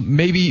know,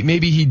 maybe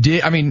he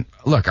did. I mean,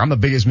 look, I'm the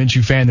biggest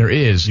Minshew fan there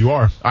is. You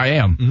are. I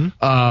am.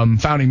 Mm-hmm.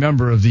 Founding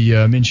member of the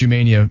Minshew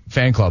Mania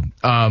fan club.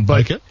 But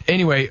like it?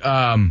 Anyway,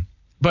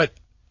 but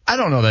I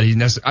don't know that he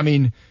necessarily. I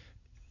mean,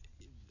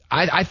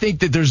 I think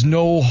that there's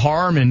no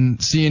harm in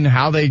seeing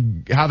how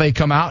they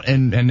come out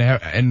and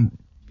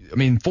I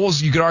mean,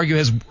 Foles, you could argue,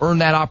 has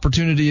earned that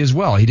opportunity as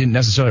well. He didn't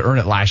necessarily earn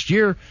it last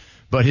year,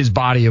 but his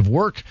body of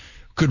work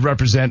could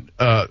represent,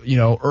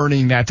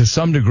 earning that to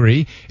some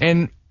degree.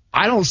 And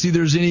I don't see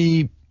there's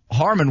any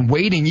harm in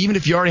waiting, even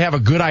if you already have a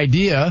good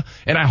idea.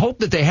 And I hope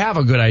that they have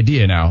a good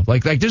idea now.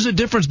 Like there's a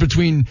difference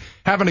between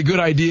having a good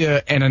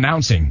idea and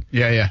announcing.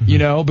 Yeah. You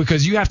know,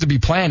 because you have to be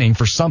planning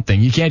for something.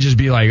 You can't just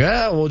be like,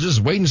 we'll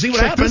just wait and see what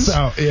happens. This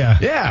out.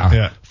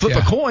 Yeah. Flip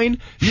a coin.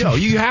 You know,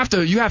 you have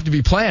to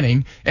be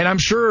planning. And I'm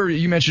sure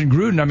you mentioned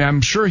Gruden. I mean,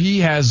 I'm sure he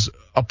has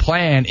a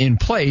plan in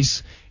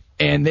place.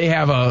 And they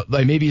have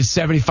maybe a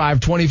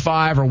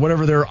 75-25 or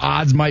whatever their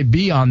odds might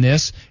be on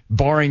this,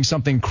 barring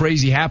something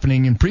crazy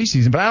happening in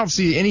preseason. But I don't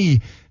see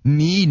any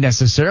need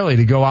necessarily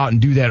to go out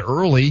and do that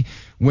early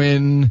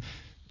when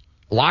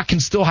a lot can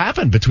still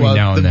happen between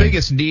now and then. The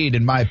biggest need,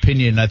 in my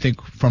opinion, I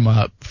think from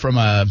a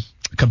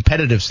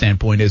competitive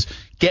standpoint, is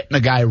getting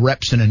a guy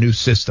reps in a new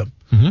system.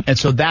 Mm-hmm. And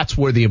so that's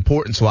where the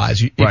importance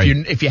lies.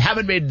 If you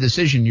haven't made a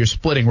decision, you're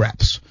splitting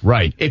reps.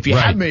 Right. If you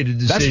have made a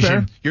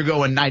decision, you're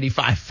going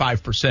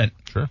 95.5%.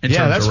 Sure. In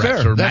terms of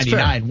reps, fair. or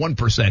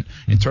 99.1%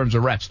 in terms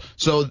of reps.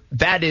 So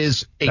that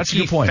is a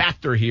key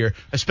factor here,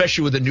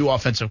 especially with a new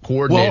offensive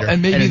coordinator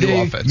and a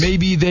new offense.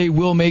 Maybe they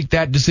will make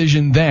that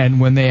decision then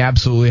when they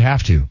absolutely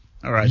have to.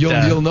 All right.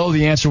 You'll know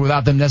the answer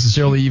without them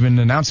necessarily even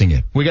announcing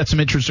it. We got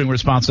some interesting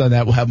response on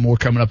that. We'll have more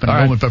coming up in a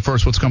moment. But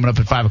first, what's coming up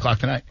at 5 o'clock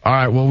tonight? All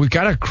right. Well, we've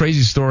got a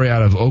crazy story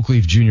out of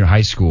Oakleaf Junior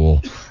High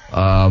School.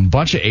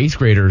 Bunch of 8th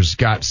graders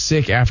got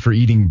sick after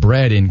eating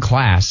bread in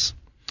class.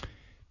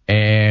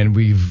 And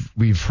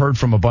we've heard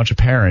from a bunch of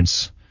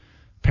parents.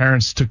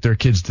 Parents took their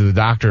kids to the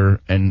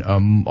doctor, and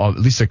at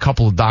least a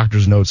couple of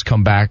doctor's notes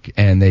come back,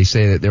 and they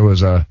say that there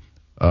was a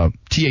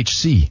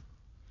THC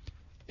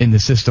in the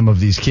system of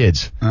these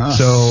kids.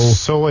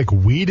 So like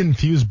weed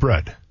infused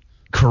bread.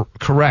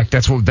 Correct.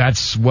 That's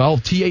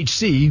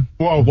THC.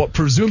 Well, what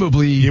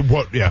presumably? Yeah.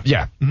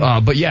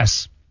 Mm-hmm. But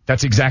yes,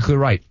 that's exactly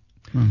right.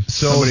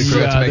 So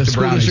the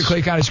school district,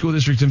 Clay County School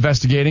District's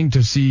investigating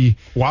to see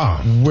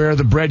where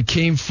the bread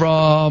came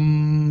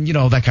from,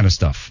 that kind of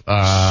stuff.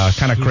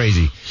 Kind of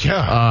crazy.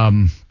 Yeah.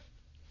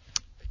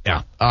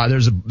 I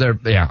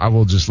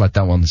will just let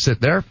that one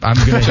sit there. I'm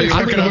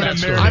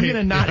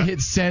gonna not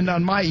hit send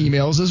on my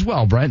emails as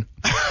well, Brent.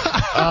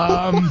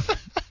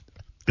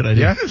 Good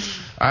idea. Yeah.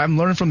 I'm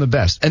learning from the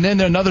best. And then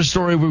another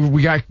story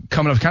we got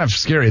coming up, kind of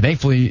scary.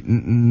 Thankfully,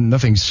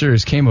 nothing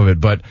serious came of it,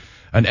 but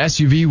an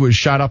SUV was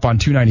shot up on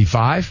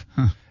 295,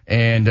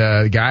 and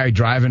the guy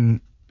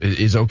driving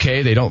is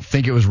okay. They don't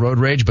think it was road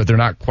rage, but they're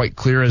not quite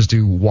clear as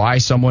to why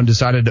someone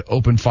decided to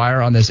open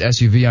fire on this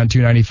SUV on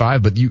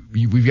 295. But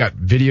we've got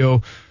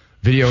video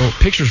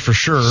pictures for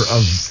sure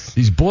of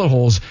these bullet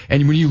holes.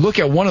 And when you look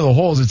at one of the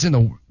holes, it's in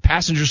the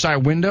passenger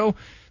side window.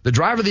 The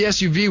driver of the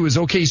SUV was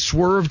okay,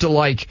 swerved to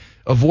like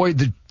avoid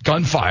the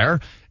gunfire,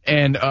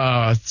 and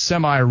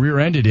semi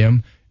rear-ended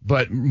him.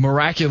 But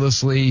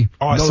miraculously,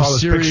 no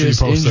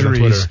serious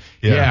injuries.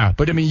 Yeah.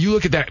 But I mean, you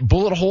look at that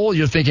bullet hole,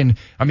 you're thinking,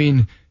 I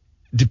mean,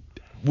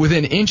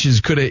 within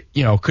inches could have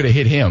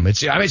hit him.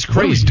 It's crazy.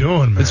 What are we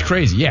doing, man? It's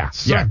crazy. Yeah.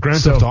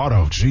 Grand Theft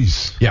Auto.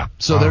 Jeez. Yeah.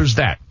 So there's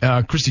that.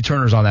 Christy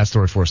Turner's on that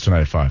story for us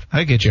tonight at 5.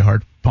 I get your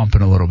heart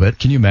pumping a little bit.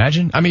 Can you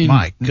imagine? I mean,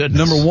 my goodness.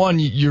 Number 1,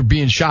 you're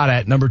being shot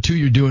at. Number 2,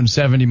 you're doing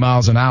 70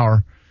 miles an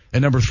hour.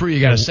 And number 3,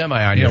 you got a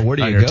semi on your, where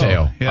do you your go?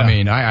 tail. Yeah. I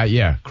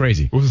mean,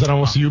 crazy. Was that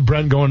almost you,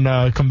 Brent, going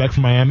come back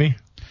from Miami?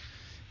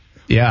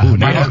 Yeah. Ooh,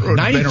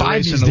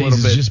 95 these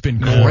days has just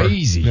been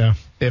crazy. Yeah.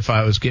 If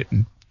I was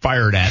getting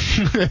fired at.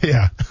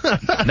 Yeah.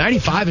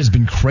 95 has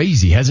been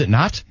crazy, has it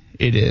not?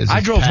 It is.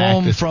 I drove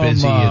home from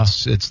busy.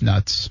 It's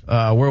nuts.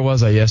 Where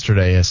was I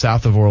yesterday?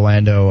 South of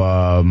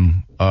Orlando,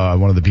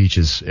 one of the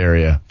beaches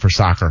area for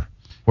soccer.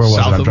 Where was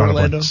South it? of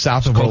Orlando?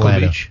 South of Cocoa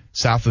Orlando. Beach?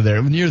 South of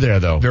there. Near there,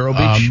 though. Vero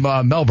Beach?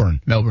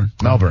 Melbourne.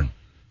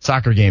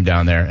 Soccer game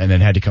down there, and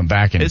then had to come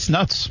back. And it's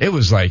nuts. It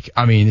was like,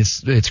 I mean,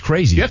 it's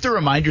crazy. You have to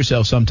remind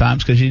yourself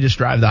sometimes because you just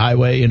drive the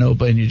highway,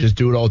 and you just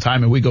do it all the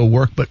time, and we go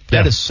work. But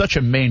that is such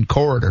a main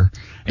corridor,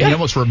 and you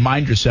almost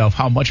remind yourself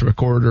how much of a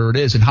corridor it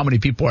is, and how many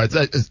people are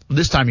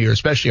this time of year,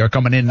 especially, are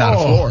coming in and out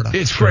of Florida.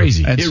 It's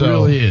crazy. And it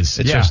really is.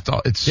 It's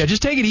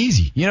just take it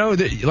easy. You know,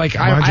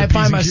 I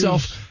find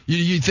myself,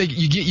 you think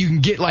you can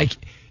get like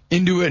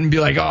into it and be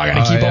like, oh, I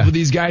got to keep up with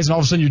these guys, and all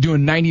of a sudden you're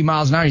doing 90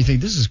 miles an hour. You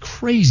think, this is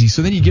crazy.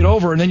 So then you get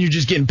over, and then you're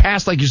just getting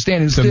past like you're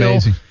standing still.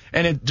 Amazing.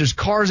 And there's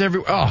cars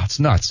everywhere. Oh,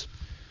 it's nuts.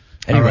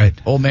 Anyway,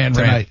 old man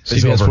tonight, rant.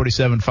 CBS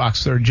 47,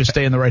 Fox 30. Just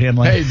stay in the right-hand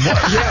lane.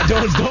 Hey,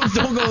 don't go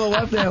to the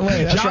left-hand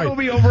lane. That's John right. will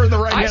be over in the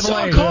right-hand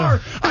lane.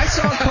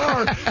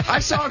 I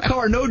saw a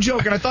car, no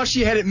joke, and I thought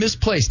she had it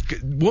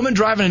misplaced. Woman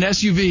driving an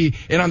SUV,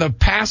 and on the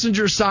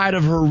passenger side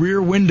of her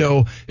rear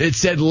window, it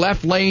said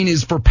left lane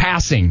is for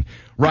passing,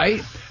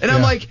 right? And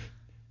I'm like,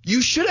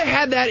 you should have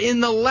had that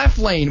in the left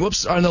lane,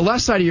 on the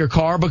left side of your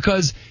car,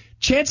 because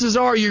chances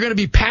are you're going to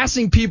be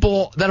passing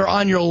people that are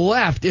on your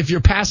left if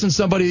you're passing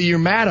somebody that you're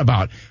mad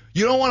about.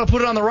 You don't want to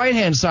put it on the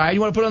right-hand side.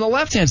 You want to put it on the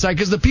left-hand side,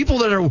 because the people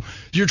that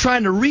you're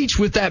trying to reach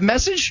with that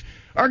message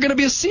are going to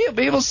be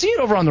able to see it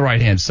over on the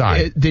right-hand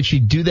side. Did she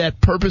do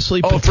that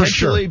purposely,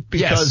 potentially,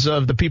 because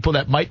of the people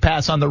that might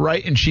pass on the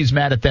right, and she's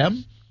mad at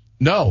them?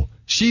 No.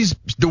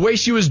 The way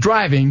she was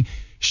driving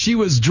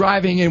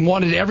and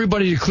wanted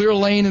everybody to clear a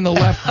lane in the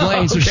left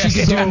lane so she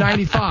could do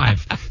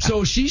 95.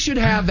 So she should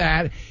have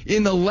that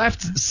in the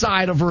left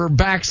side of her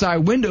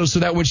backside window, so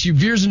that when she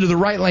veers into the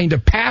right lane to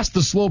pass the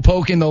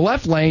slowpoke in the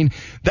left lane,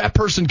 that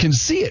person can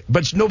see it,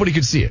 but nobody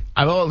could see it.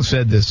 I've always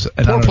said this, and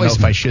I don't know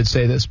if I should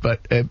say this,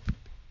 but the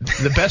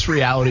best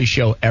reality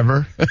show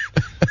ever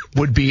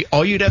would be,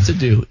 all you'd have to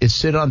do is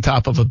sit on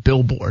top of a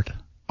billboard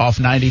off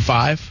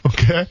 95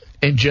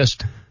 and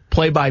just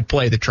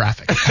play-by-play the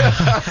traffic.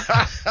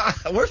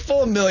 We're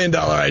full of $1 million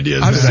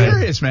ideas. I'm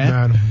serious,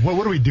 man.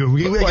 What do we do?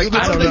 I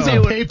don't think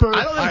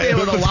they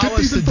would allow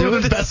us to do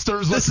it.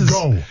 Investors, let's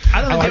go.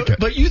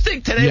 But you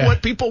think today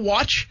what people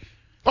watch?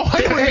 Oh,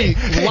 they would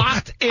be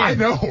locked in. I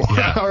know.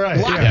 Yeah. All right.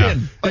 Locked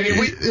in. I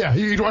mean,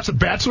 you watch The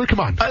Bachelor? Come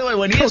on. By the way,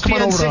 when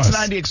ESPN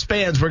 690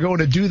 expands, we're going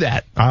to do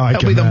that. I like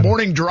That'll it, be man. the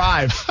morning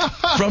drive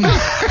from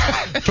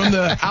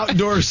the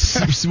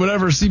outdoors,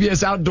 whatever,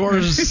 CBS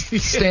Outdoors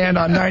stand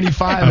on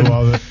 95. I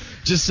love it.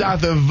 Just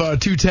south of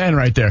 210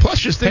 right there. Plus,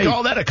 just think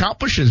all that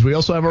accomplishes. We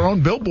also have our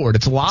own billboard.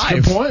 It's live. That's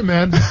a good point,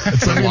 man.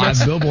 It's a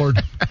live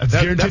billboard.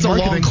 That's a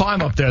long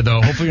climb up there, though.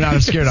 Hopefully you're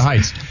not scared of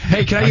heights.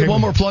 Hey, can I get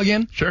one more plug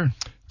in? Sure.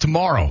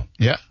 Tomorrow.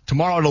 Yeah.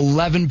 Tomorrow at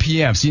 11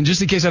 p.m. See,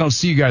 just in case I don't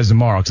see you guys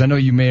tomorrow, because I know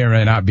you may or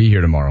may not be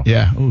here tomorrow.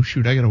 Yeah. Oh,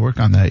 shoot. I got to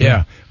work on that.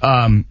 Yeah.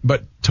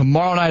 But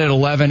tomorrow night at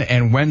 11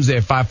 and Wednesday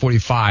at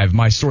 5:45,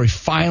 my story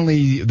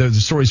the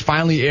stories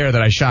finally air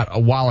that I shot a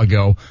while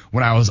ago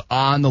when I was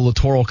on the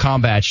littoral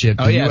combat ship,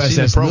 the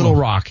USS Little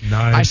Rock.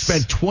 Nice. I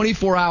spent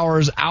 24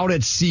 hours out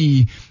at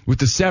sea with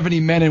the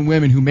 70 men and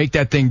women who make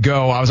that thing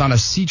go. I was on a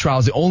sea trial. I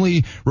was the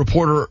only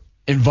reporter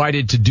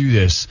invited to do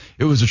this.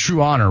 It was a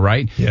true honor,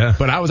 right? Yeah.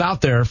 But I was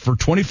out there for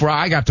 24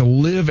 hours. I got to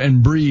live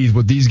and breathe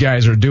what these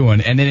guys are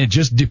doing, and then it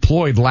just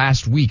deployed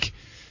last week.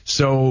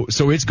 So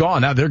it's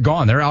gone. Now they're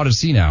gone. They're out at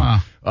sea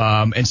now.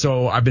 Wow. And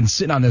so I've been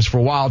sitting on this for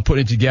a while,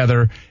 putting it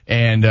together,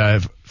 and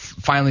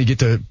finally get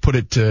to put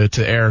it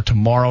to air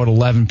tomorrow at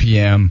 11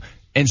 p.m.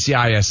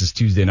 NCIS is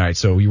Tuesday night,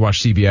 so you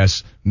watch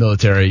CBS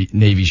Military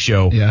Navy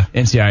show,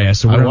 NCIS.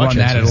 So we're going to run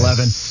that at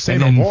 11,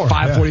 and then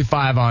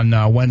 5:45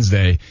 on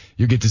Wednesday.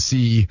 You get to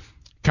see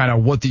kind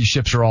of what these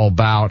ships are all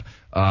about.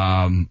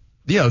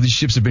 These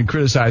ships have been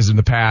criticized in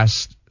the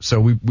past So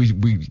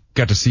we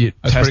got to see it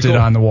tested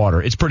on the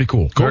water. It's pretty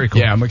cool. Very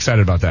cool. Yeah, I'm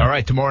excited about that. All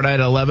right, tomorrow night at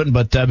 11,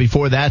 but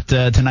before that,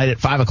 tonight at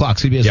 5 o'clock,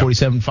 CBS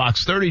 47,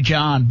 Fox 30,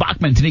 John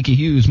Bachman, Tanika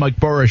Hughes, Mike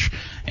Burish,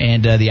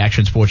 and the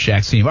Action Sports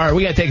Jacks team. All right,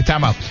 we got to take a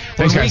time out.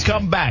 When we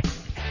come back,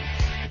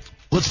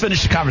 let's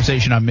finish the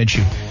conversation on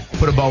Minshew.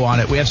 Put a bow on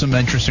it. We have some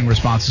interesting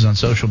responses on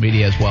social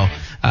media as well.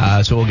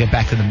 So we'll get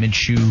back to the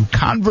Minshew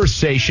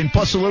conversation,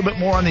 plus a little bit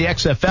more on the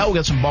XFL. We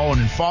got some balling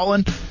and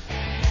falling.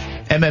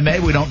 MMA,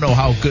 we don't know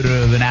how good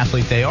of an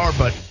athlete they are,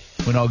 but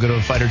we know how good of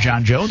a fighter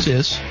John Jones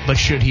is. But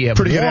should he have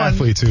pretty good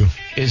athlete, too,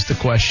 is the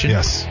question.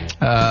 Yes.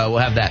 We'll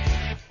have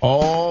that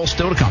all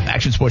still to come.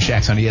 Action Sports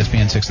Jacks on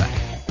ESPN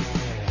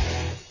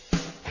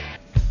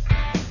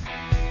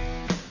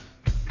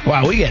 690.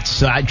 Wow, we get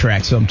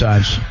sidetracked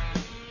sometimes.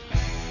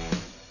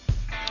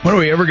 When are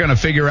we ever going to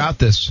figure out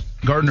this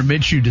Gardner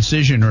Minshew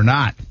decision or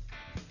not?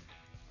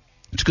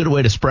 It's a good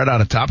way to spread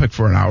out a topic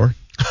for an hour.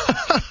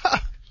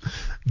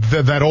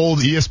 That old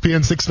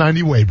ESPN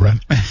 690 way,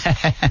 Brent.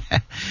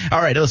 All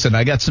right, listen,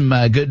 I got some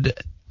good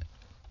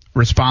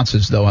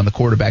responses, though, on the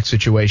quarterback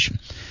situation.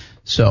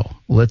 So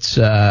let's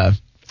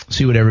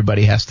see what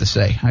everybody has to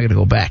say. I got to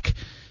go back.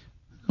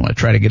 I want to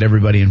try to get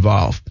everybody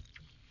involved.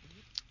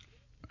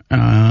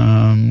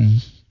 Well,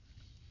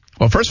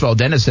 first of all,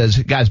 Dennis says,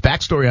 guys,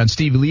 backstory on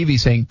Steve Levy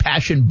saying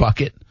passion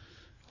bucket.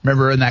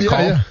 Remember in that call?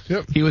 Yeah,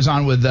 yep. He was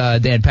on with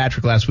Dan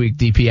Patrick last week.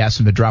 DP asked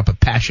him to drop a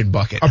passion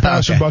bucket. A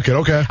passion bucket,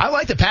 okay. I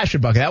like the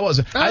passion bucket. That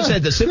wasn't. I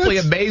said the simply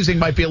amazing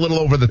might be a little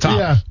over the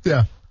top.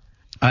 Yeah.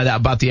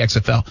 About the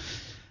XFL.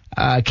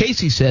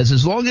 Casey says,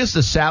 as long as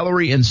the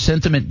salary and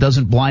sentiment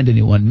doesn't blind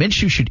anyone,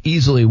 Minshew should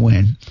easily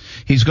win.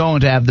 He's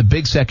going to have the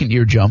big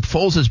second-year jump.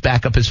 Foles'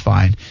 backup is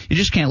fine. You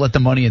just can't let the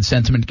money and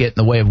sentiment get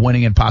in the way of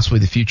winning and possibly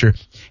the future.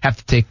 Have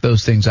to take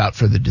those things out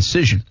for the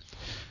decision.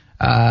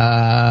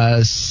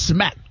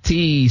 Smack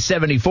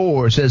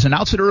T74 says,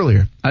 announced it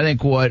earlier. I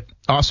think what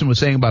Austin was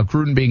saying about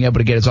Gruden being able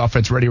to get his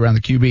offense ready around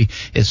the QB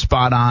is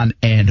spot on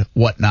and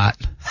whatnot.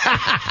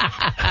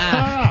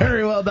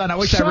 Very well done. I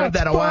wish I read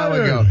that a while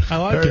ago. I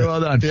like it. Very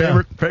well done.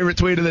 Yeah. Favorite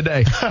tweet of the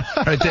day.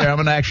 Right there. I'm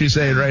going to actually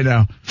say it right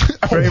now.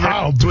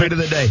 Favorite tweet of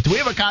the day. Do we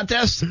have a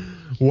contest?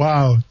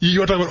 Wow. You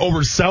want to talk about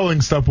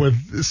overselling stuff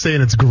with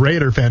saying it's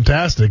great or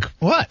fantastic.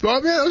 What? Well,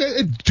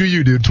 okay. Do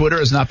you, dude? Twitter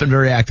has not been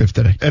very active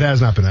today. It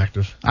has not been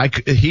active.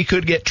 He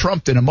could get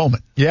trumped in a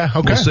moment. Yeah,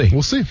 okay.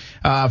 We'll see.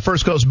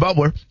 First Coast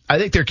Bubbler. I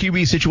think their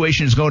QB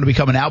situation is going to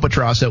become an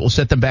albatross that will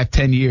set them back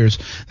 10 years.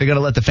 They're going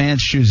to let the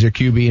fans choose their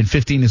QB, and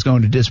 15 is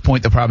going to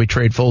disappoint. They'll probably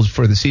trade Foles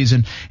for the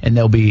season, and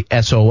they'll be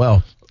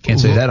SOL. Can't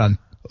say that on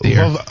the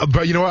air.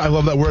 But you know what? I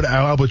love that word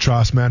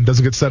albatross, man.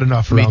 Doesn't get said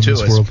enough around this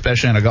world.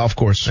 Especially on a golf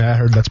course. Yeah, I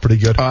heard that's pretty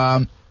good.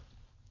 I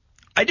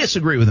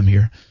disagree with him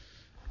here.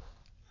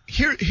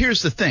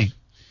 Here's the thing.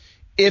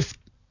 If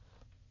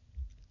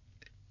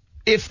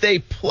they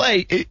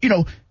play,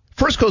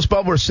 First Coast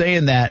Bubbler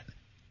saying that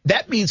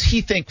means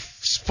he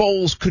thinks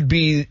Foles could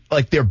be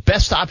like their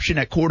best option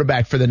at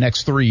quarterback for the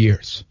next 3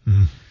 years.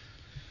 Mm-hmm.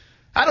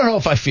 I don't know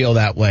if I feel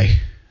that way.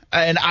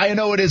 And I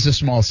know it is a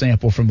small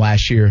sample from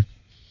last year.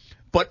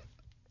 But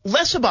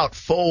less about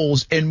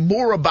Foles and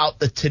more about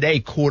the today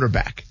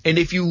quarterback. And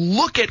if you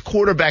look at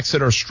quarterbacks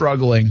that are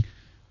struggling,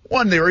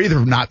 one, they're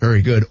either not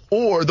very good,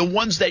 or the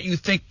ones that you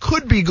think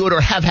could be good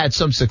or have had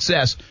some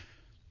success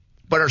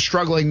but are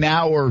struggling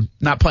now or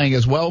not playing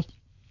as well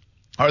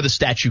are the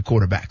statue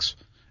quarterbacks.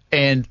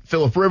 And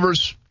Phillip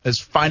Rivers is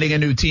finding a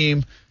new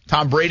team.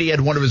 Tom Brady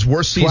had one of his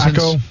worst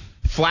seasons.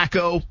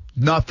 Flacco,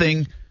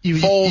 nothing.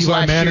 Foles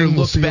last year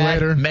looked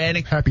bad.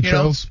 Manning, happy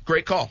trails.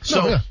 Great call.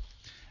 So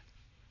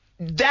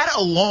that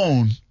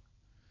alone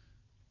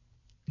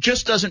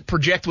just doesn't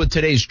project with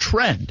today's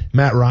trend.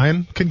 Matt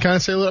Ryan can kind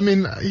of say,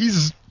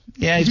 he's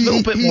a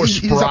little bit more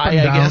spry,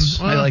 I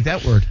guess. I like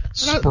that word.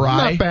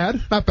 Spry.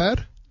 Not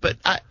bad. But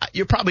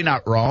you're probably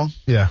not wrong.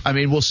 Yeah.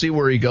 We'll see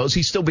where he goes.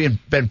 He's still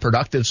been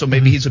productive, so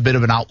maybe he's a bit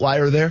of an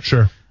outlier there.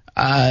 Sure.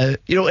 And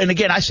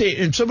again, I say,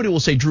 and somebody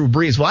will say Drew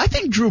Brees. Well, I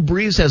think Drew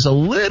Brees has a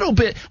little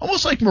bit,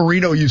 almost like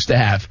Marino used to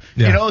have.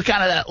 Yeah.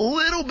 Kind of that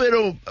little bit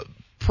of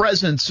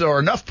presence or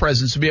enough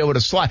presence to be able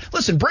to slide.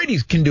 Listen, Brady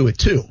can do it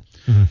too.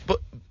 Mm-hmm. But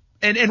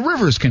and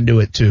Rivers can do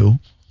it too.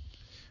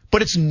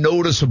 But it's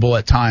noticeable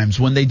at times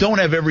when they don't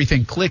have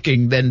everything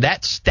clicking, then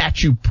that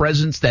statue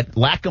presence, that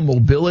lack of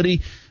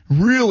mobility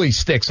really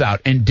sticks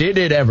out. And did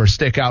it ever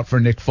stick out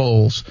for Nick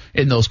Foles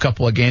in those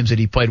couple of games that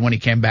he played when he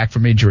came back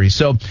from injury?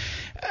 So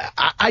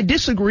I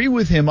disagree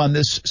with him on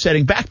this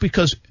setting back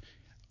because,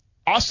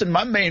 Austin,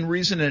 my main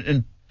reason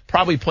in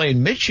probably playing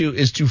Minshew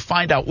is to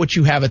find out what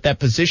you have at that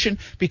position,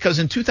 because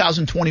in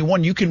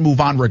 2021 you can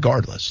move on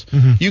regardless.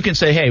 Mm-hmm. You can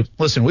say, hey,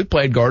 listen, we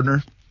played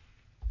Gardner.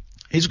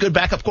 He's a good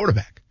backup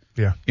quarterback.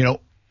 Yeah.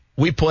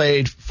 We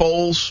played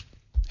Foles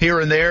here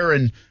and there,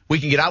 and we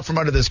can get out from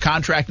under this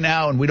contract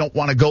now, and we don't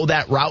want to go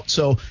that route,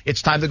 so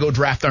it's time to go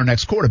draft our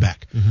next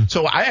quarterback. Mm-hmm.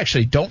 So I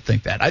actually don't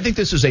think that. I think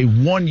this is a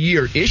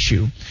one-year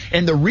issue,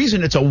 and the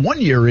reason it's a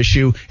one-year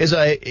issue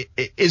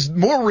is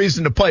more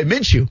reason to play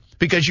Minshew,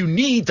 because you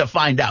need to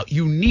find out.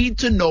 You need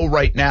to know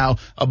right now,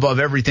 above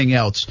everything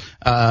else,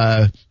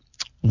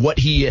 what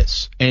he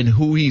is and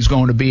who he's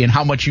going to be and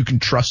how much you can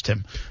trust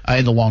him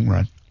in the long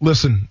run.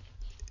 Listen,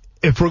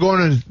 if we're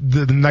going to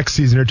the next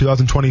season or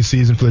 2020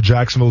 season for the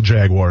Jacksonville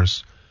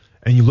Jaguars,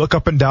 and you look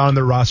up and down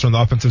their roster on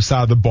the offensive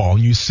side of the ball,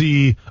 and you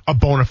see a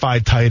bona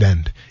fide tight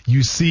end,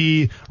 you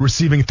see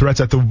receiving threats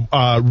at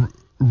the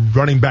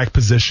running back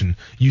position,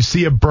 you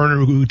see a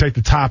burner who take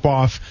the top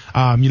off,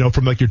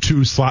 from like your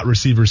 2 slot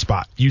receiver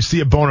spot, you see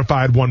a bona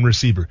fide 1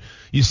 receiver,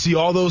 you see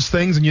all those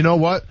things, and you know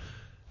what?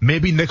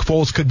 Maybe Nick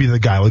Foles could be the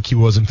guy like he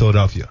was in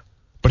Philadelphia.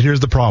 But here's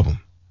the problem.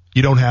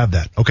 You don't have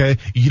that, okay?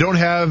 You don't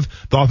have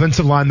the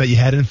offensive line that you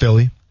had in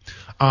Philly.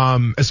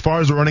 As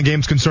far as the running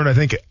game's concerned, I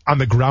think on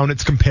the ground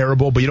it's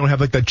comparable, but you don't have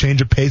like that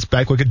change of pace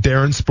back like a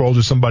Darren Sproles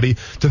or somebody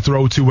to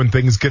throw to when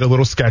things get a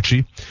little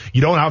sketchy.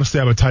 You don't obviously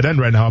have a tight end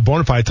right now, a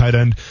bona fide tight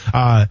end,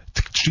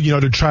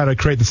 to try to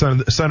create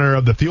the center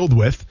of the field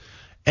with.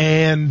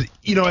 And,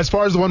 as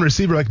far as the 1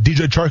 receiver, like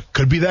DJ Chark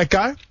could be that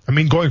guy. I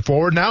mean, going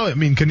forward now,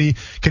 can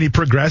he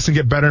progress and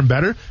get better and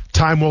better?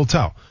 Time will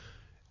tell.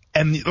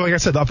 And like I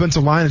said, the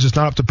offensive line is just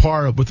not up to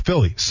par with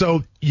Philly.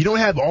 So you don't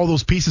have all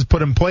those pieces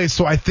put in place.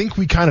 So I think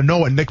we kind of know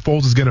what Nick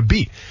Foles is going to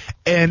be.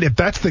 And if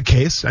that's the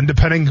case, and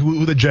depending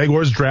who the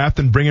Jaguars draft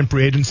and bring in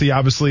free agency,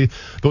 obviously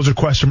those are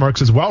question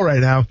marks as well right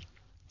now.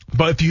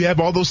 But if you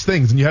have all those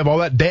things and you have all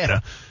that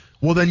data,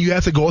 well, then you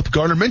have to go with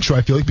Gardner Minshew,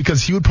 I feel like,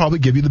 because he would probably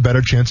give you the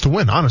better chance to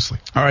win, honestly.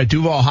 All right,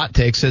 Duval Hot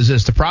Take says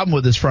this. The problem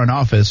with this front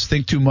office,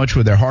 think too much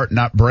with their heart,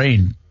 not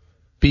brain.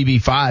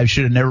 BB5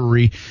 should have never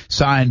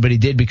re-signed, but he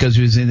did because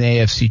he was in the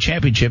AFC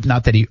Championship,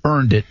 not that he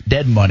earned it.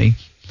 Dead money.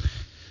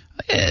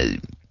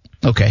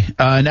 Okay.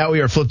 Now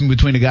we are flipping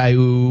between a guy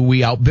who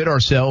we outbid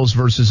ourselves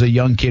versus a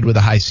young kid with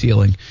a high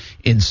ceiling.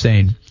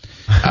 Insane.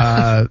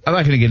 I'm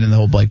not going to get into the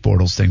whole Blake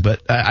Bortles thing,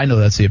 but I know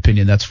that's the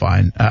opinion. That's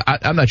fine.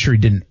 I'm not sure he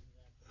didn't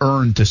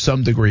earn to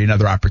some degree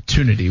another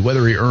opportunity.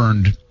 Whether he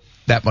earned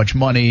that much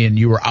money and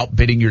you were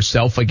outbidding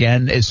yourself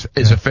again is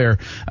a fair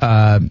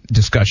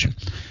discussion.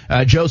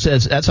 Joe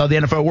says that's how the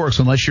NFL works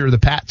unless you're the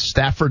Pats,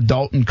 Stafford,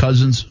 Dalton,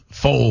 Cousins,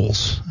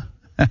 Foles.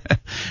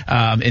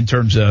 In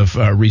terms of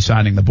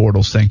re-signing the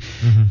Bortles thing.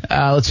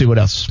 Let's see what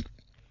else.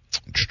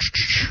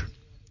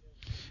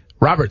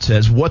 Robert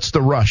says, what's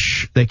the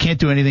rush? They can't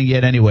do anything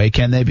yet anyway,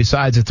 can they?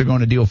 Besides, if they're going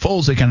to deal with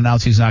Foles, they can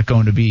announce he's not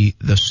going to be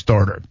the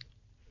starter.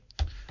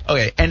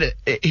 Okay, and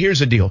here's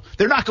the deal.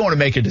 They're not going to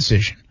make a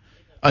decision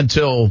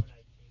until,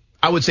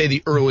 I would say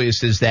the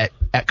earliest is that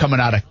coming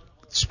out of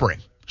spring.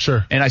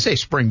 Sure. And I say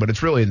spring, but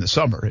it's really in the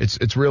summer.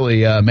 It's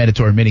really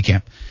mandatory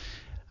minicamp.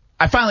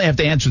 I finally have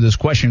to answer this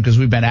question because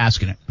we've been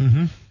asking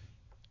it.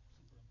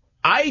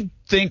 I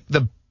think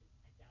the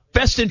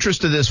best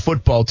interest of this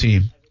football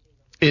team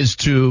is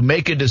to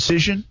make a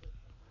decision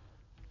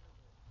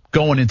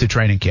going into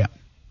training camp.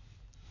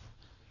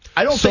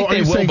 I don't think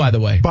they will, by the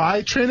way.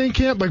 By training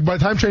camp? Like by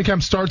the time training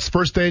camp starts,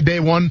 first day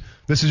 1,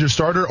 this is your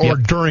starter, or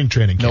during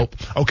training camp?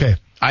 Nope. Okay.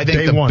 I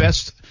think the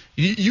best,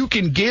 you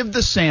can give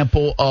the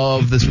sample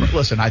of this.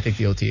 Listen, I think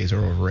the OTAs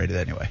are overrated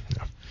anyway.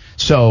 Yeah.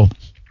 So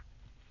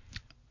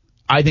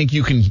I think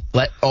you can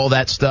let all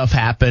that stuff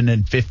happen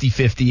and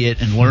 50-50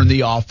 it and learn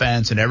the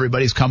offense, and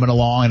everybody's coming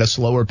along at a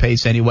slower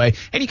pace anyway.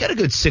 And you got a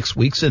good 6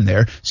 weeks in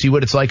there. See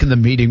what it's like in the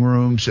meeting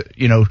rooms,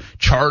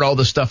 chart all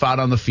the stuff out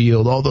on the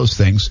field, all those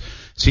things.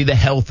 See the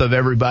health of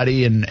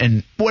everybody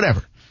and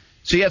whatever.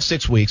 So you have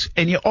 6 weeks,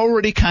 and you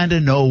already kind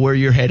of know where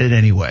you're headed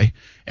anyway.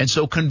 And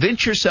so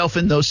convince yourself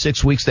in those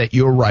 6 weeks that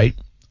you're right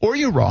or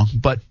you're wrong,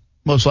 but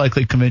most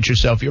likely convince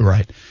yourself you're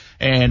right.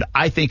 And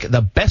I think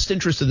the best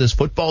interest of this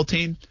football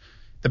team,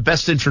 the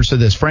best interest of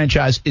this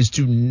franchise is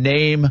to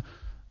name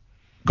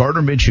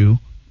Gardner Minshew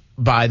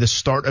by the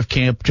start of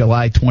camp,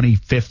 July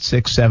 25th,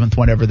 6th, 7th,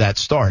 whenever that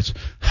starts.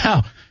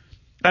 Now,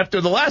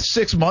 after the last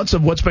 6 months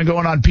of what's been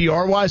going on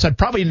PR-wise, I'd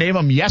probably name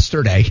him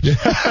yesterday.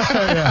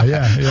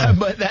 Yeah.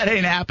 But that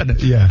ain't happening.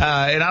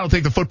 Yeah. And I don't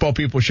think the football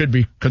people should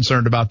be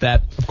concerned about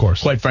that. Of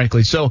course. Quite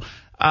frankly. So,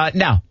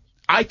 now,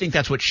 I think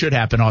that's what should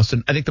happen,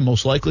 Austin. I think the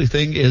most likely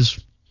thing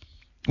is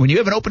when you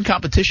have an open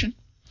competition,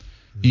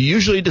 you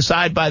usually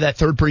decide by that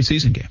third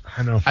preseason game.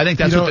 I know. I think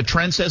that's what the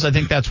trend says. I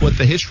think that's what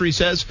the history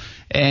says.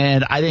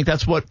 And I think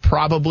that's what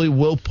probably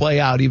will play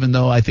out, even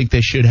though I think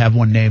they should have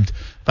one named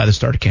by the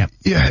start of camp.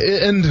 Yeah,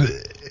 and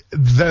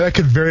that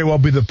could very well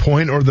be the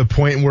point, or the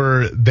point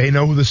where they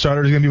know who the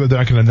starter is going to be, but they're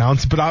not going to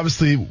announce it. But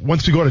obviously,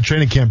 once we go to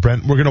training camp,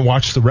 Brent, we're going to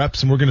watch the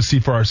reps and we're going to see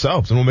for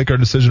ourselves, and we'll make our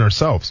decision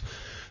ourselves.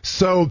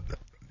 So,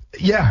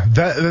 yeah,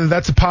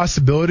 that's a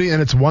possibility,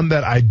 and it's one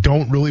that I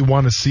don't really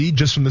want to see,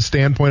 just from the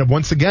standpoint of,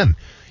 once again,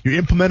 you're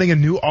implementing a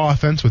new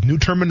offense with new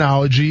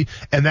terminology,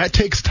 and that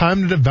takes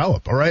time to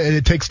develop, all right? And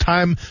it takes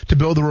time to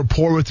build a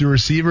rapport with your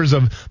receivers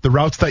of the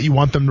routes that you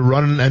want them to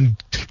run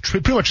and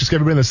pretty much just get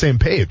everybody on the same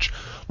page.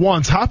 Well,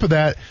 on top of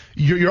that,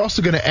 you're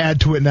also going to add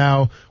to it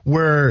now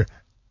where,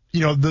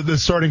 the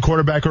starting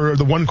quarterback or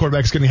the one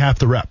quarterback is getting half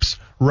the reps,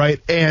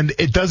 right? And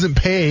it doesn't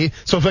pay.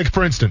 So,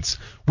 for instance,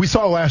 we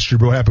saw last year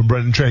what happened,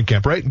 Brent, in training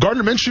camp, right?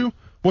 Gardner Minshew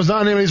was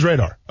not on anybody's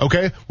radar,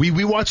 okay?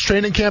 We watch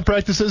training camp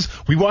practices.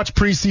 We watch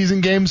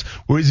preseason games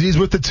where he's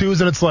with the twos,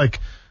 and it's like,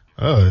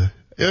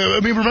 I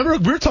mean, remember,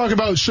 we were talking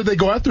about should they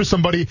go after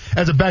somebody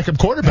as a backup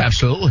quarterback?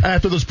 Absolutely.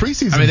 After those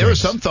preseason there games. was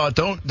some thought,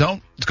 don't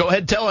go ahead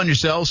and tell on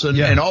yourselves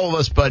and all of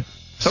us, but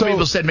some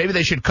people said maybe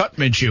they should cut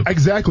Minshew.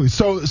 Exactly.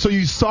 So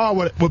you saw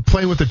what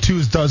playing with the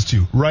twos does to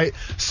you, right?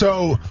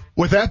 So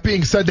with that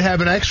being said, to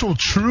have an actual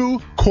true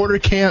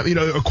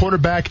a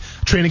quarterback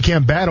training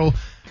camp battle,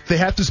 they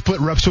have to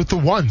split reps with the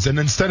ones. And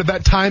instead of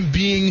that time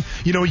being,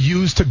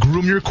 used to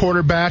groom your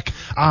quarterback,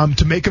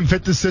 to make him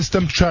fit the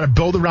system, to try to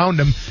build around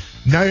him,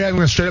 now you're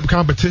having a straight up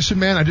competition,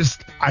 man.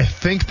 I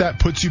think that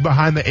puts you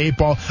behind the 8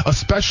 ball,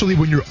 especially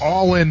when you're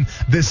all in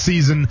this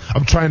season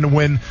of trying to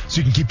win so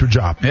you can keep your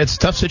job. It's a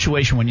tough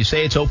situation. When you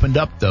say it's opened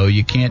up, though,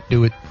 you can't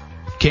do it.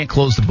 You can't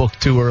close the book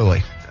too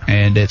early.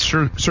 And it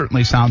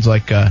certainly sounds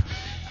like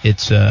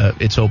it's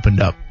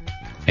opened up.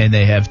 And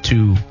they have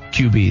 2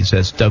 QBs,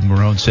 as Doug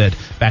Marrone said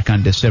back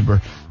on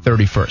December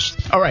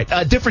 31st. All right,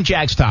 different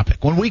Jags topic.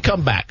 When we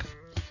come back,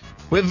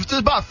 we have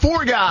about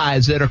 4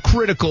 guys that are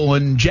critical,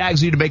 and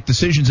Jags need to make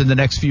decisions in the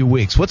next few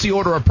weeks. What's the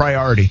order of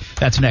priority?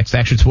 That's next.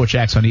 Action Sports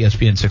Jax on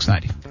ESPN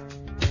 690.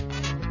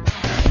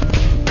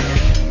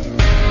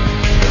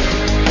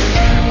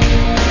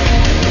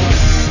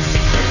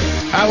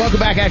 Welcome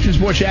back. Action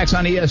Sports Jax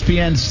on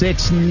ESPN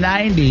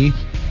 690.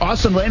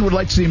 Austin Lane would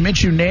like to see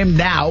Minshew named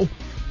now.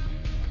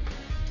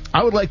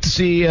 I would like to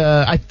see,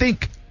 I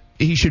think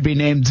he should be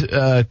named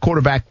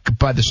quarterback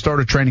by the start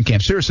of training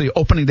camp. Seriously,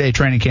 opening day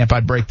training camp,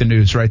 I'd break the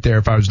news right there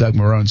if I was Doug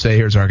Marrone and say,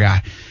 here's our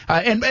guy.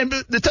 And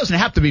it doesn't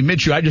have to be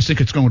Minshew. I just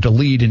think it's going to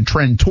lead and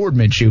trend toward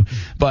Minshew.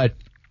 But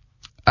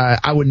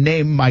I would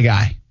name my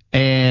guy.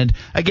 And,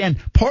 again,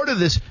 part of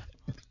this,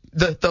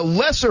 the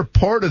lesser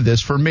part of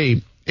this for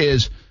me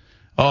is,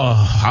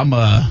 I'm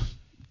a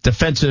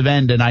defensive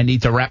end and I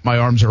need to wrap my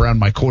arms around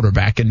my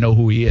quarterback and know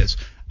who he is.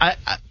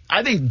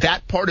 I think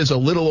that part is a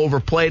little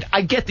overplayed.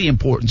 I get the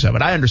importance of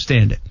it. I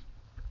understand it.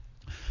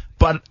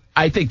 But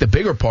I think the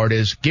bigger part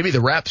is give me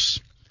the reps,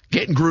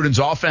 get in Gruden's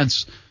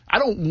offense. I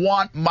don't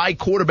want my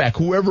quarterback,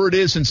 whoever it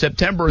is in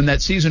September in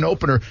that season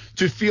opener,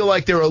 to feel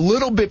like they're a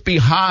little bit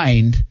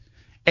behind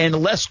and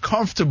less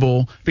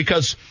comfortable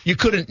because you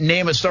couldn't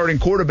name a starting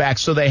quarterback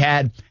so they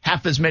had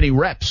half as many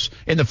reps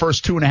in the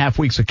first 2.5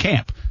 weeks of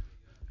camp.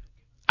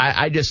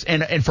 I just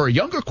and for a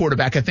younger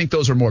quarterback, I think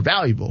those are more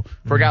valuable.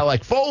 For a guy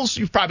like Foles,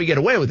 you probably get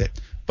away with it.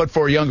 But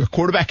for a younger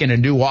quarterback in a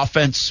new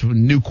offense,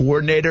 new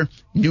coordinator,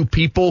 new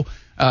people,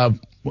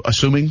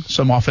 assuming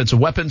some offensive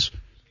weapons,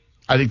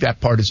 I think that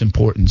part is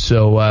important.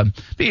 So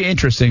be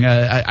interesting.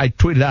 I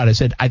tweeted out, I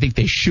said, I think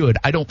they should.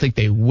 I don't think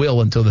they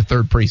will until the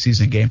 3rd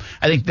preseason game.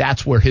 I think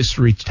that's where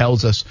history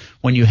tells us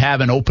when you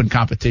have an open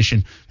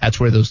competition, that's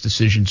where those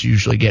decisions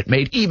usually get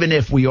made, even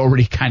if we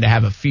already kind of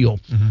have a feel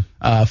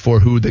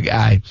for who the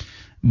guy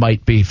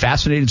might be.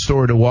 Fascinating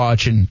story to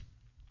watch. And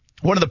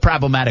one of the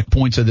problematic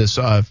points of this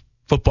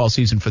football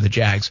season for the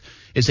Jags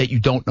is that you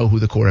don't know who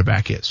the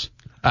quarterback is.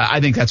 I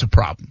think that's a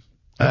problem.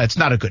 It's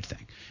not a good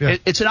thing. Yeah.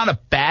 It's not a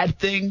bad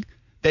thing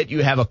that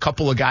you have a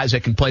couple of guys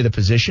that can play the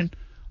position.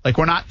 Like,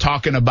 we're not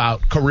talking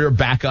about career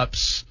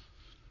backups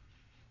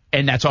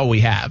and that's all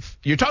we have.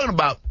 You're talking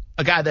about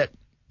a guy that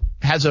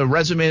has a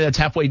resume that's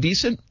halfway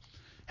decent,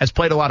 has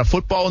played a lot of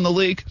football in the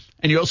league,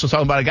 and you're also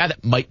talking about a guy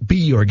that might be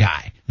your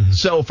guy. Mm-hmm.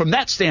 So from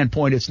that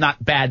standpoint, it's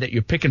not bad that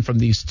you're picking from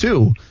these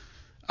 2,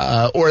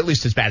 or at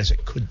least as bad as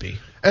it could be.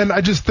 And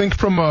I just think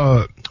from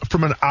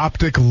an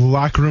optic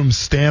locker room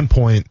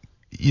standpoint,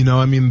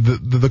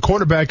 the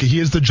quarterback, he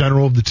is the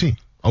general of the team,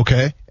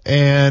 okay?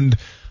 And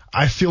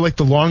I feel like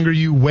the longer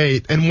you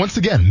wait, and once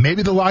again,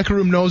 maybe the locker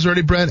room knows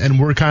already, Brent, and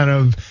we're kind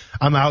of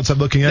on the outside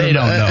looking at it. They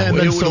don't know. And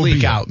it would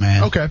leak out,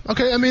 man. Okay.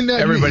 I mean,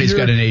 everybody's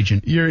got an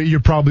agent. You're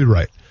probably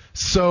right.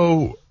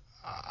 So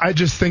I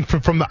just think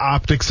from the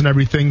optics and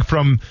everything,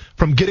 from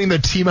getting the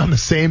team on the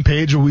same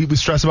page, we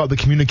stress about the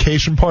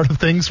communication part of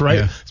things, right?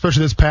 Yeah.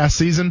 Especially this past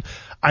season.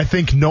 I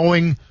think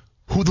knowing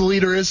who the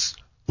leader is,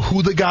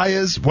 who the guy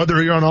is,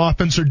 whether you're on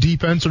offense or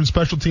defense or in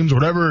special teams or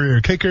whatever, or you're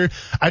a kicker,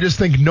 I just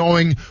think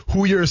knowing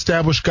who your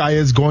established guy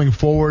is going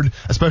forward,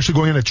 especially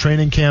going into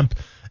training camp,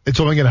 it's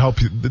only going to help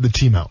the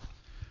team out.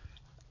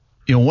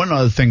 One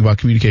other thing about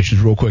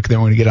communications real quick, then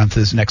we're going to get on to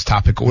this next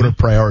topic. Order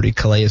priority,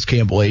 Calais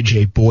Campbell,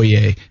 AJ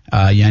Boye,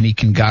 Yannick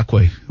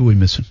Ngakoue. Who are we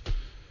missing?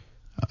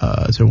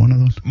 Is there one of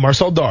those?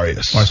 Marcel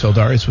Darius.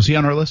 Was he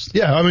on our list?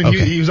 Yeah, I mean,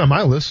 okay. he was on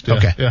my list. Yeah,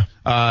 okay.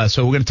 Yeah.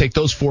 So we're going to take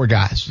those 4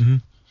 guys. Mm-hmm.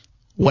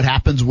 What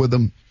happens with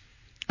them?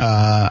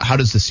 How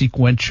does the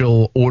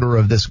sequential order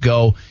of this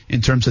go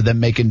in terms of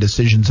them making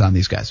decisions on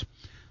these guys?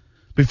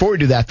 Before we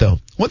do that, though,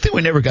 one thing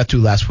we never got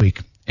to last week,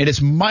 and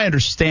it's my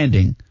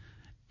understanding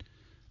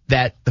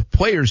that the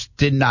players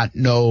did not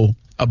know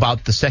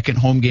about the second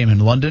home game in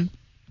London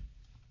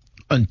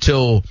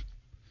until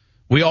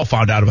we all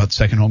found out about the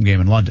second home game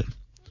in London.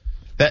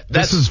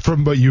 This is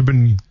from what you've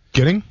been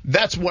getting?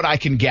 That's what I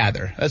can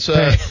gather.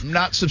 That's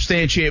not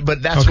substantiated,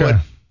 but that's okay.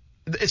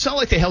 It's not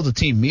like they held a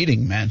team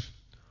meeting, man.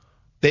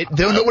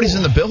 Nobody's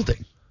in the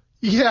building.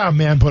 Yeah,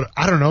 man, but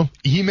I don't know.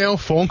 Email,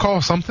 phone call,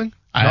 something?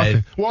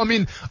 Nothing. Well, I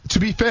mean, to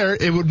be fair,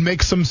 it would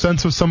make some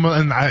sense with someone,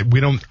 and I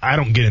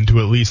don't get into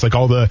it, at least, like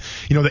all the,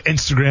 the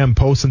Instagram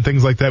posts and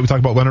things like that. We talk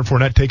about Leonard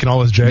Fournette taking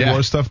all his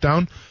Jaguar stuff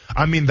down.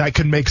 I mean, that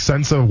could make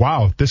sense of,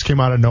 wow, this came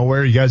out of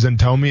nowhere. You guys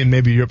didn't tell me, and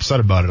maybe you're upset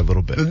about it a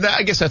little bit.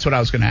 I guess that's what I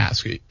was going to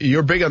ask.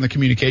 You're big on the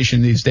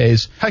communication these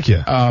days. Heck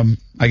yeah.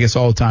 I guess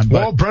all the time.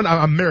 But, well, Brent,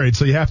 I'm married,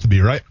 so you have to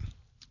be, right?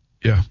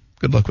 Yeah.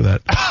 Good luck with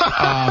that.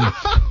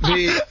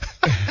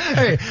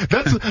 Hey,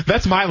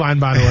 that's my line,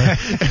 by the way.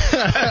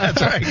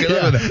 That's right. Good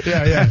luck with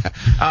that.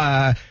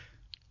 Yeah.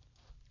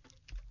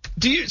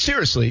 Do you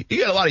seriously?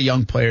 You got a lot of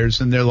young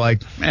players, and they're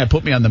like, "Man,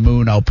 put me on the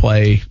moon, I'll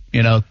play.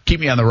 Keep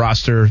me on the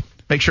roster.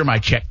 Make sure my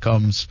check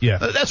comes." Yeah,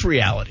 that's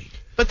reality.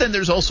 But then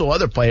there's also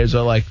other players that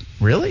are like,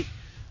 "Really?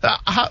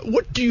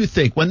 What do you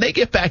think when they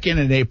get back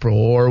in April,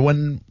 or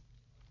when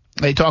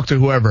they talk to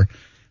whoever?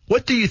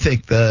 What do you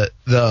think the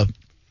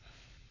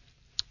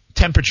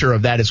temperature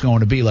of that is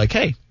going to be like?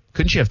 Hey,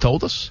 couldn't you have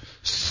told us?"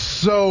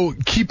 So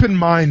keep in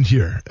mind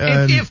here,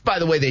 if by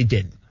the way they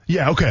didn't.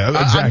 Yeah, okay,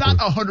 exactly. I'm not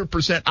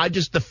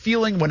 100%. The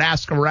feeling when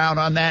asked around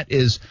on that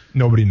is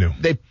nobody knew.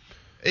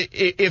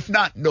 If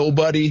not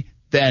nobody,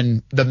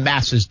 then the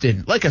masses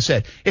didn't. Like I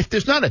said, if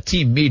there's not a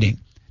team meeting,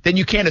 then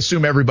you can't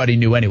assume everybody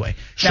knew anyway.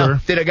 Sure.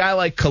 Now, did a guy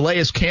like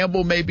Calais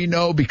Campbell maybe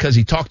know because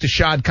he talked to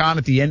Shad Khan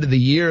at the end of the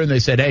year and they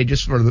said, hey,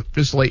 just to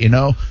let you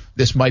know,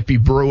 this might be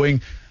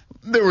brewing.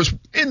 There was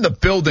in the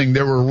building,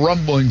 there were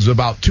rumblings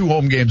about 2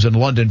 home games in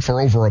London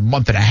for over a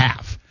month and a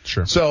half.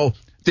 Sure. So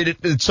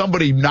did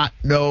somebody not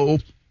know?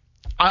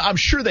 I'm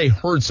sure they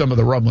heard some of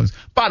the rumblings.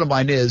 Bottom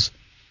line is,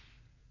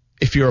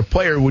 if you're a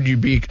player, would you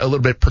be a little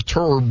bit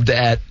perturbed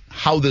at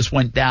how this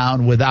went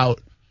down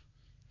without,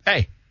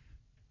 hey,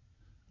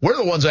 we're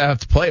the ones that have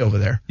to play over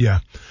there? Yeah.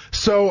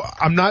 So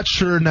I'm not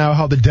sure now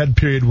how the dead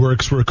period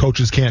works where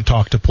coaches can't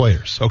talk to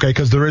players, okay?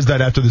 Because there is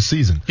that after the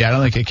season. Yeah, I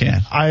don't think it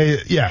can. I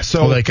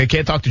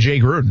can't talk to Jay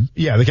Gruden.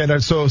 Yeah, they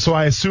can't. So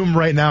I assume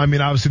right now, I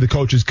mean, obviously the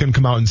coaches couldn't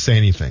come out and say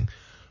anything.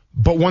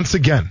 But once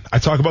again, I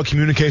talk about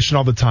communication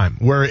all the time,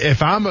 where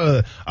if I'm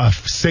a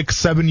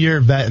 6-7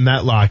 year vet in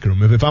that locker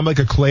room, if I'm like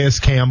a Calais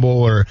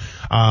Campbell or,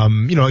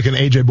 like an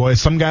AJ Boy,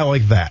 some guy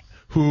like that,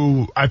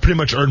 who I pretty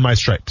much earned my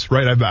stripes,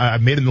 right?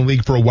 I've made it in the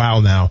league for a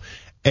while now.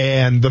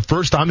 And the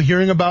first I'm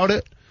hearing about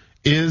it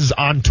is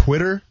on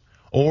Twitter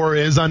or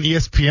is on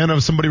ESPN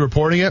of somebody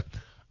reporting it,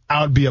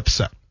 I would be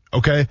upset,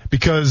 okay?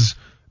 Because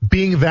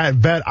being that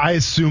vet, I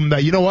assume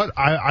that, you know what,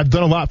 I've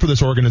done a lot for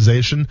this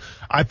organization.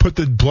 I put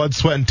the blood,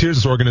 sweat, and tears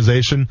of this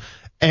organization,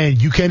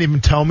 and you can't even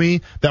tell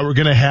me that we're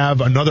going to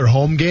have another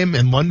home game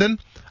in London.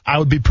 I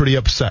would be pretty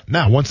upset.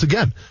 Now, once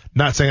again,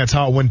 not saying that's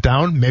how it went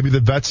down. Maybe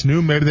the vets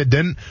knew, maybe they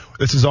didn't.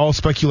 This is all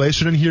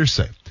speculation and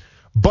hearsay.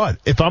 But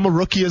if I'm a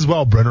rookie as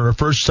well, Brent, or a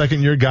first,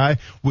 second year guy,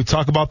 we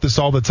talk about this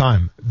all the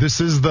time. This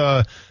is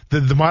the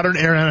modern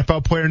era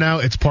NFL player now.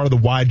 It's part of the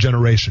Y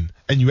generation.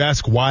 And you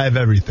ask why of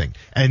everything.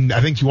 And I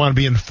think you want to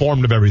be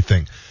informed of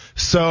everything.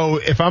 So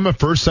if I'm a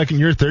first, second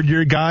year, third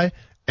year guy,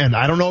 and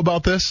I don't know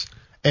about this,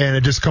 and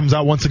it just comes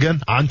out once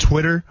again on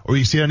Twitter, or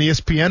you see it on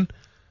ESPN,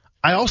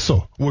 I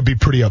also would be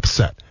pretty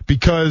upset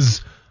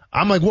because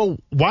I'm like, well,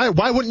 why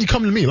wouldn't you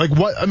come to me? Like,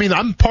 what? I mean,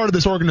 I'm part of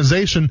this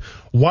organization.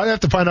 Why do I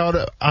have to find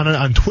out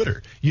on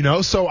Twitter?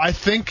 So I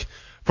think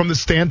from the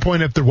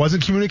standpoint, if there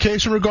wasn't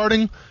communication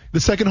regarding the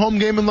second home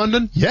game in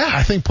London, yeah,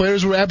 I think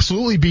players would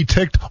absolutely be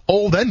ticked,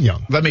 old and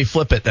young. Let me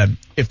flip it then.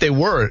 If they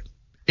were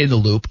in the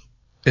loop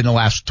in the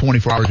last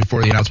 24 hours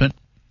before the announcement,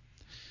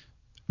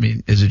 I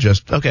mean, is it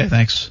just, okay,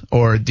 thanks?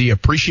 Or do you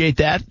appreciate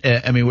that?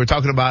 I mean, we're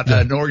talking about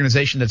an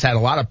organization that's had a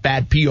lot of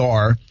bad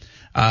PR.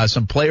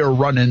 Some player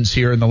run-ins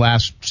here in the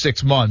last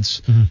 6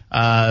 months,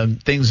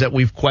 things that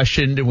we've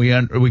questioned,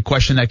 and we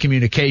question that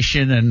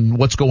communication and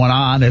what's going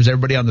on. Is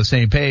everybody on the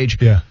same page?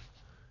 Yeah.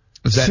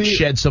 Does that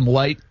shed some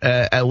light?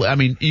 I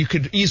mean, you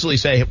could easily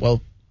say,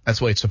 well, that's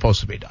the way it's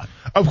supposed to be done.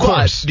 Of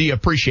course. But do you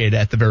appreciate it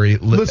at the very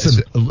least?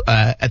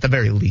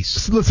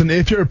 Listen,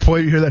 if you're a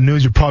player, you hear that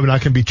news, you're probably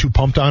not going to be too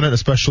pumped on it,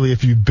 especially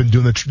if you've been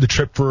doing the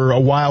trip for a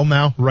while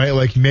now, right?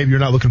 Like maybe you're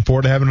not looking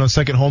forward to having a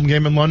second home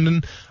game in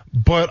London.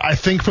 But I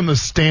think from the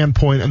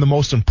standpoint and the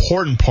most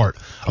important part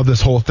of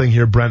this whole thing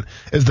here, Brent,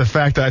 is the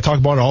fact that I talk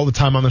about it all the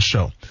time on the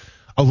show.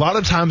 A lot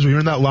of times when you're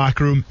in that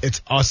locker room,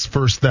 it's us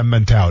first, them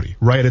mentality,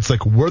 right? It's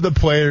like we're the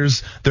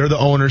players, they're the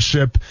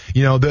ownership,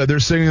 they're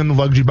sitting in the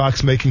luxury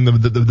box making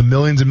the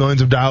millions and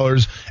millions of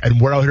dollars,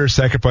 and we're out here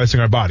sacrificing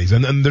our bodies.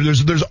 And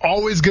there's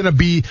always going to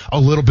be a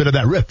little bit of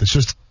that rift.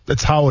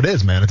 That's how it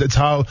is, man. It's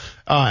how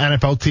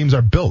NFL teams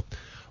are built.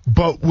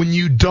 But when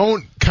you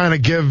don't kind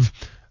of give,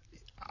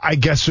 I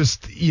guess,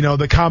 just, the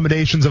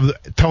accommodations of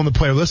telling the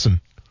player, listen,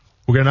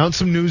 we're going to announce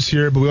some news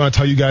here, but we want to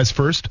tell you guys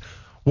first.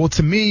 Well,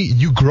 to me,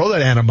 you grow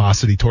that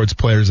animosity towards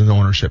players and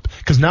ownership.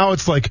 Because now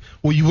it's like,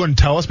 well, you wouldn't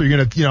tell us, but you're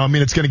going to,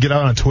 it's going to get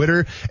out on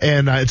Twitter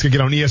and it's going to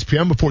get on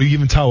ESPN before you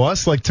even tell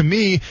us. Like, to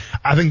me,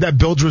 I think that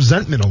builds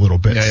resentment a little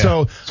bit.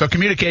 Yeah. So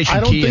communication I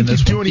don't key think in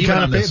this you do one, any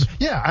kind of favor.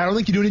 Yeah, I don't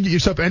think you do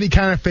yourself any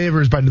kind of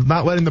favors by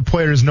not letting the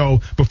players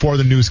know before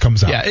the news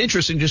comes out. Yeah,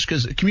 interesting, just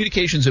because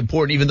communication is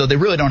important, even though they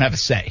really don't have a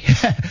say.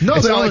 No,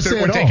 it's they not don't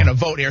like we're taking a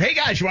vote here. Hey,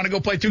 guys, you want to go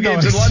play 2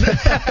 games in London?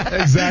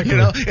 Exactly.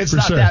 It's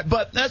not that,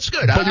 but that's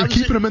good. But you're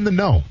keeping them in the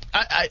know.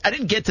 I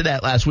didn't get to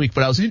that last week,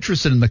 but I was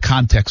interested in the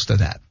context of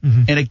that.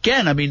 Mm-hmm. And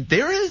again,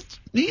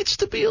 needs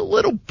to be a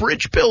little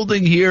bridge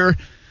building here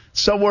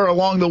somewhere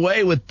along the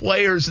way with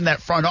players in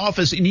that front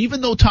office. And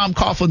even though Tom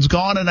Coughlin's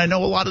gone, and I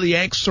know a lot of the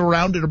angst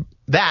surrounded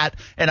that,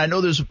 and I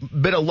know there's a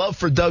bit of love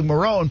for Doug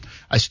Marrone,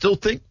 I still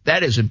think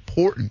that is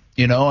important.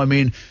 You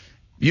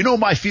know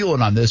my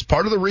feeling on this.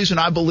 Part of the reason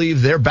I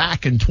believe they're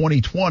back in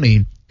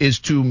 2020 is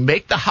to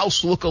make the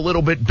house look a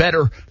little bit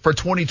better for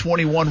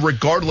 2021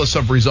 regardless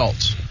of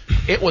results.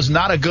 It was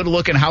not a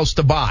good-looking house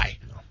to buy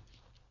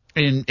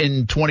in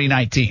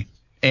 2019.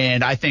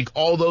 And I think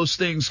all those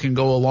things can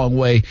go a long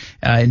way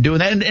in doing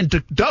that. And to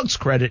Doug's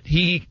credit,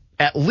 he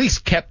at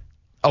least kept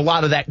a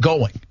lot of that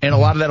going and a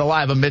lot of that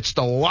alive amidst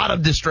a lot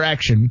of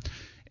distraction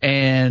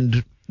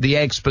and the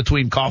angst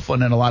between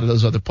Coughlin and a lot of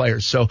those other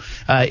players. So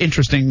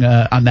interesting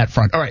on that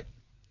front. All right,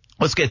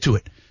 let's get to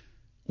it.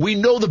 We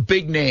know the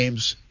big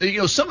names.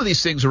 Some of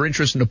these things are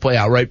interesting to play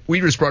out, right? We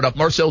just brought up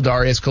Marcell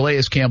Dareus,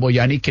 Calais Campbell,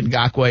 Yannick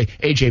Ngakoue,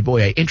 A.J.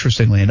 Boye.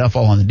 Interestingly enough,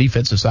 all on the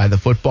defensive side of the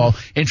football.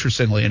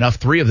 Interestingly enough,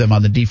 3 of them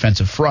on the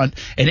defensive front.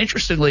 And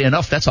interestingly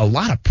enough, that's a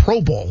lot of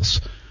Pro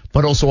Bowls,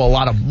 but also a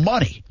lot of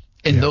money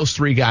in those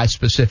 3 guys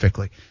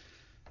specifically.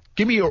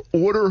 Give me your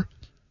order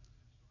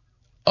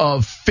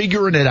of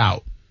figuring it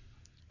out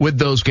with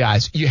those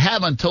guys. You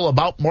have until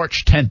about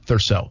March 10th or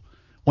so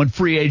when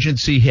free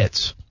agency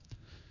hits.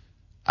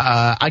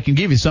 I can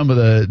give you some of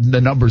the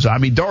numbers. I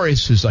mean,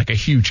 Dareus is like a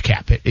huge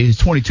cap hit. He's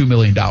 $22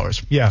 million.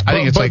 Yeah, I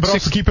think it's but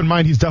also keep in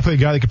mind he's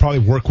definitely a guy that could probably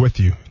work with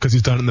you because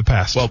he's done it in the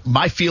past. Well,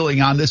 my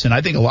feeling on this, and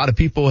I think a lot of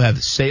people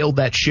have sailed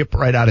that ship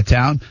right out of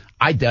town.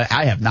 I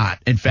have not.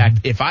 In fact,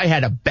 if I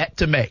had a bet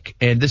to make,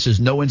 and this is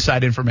no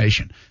inside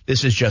information,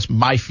 this is just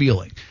my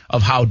feeling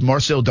of how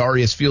Marcell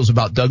Dareus feels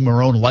about Doug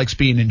Marrone, likes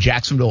being in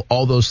Jacksonville,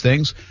 all those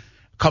things,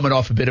 coming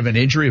off a bit of an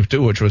injury,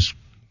 too, which was,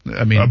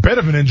 a bit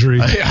of an injury.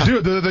 Yeah.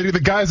 Dude,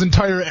 the guy's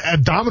entire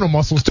abdominal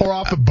muscles tore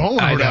off the bone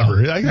or whatever.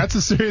 Like, that's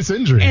a serious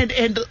injury.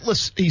 And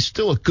listen, he's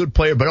still a good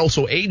player, but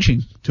also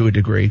aging to a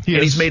degree.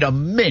 He's made a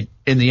mint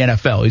in the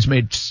NFL. He's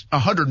made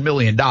 $100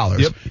 million.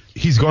 Yep.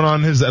 He's going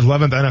on his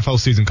 11th NFL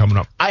season coming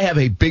up. I have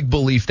a big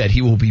belief that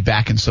he will be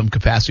back in some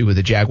capacity with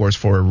the Jaguars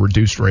for a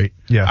reduced rate.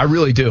 Yeah. I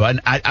really do. And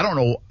I don't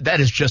know.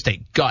 That is just a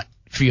gut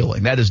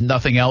feeling. That is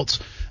nothing else.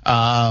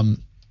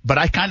 But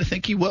I kind of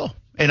think he will.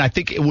 And I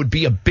think it would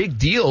be a big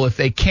deal if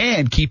they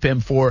can keep him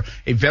for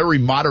a very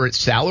moderate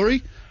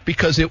salary,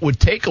 because it would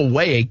take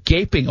away a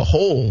gaping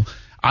hole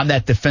on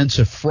that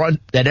defensive front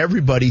that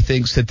everybody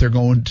thinks that they're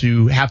going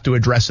to have to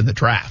address in the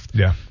draft.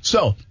 Yeah.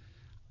 So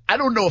I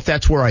don't know if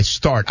that's where I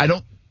start. I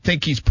don't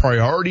think he's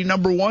priority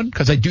number 1,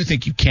 because I do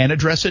think you can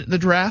address it in the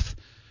draft.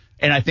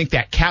 And I think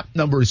that cap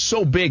number is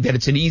so big that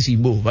it's an easy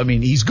move. I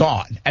mean, he's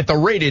gone. At the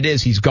rate it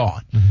is, he's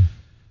gone. Mm-hmm.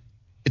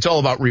 It's all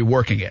about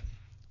reworking it.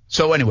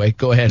 So anyway,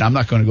 go ahead. I'm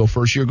not going to go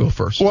first. You go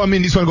first. Well, I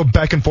mean, you just want to go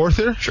back and forth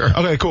here? Sure.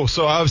 Okay, cool.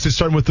 So obviously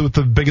starting with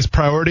the biggest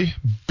priority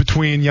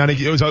between Yannick.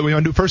 We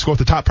want to do first? Go with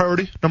the top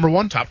priority, number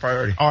 1? Top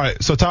priority. All right.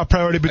 So top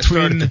priority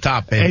between the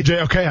top, baby.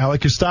 AJ. Okay, I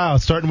like your style.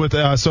 Starting with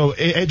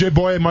AJ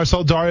Boye,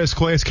 Marcell Dareus,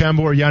 Calais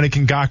Campbell, or Yannick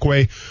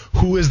Ngakoue.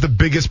 Who is the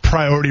biggest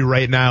priority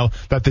right now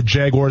that the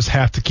Jaguars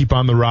have to keep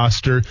on the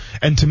roster?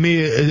 And to me,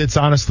 it's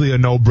honestly a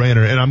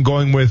no-brainer. And I'm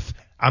going with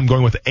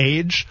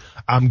age.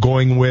 I'm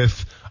going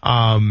with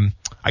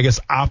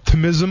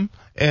optimism.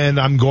 And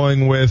I'm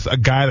going with a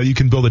guy that you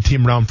can build a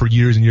team around for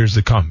years and years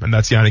to come, and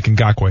that's Yannick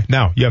Ngakoue.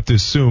 Now, you have to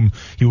assume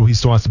he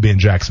still wants to be in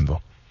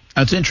Jacksonville.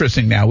 That's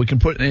interesting. Now, we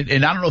can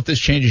and I don't know if this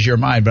changes your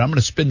mind, but I'm going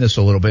to spin this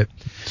a little bit.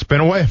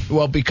 Spin away.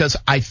 Well, because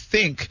I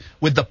think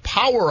with the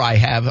power I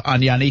have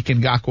on Yannick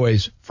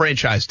Ngakoue's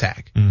franchise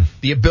tag,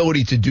 the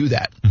ability to do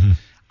that,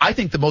 I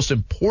think the most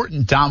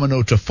important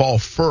domino to fall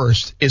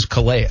first is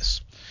Calais,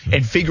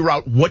 and figure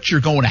out what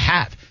you're going to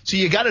have. So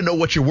you got to know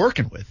what you're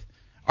working with.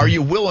 Are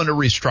you willing to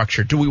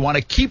restructure? Do we want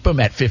to keep him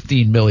at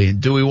 $15 million?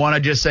 Do we want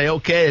to just say,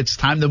 okay, it's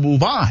time to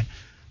move on?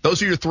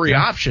 Those are your 3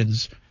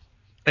 options.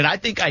 And I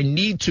think I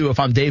need to, if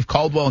I'm Dave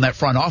Caldwell in that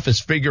front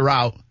office, figure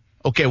out,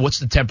 okay, what's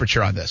the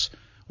temperature on this?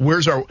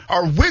 Where's our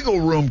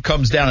wiggle room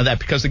comes down to that?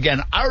 Because,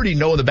 again, I already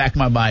know in the back of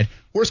my mind,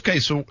 worst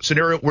case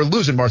scenario, we're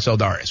losing Marcell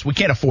Dareus. We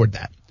can't afford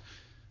that.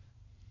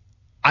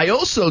 I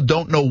also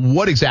don't know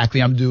what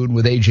exactly I'm doing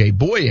with A.J.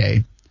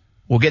 Boye.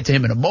 We'll get to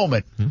him in a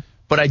moment.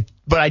 But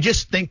I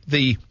just think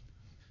the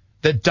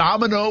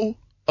domino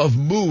of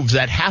moves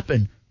that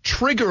happen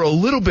trigger a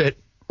little bit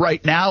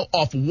right now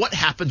off what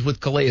happens with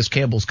Calais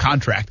Campbell's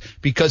contract,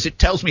 because it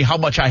tells me how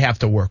much I have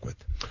to work with.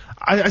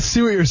 I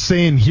see what you're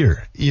saying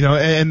here,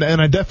 and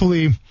I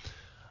definitely,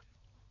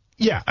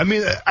 Yeah, I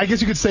mean, I guess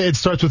you could say it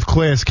starts with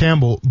Calais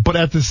Campbell, but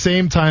at the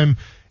same time,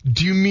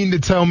 do you mean to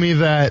tell me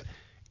that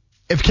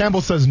if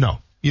Campbell says no,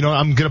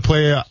 I'm going to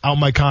play out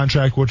my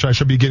contract, which I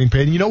should be getting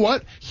paid, and you know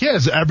what? He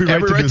has every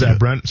right to do that,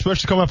 Brent,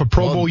 especially coming off a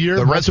Pro Bowl year.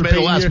 The resume of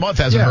the last month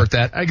hasn't hurt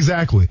that.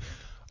 Exactly.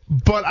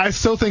 But I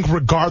still think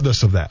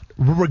regardless of that,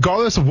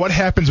 regardless of what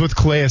happens with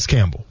Calais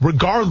Campbell,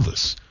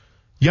 regardless,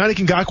 Yannick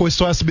Ngakoue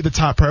still has to be the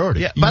top priority.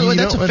 Yeah, by the way,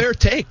 that's a fair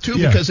take, too,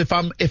 because if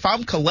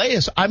I'm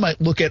Calais, I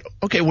might look at,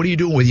 okay, what are you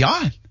doing with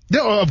Jan?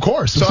 No, of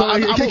course. So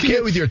I'm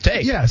okay with your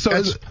take. Yeah,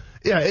 so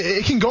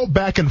it can go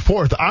back and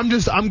forth. I'm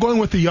going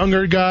with the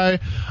younger guy.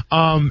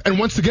 And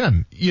once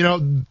again,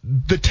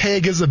 the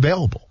tag is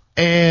available.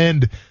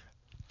 And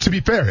to be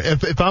fair,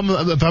 if I'm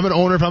an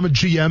owner, if I'm a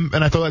GM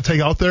and I throw that tag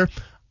out there,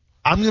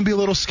 I'm going to be a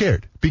little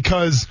scared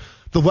because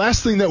the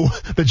last thing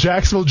that the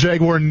Jacksonville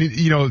Jaguar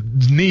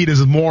need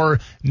is more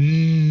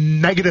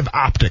negative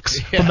optics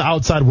from the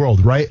outside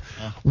world, right?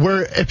 Yeah.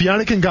 Where if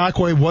Yannick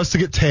Ngakoue was to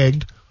get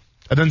tagged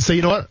and then say,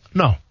 you know what?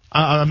 No,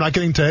 I'm not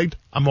getting tagged.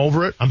 I'm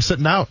over it. I'm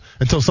sitting out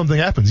until something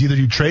happens. Either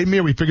you trade me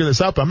or we figure this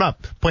out, but I'm not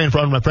playing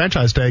for my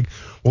franchise tag.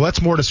 Well,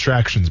 that's more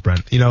distractions,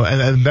 Brent.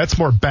 And that's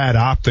more bad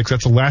optics.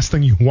 That's the last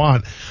thing you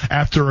want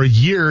after a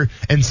year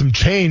and some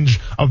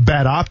change of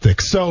bad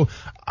optics. So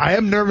I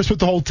am nervous with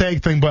the whole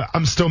tag thing, but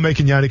I'm still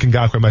making Yannick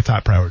Ngakoue my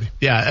top priority.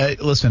 Yeah,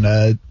 listen,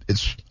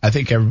 I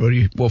think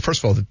everybody, well,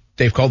 first of all,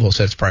 Dave Caldwell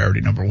said it's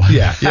priority number one.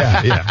 Yeah.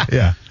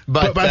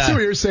 But I see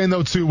what you're saying,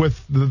 though, too, with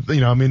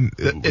depending on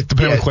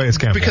Calais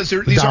Campbell. Because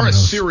these are a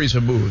series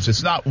of moves.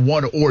 It's not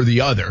one or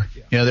the other.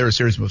 They're a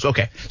series of moves.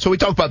 Okay, so we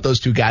talk about those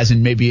two guys,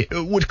 and maybe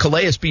would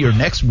Calais be your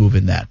next move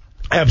in that?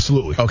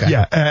 Absolutely. Okay.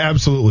 Yeah,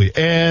 absolutely.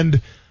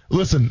 And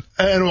listen,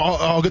 and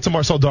I'll get to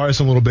Marcel Darius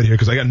in a little bit here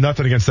because I got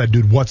nothing against that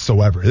dude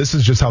whatsoever. This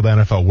is just how the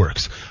NFL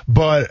works.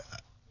 But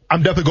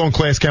I'm definitely going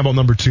Calais Campbell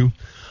number 2.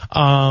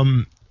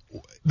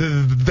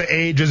 The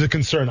age is a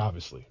concern,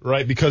 obviously,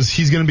 right? Because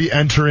he's going to be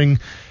entering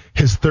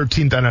his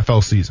 13th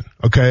NFL season,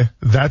 okay?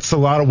 That's a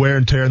lot of wear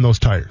and tear in those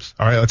tires,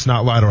 all right? Let's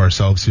not lie to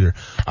ourselves here.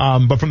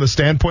 But from the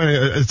standpoint,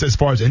 as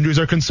far as injuries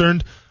are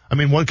concerned, I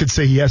mean, one could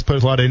say he has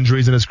put a lot of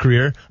injuries in his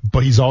career,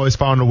 but he's always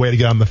found a way to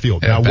get on the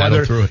field. Now,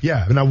 whether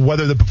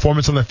the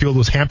performance on the field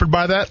was hampered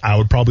by that, I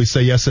would probably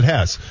say yes, it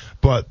has.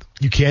 But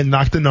you can't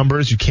knock the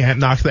numbers. You can't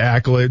knock the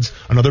accolades.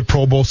 Another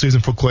Pro Bowl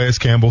season for Calais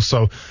Campbell,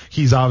 so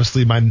he's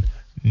obviously my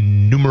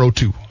numero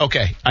 2.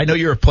 Okay. I know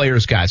you're a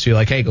players guy, so you're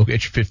like, hey, go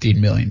get your $15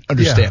 million.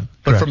 Understand. Yeah,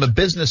 but from the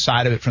business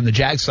side of it, from the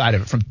Jags side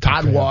of it, from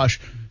Todd Wash,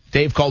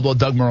 Dave Caldwell,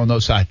 Doug Merle on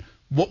those side,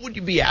 what would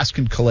you be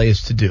asking Calais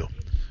to do?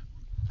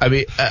 I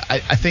mean,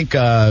 I think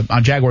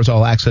on Jaguars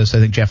All Access, I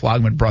think Jeff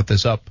Logman brought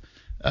this up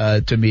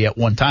to me at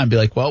one time. Be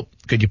like, well,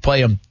 could you play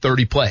him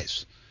 30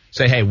 plays?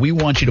 Say, hey, we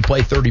want you to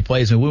play 30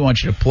 plays, and we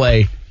want you to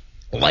play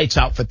lights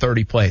out for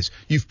 30 plays.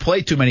 You've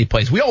played too many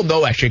plays. We all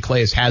know, actually,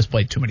 Calais has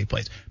played too many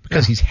plays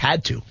because he's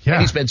had to. Yeah.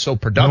 And he's been so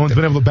productive. No one's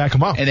been able to back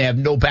him up. And they have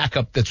no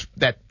backup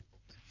that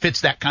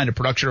fits that kind of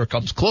production or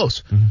comes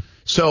close. Mm-hmm.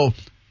 So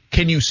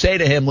can you say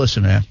to him,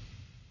 listen, man,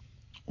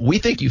 we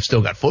think you've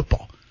still got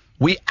football.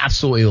 We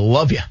absolutely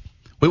love you.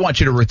 We want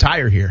you to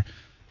retire here.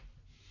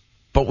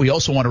 But we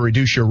also want to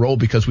reduce your role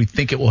because we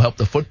think it will help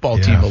the football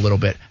team a little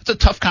bit. It's a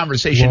tough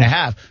conversation to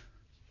have.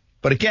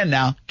 But again,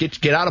 now,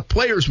 get out of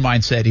players'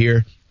 mindset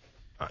here.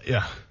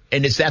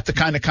 And is that the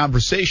kind of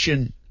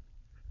conversation?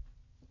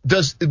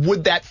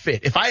 Would that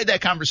fit? If I had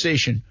that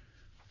conversation,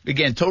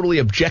 again, totally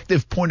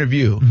objective point of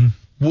view,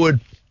 would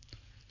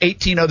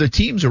 18 other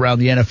teams around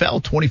the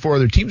NFL, 24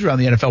 other teams around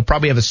the NFL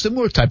probably have a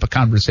similar type of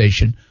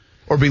conversation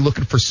or be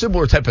looking for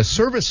similar type of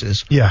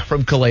services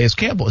from Calais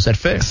Campbell? Is that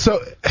fair? So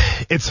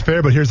it's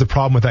fair, but here's the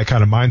problem with that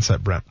kind of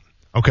mindset, Brent.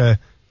 Okay?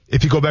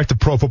 If you go back to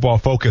Pro Football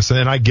Focus,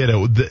 and I get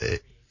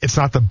it, it's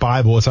not the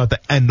Bible, it's not the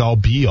end-all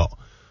be-all.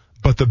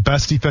 But the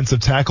best defensive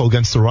tackle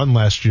against the run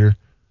last year,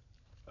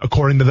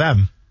 according to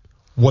them,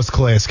 was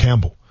Calais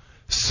Campbell.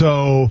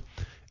 So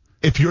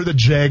if you're the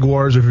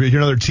Jaguars or if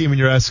you're another team and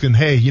you're asking,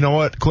 hey, you know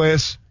what,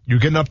 Calais, you're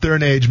getting up there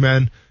in age,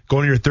 man,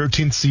 going to your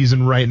 13th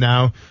season right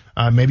now.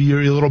 Maybe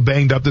you're a little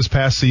banged up this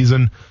past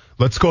season.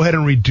 Let's go ahead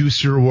and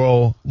reduce your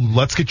role.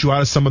 Let's get you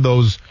out of some of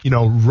those,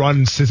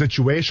 run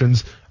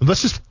situations.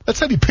 Let's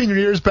have you pin your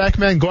ears back,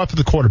 man, and go after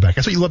the quarterback.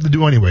 That's what you love to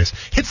do anyways.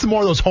 Hit some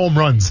more of those home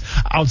runs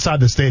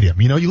outside the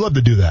stadium. You love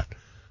to do that.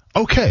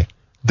 Okay.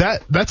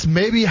 That's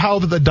maybe how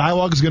the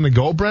dialogue is going to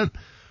go, Brent.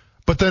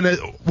 But then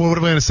what are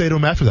we going to say to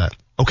him after that?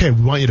 Okay,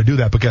 we want you to do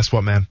that, but guess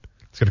what, man?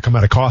 It's going to come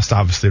at a cost,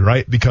 obviously,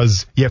 right?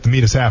 Because you have to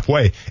meet us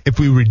halfway. If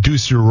we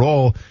reduce your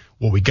role,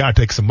 well, we got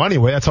to take some money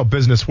away. That's how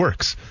business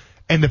works.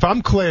 And if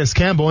I'm Calais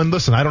Campbell, and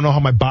listen, I don't know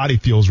how my body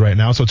feels right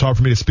now, so it's hard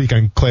for me to speak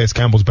on Calais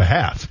Campbell's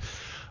behalf.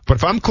 But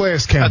if I'm Calais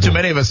Campbell... Not too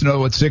many of us know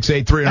what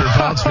 6'8", 300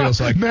 pounds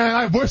feels like. Man,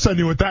 I wish I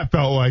knew what that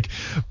felt like.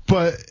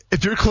 But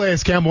if you're Calais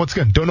Campbell, once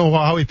again, don't know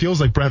how he feels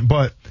like, Brent,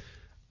 but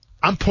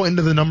I'm pointing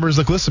to the numbers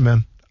like, listen,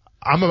 man,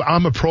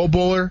 I'm a Pro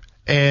Bowler,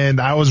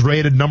 and I was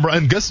rated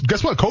and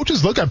guess what?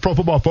 Coaches look at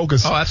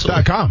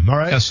ProFootballFocus.com. All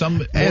right. Yeah, some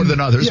more than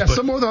others. Yeah,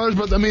 some more than others.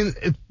 But I mean,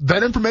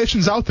 that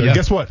information's out there. Yeah.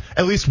 Guess what?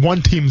 At least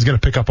one team's going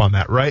to pick up on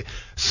that, right?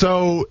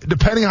 So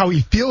depending how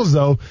he feels,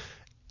 though,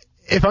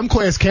 if I'm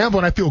Calais Campbell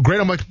and I feel great,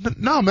 I'm like,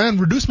 no, man,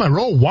 reduce my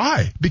role.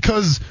 Why?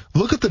 Because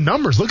look at the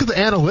numbers. Look at the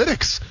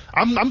analytics.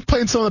 I'm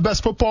playing some of the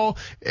best football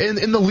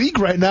in the league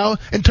right now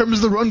in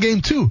terms of the run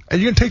game, too. And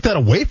you're going to take that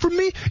away from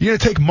me? You're going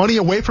to take money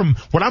away from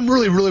what I'm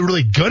really, really,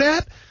 really good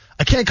at?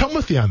 I can't come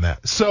with you on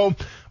that. So,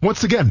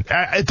 once again,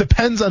 it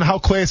depends on how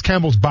Calais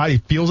Campbell's body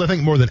feels, I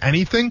think, more than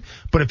anything.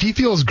 But if he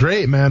feels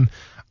great, man,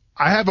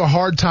 I have a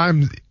hard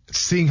time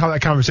seeing how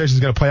that conversation is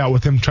going to play out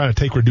with him trying to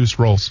take reduced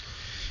roles.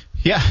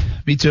 Yeah,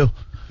 me too.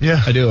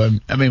 Yeah, I do.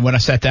 I mean, when I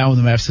sat down with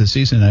him after the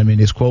season, I mean,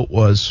 his quote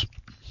was,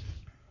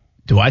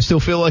 "Do I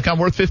still feel like I'm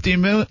worth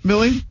 $15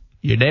 million?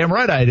 You're damn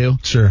right I do."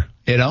 Sure.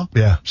 You know?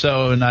 Yeah.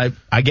 So, and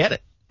I get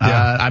it.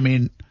 Yeah. I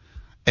mean,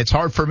 it's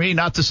hard for me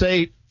not to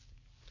say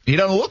he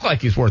doesn't look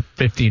like he's worth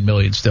 $15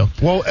 million still.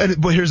 Well,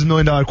 but here's $1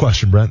 million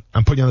question, Brent.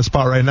 I'm putting you on the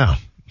spot right now.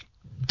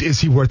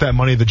 Is he worth that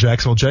money the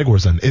Jacksonville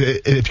Jaguars then?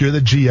 If you're the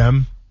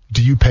GM,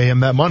 do you pay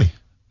him that money?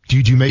 Do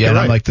you make it right?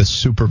 I'm like the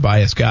super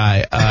biased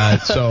guy.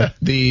 So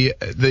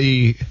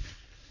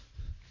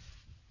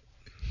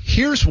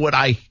here's what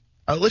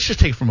let's just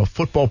take from a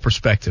football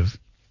perspective.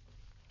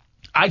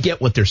 I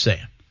get what they're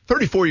saying.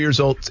 34 years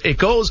old, it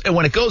goes, and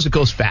when it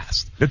goes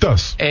fast. It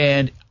does.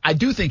 And I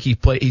do think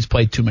he's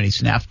played too many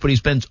snaps, but he's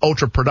been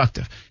ultra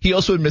productive. He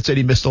also admits that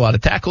he missed a lot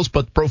of tackles,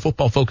 but Pro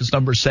Football Focus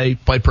numbers say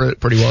played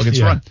pretty well against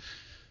the run.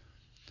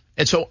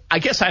 And so I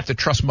guess I have to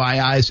trust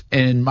my eyes,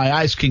 and my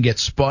eyes can get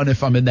spun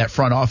if I'm in that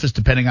front office,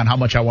 depending on how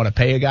much I want to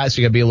pay a guy.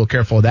 So you got to be a little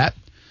careful of that.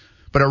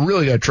 But I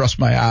really got to trust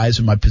my eyes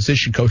and my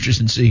position coaches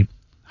and see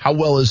how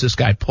well is this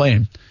guy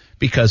playing,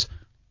 because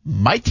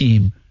my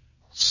team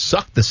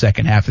sucked the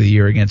second half of the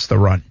year against the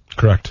run.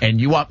 Correct.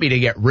 And you want me to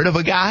get rid of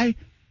a guy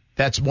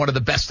that's one of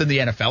the best in the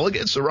NFL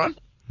against the run?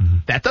 Mm-hmm.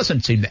 That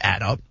doesn't seem to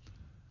add up.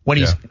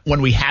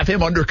 When we have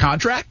him under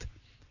contract,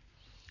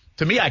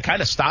 to me, I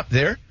kind of stopped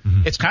there.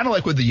 Mm-hmm. It's kind of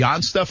like with the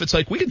Jan stuff. It's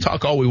like we can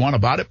talk all we want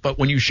about it, but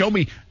when you show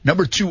me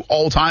number 2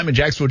 all-time in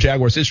Jacksonville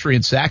Jaguars history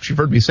in sacks, you've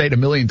heard me say it a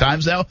million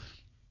times now,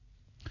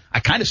 I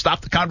kind of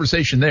stopped the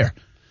conversation there.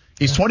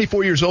 He's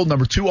 24 years old,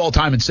 number 2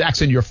 all-time in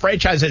sacks, and your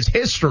franchise has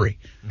history.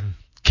 Mm-hmm.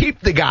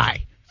 Keep the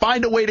guy.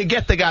 Find a way to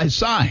get the guy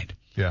signed.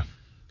 Yeah.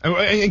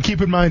 And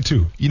keep in mind,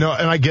 too, and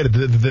I get it,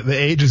 the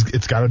age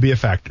it's got to be a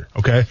factor,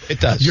 okay?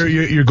 It does.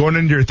 You're going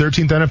into your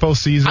 13th NFL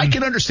season. I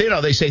can understand how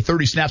they say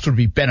 30 snaps would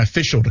be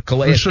beneficial to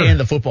Calais and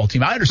the football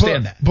team. I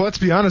understand that. But let's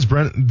be honest,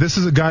 Brent, this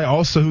is a guy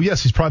also who,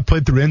 yes, he's probably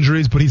played through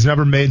injuries, but he's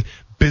never made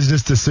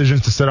business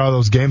decisions to set out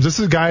those games. This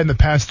is a guy in the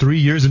past 3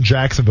 years in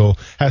Jacksonville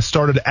has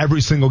started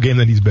every single game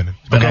that he's been in.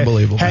 It's been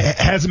unbelievable.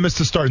 Hasn't missed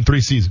a start in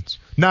 3 seasons.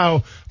 Now,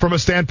 from a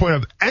standpoint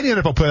of any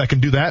NFL player that can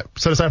do that,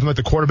 set aside from like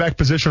the quarterback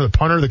position or the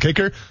punter or the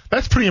kicker,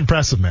 that's pretty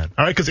impressive, man.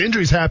 All right, because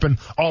injuries happen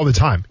all the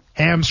time.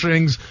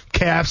 Hamstrings,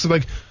 calves,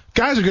 like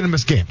guys are going to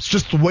miss games.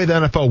 Just the way the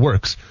NFL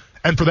works.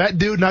 And for that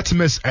dude not to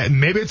miss,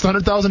 maybe it's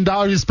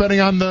 $100,000 he's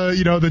spending on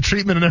the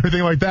treatment and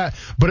everything like that,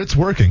 but it's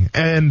working.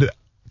 And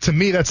to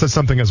me, that says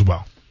something as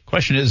well.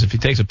 Question is, if he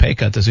takes a pay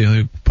cut, does he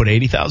only put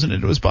 $80,000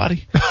 into his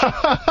body?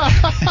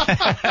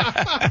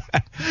 I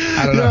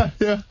don't know.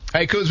 Yeah.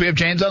 Hey, Kuz, we have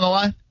James on the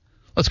line.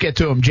 Let's get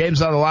to him.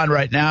 James on the line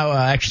right now.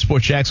 Action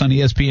Sports Jacks on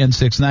ESPN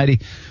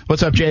 690.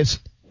 What's up, James?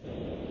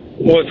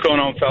 What's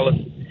going on, fellas?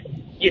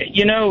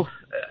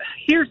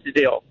 Here's the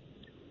deal.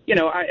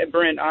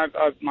 Brent,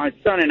 my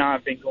son and I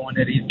have been going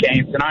to these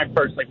games, and I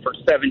personally for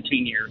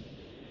 17 years.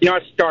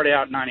 I started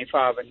out in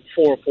 95 and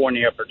 404 in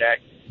the upper deck.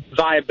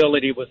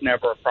 Viability was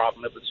never a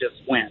problem. It was just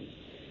wins.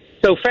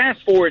 So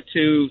fast forward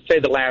to, say,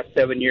 the last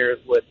 7 years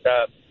with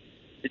the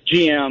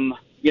GM,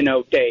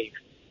 Dave.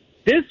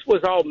 This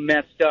was all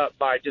messed up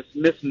by just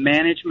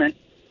mismanagement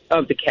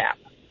of the cap,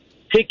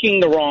 picking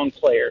the wrong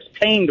players,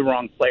 paying the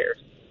wrong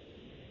players.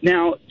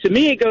 Now, to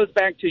me, it goes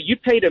back to you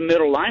paid a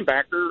middle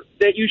linebacker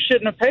that you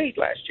shouldn't have paid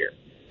last year.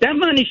 That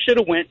money should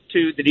have went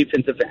to the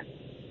defensive end.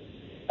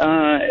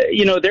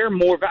 They're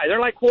more valuable. They're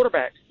like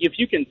quarterbacks. If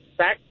you can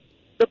sack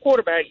the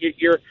quarterback,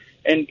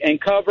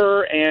 and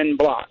cover and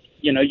block,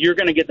 you're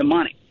going to get the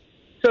money.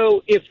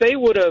 So if they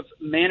would have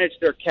managed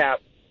their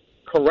cap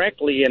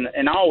correctly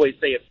and I always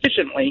say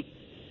efficiently,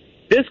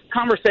 this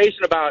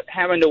conversation about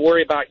having to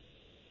worry about,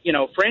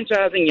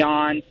 franchising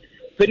Jan,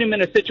 putting him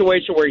in a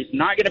situation where he's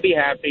not going to be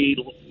happy,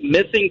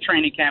 missing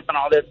training camp and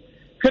all this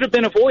could have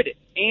been avoided.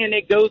 And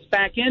it goes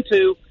back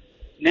into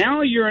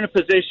now you're in a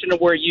position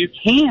where you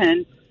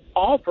can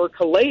offer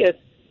Calais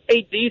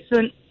a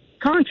decent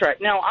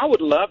contract. Now, I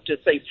would love to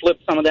say flip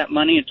some of that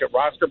money into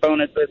roster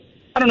bonuses.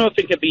 I don't know if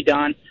it could be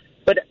done,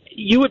 but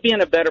you would be in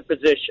a better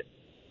position.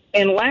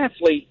 And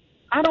lastly,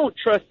 I don't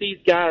trust these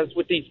guys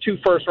with these 2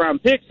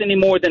 first-round picks any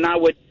more than I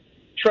would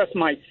trust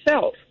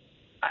myself.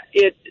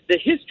 The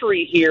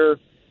history here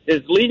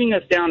is leading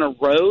us down a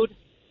road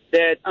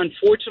that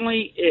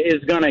unfortunately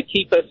is going to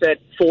keep us at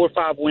 4 or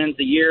 5 wins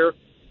a year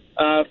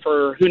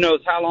for who knows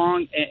how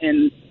long.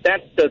 And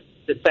that's the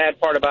sad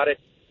part about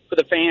it. for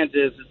the fans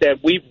is that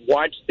we've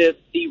watched this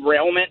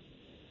derailment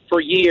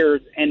for years,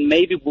 and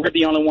maybe we're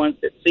the only ones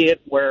that see it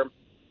where,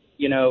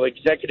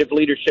 executive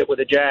leadership with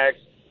the Jags,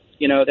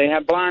 they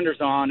have blinders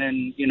on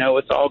and,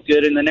 it's all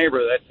good in the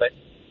neighborhood. But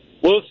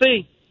we'll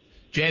see.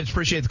 James,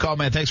 appreciate the call,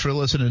 man. Thanks for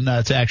listening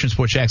to Action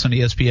Sports Jacks on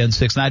ESPN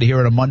 690 here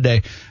on a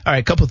Monday. All right,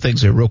 a couple of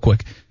things here real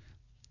quick.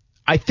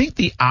 I think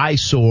the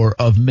eyesore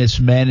of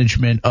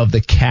mismanagement of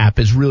the cap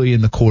is really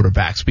in the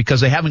quarterbacks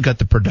because they haven't got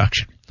the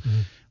production.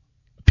 Mm-hmm.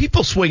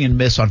 People swing and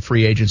miss on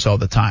free agents all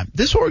the time.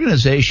 This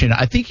organization,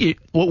 I think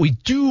what we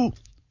do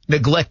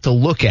neglect to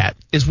look at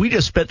is we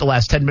just spent the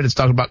last 10 minutes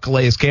talking about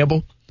Calais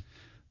Campbell.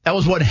 That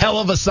was one hell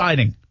of a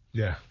signing.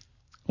 Yeah.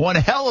 One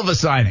hell of a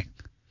signing.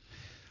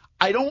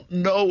 I don't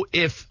know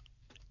if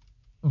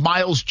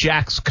Myles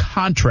Jack's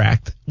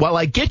contract, while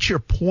I get your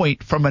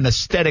point from an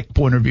aesthetic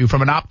point of view,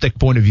 from an optic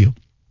point of view,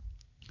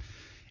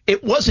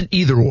 it wasn't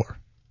either or.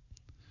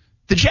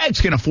 The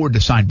Jags can afford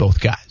to sign both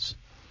guys.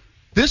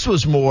 This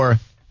was more,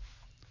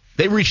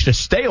 they reached a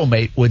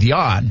stalemate with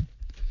Jan,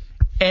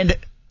 and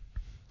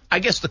I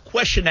guess the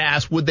question to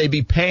ask, would they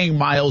be paying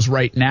Myles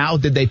right now?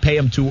 Did they pay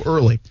him too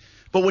early?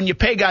 But when you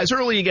pay guys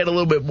early, you get a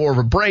little bit more of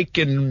a break,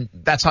 and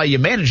that's how you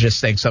manage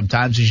this thing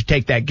sometimes is you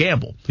take that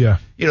gamble. Yeah.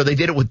 They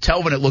did it with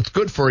Telvin. It looked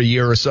good for a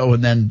year or so,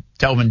 and then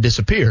Telvin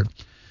disappeared.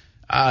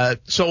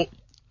 So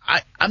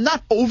I'm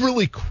not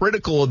overly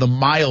critical of the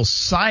Myles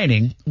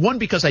signing, one,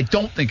 because I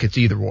don't think it's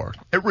either or.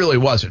 It really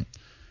wasn't.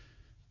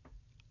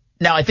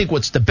 Now, I think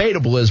what's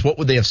debatable is what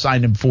would they have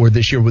signed him for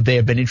this year? Would they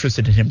have been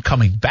interested in him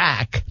coming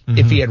back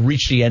if he had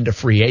reached the end of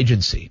free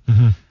agency?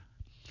 Mm-hmm.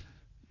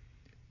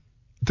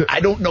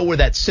 I don't know where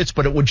that sits,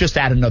 but it would just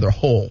add another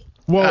hole.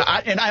 Well,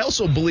 and I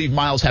also believe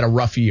Myles had a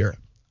rough year.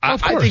 I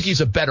think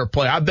he's a better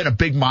player. I've been a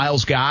big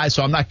Myles guy,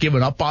 so I'm not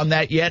giving up on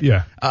that yet.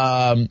 Yeah.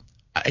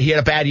 He had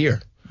a bad year.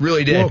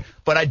 Really did. Well,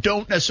 but I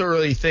don't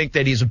necessarily think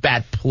that he's a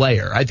bad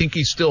player. I think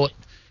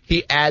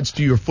he adds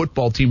to your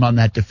football team on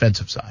that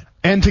defensive side.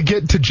 And to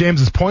get to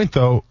James's point,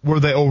 though, were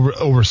they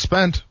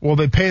overspent? Well,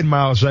 they paid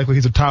Myles Jack like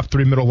he's a top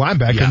 3 middle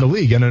linebacker in the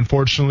league, and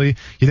unfortunately,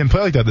 he didn't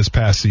play like that this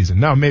past season.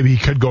 Now, maybe he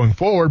could going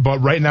forward, but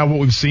right now what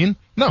we've seen,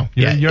 no.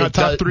 You're not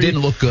top 3 didn't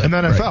look good in the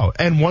NFL. Right.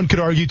 And one could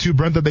argue, too,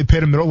 Brent, that they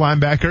paid a middle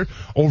linebacker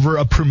over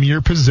a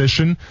premier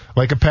position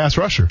like a pass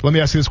rusher. Let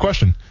me ask you this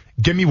question.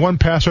 Give me one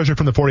pass rusher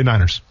from the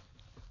 49ers.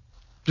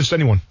 Just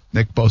anyone.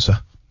 Nick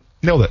Bosa.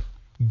 Nailed it.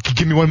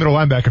 Give me one middle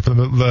linebacker for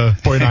the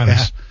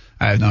 49ers.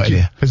 I have no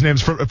idea. His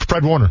name's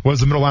Fred Warner. Was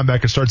the middle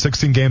linebacker. Started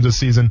 16 games this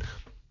season.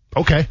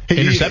 Okay.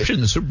 Interception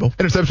in the Super Bowl.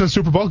 Interception in the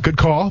Super Bowl. Good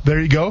call.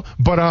 There you go.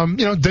 But,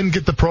 didn't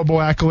get the Pro Bowl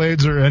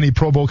accolades or any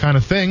Pro Bowl kind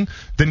of thing.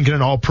 Didn't get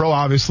an All-Pro,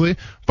 obviously.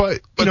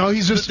 But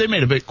he's just... They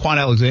made a bit. Quan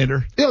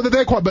Alexander. Yeah,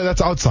 but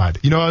that's outside.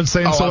 You know what I'm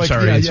saying? Oh, I'm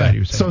sorry. Inside,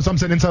 yeah. So I'm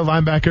saying inside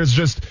linebacker is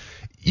just...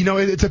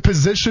 it's a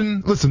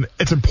position. Listen,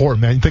 it's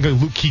important, man. You think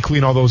of Luke Kuechly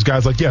and all those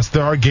guys. Like, yes,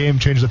 there are game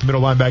changers at the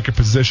middle linebacker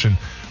position,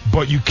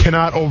 but you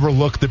cannot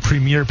overlook the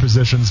premier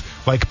positions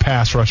like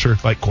pass rusher,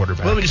 like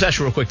quarterback. Well, let me just ask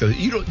you real quick, though.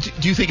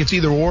 Do you think it's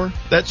either or?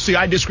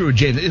 I disagree with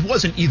James. It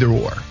wasn't either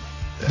or.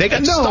 They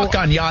got stuck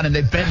on Jan, and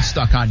they've been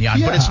stuck on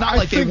Jan. But it's not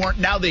like they weren't.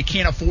 Now they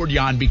can't afford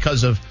Jan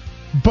because of.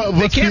 But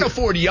they can't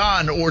afford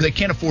Jan, or they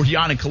can't afford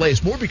Jan and Calais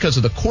more because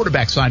of the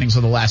quarterback signings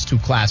of the last 2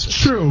 classes.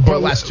 True,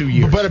 but last 2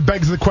 years. But it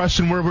begs the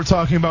question where we're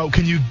talking about.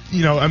 Can who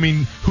are we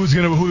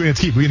gonna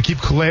keep? We're gonna keep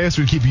Calais.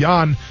 We're gonna keep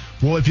Jan.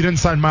 Well, if you didn't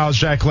sign Myles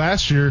Jack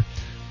last year,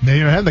 maybe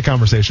you're not having the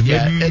conversation.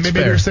 Yeah, maybe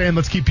you're saying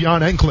let's keep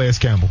Jan and Calais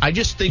Campbell. I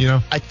just think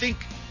I think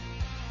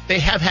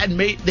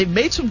they've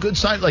made some good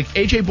signings. Like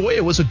AJ Boye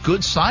was a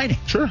good signing.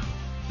 Sure.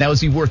 Now, is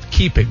he worth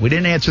keeping? We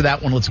didn't answer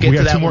that one. Let's get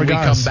to that when we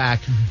come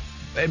back.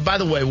 And by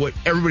the way, what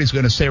everybody's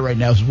going to say right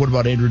now is, what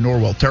about Andrew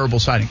Norwell? Terrible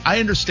signing.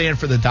 I understand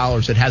for the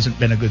dollars it hasn't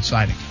been a good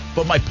signing.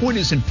 But my point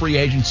is, in free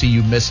agency,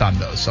 you miss on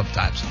those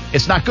sometimes.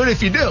 It's not good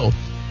if you do,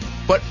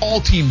 but all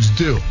teams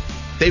do.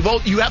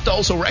 You have to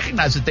also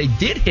recognize that they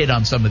did hit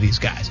on some of these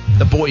guys.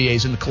 The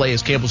Boyes and the Calais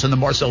Campbells and the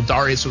Marcel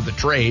Darius with the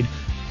trade.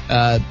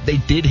 They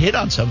did hit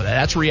on some of that.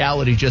 That's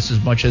reality just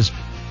as much as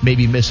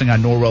maybe missing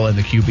on Norwell and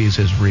the QBs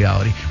is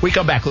reality. We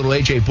come back, little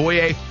AJ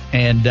Boye,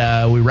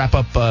 and we wrap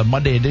up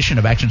Monday edition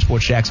of Action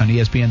Sports Jacks on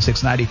ESPN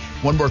 690.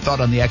 One more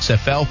thought on the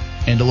XFL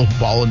and a little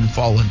ballin' and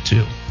fallin'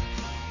 too.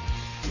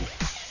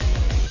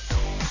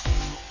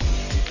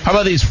 How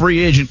about these free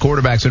agent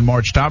quarterbacks in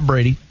March? Tom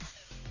Brady,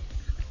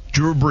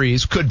 Drew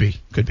Brees, could be.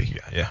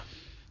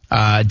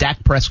 Yeah.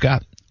 Dak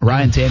Prescott,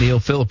 Ryan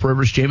Tannehill, Phillip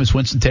Rivers, Jameis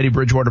Winston, Teddy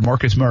Bridgewater,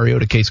 Marcus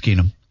Mariota, Case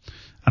Keenum.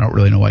 I don't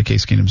really know why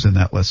Case Keenum's in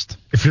that list.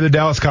 If you're the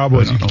Dallas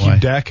Cowboys, you can keep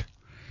Dak.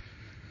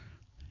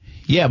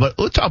 Yeah, but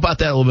we'll talk about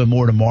that a little bit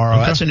more tomorrow.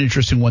 Okay. That's an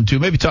interesting one, too.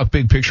 Maybe talk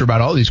big picture about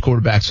all these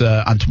quarterbacks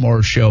on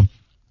tomorrow's show.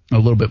 A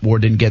little bit more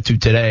didn't get to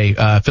today.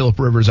 Phillip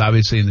Rivers,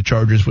 obviously, in the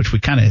Chargers, which we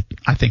kind of,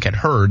 I think, had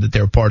heard that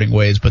they were parting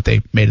ways, but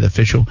they made it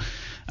official.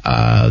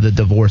 The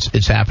divorce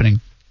is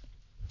happening.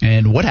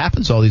 And what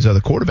happens to all these other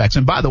quarterbacks?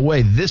 And by the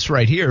way, this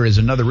right here is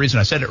another reason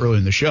I said it earlier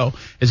in the show,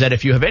 is that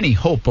if you have any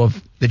hope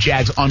of the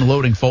Jags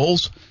unloading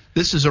Foles,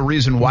 this is a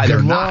reason why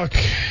they're not.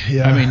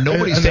 Yeah. I mean,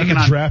 nobody's and taking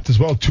the on draft as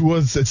well.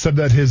 Tua's, it said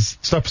that his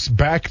stuff's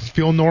back,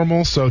 feel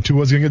normal, so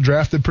Tua's going to get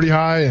drafted pretty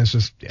high. And it's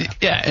just,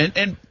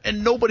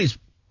 and nobody's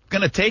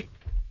going to take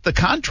the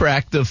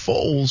contract of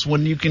Foles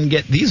when you can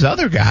get these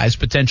other guys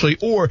potentially.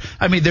 Or,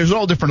 I mean, there's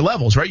all different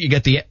levels, right? You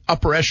get the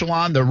upper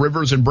echelon, the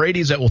Rivers and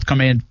Brady's that will come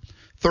in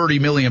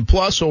 $30 million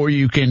plus, or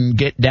you can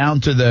get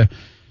down to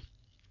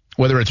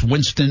whether it's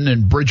Winston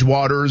and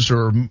Bridgewater's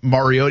or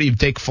Mariota, you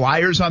take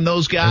flyers on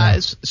those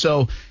guys. Yeah.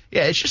 So,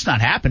 yeah, it's just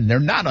not happening. They're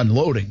not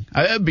unloading.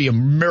 It would be a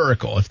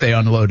miracle if they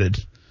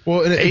unloaded.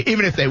 Well,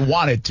 even if they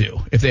wanted to,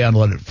 if they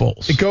unloaded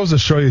Foles. It goes to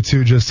show you,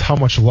 too, just how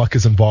much luck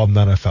is involved in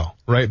the NFL,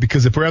 right?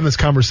 Because if we're having this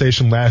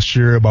conversation last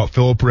year about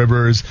Phillip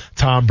Rivers,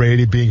 Tom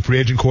Brady being free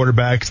agent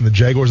quarterbacks and the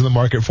Jaguars in the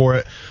market for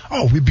it,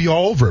 we'd be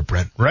all over it,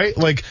 Brent, right?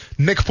 Like,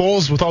 Nick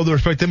Foles, with all due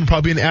respect to him, would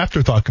probably be an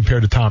afterthought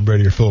compared to Tom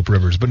Brady or Phillip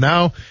Rivers. But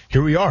now,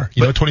 here we are,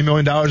 $20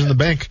 million in the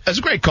bank. That's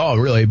a great call,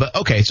 really. But,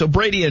 okay, so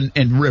Brady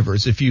and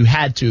Rivers, if you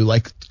had to,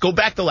 go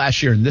back to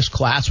last year, and this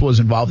class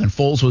was involved, and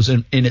Foles was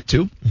in it,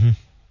 too. Mm-hmm.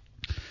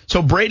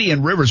 So Brady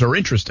and Rivers are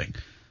interesting,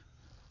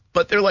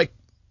 but they're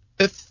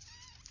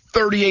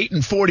 38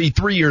 and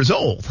 43 years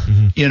old.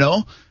 Mm-hmm. You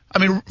know, I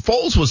mean,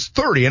 Foles was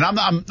 30, and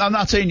I'm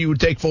not saying you would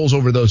take Foles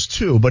over those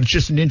two, but it's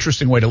just an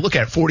interesting way to look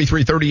at it.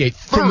 43, 38,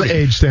 30. From the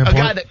age standpoint, a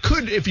guy that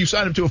could, if you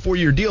sign him to a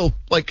 4-year deal,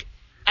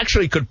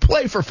 actually could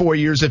play for 4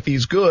 years if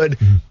he's good,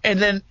 and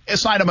then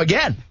sign him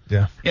again.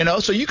 Yeah, you know,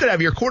 so you could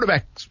have your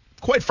quarterback,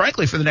 quite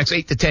frankly, for the next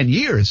 8 to 10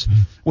 years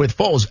with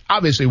Foles.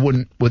 Obviously,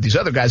 wouldn't with these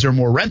other guys. There are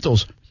more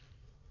rentals.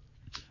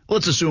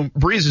 Let's assume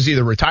Breeze is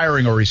either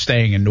retiring or he's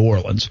staying in New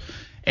Orleans.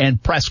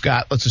 And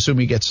Prescott, let's assume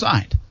he gets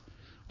signed.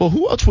 Well,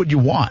 who else would you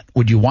want?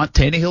 Would you want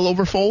Tannehill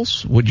over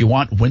Foles? Would you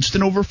want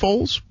Winston over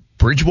Foles?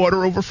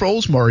 Bridgewater over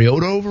Foles?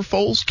 Mariota over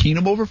Foles?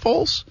 Keenum over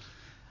Foles?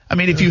 I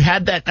mean, if you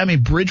had that,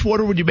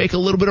 Bridgewater, would you make a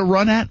little bit of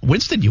run at?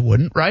 Winston, you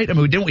wouldn't, right? I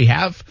mean, didn't we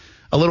have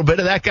a little bit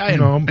of that guy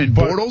in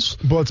Bortles?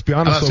 But let's be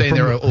honest. I'm not saying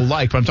they're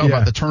alike, but I'm talking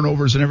about the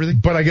turnovers and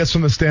everything. But I guess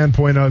from the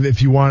standpoint of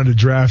if you wanted to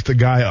draft a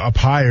guy up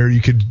higher, you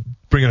could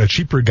bring in a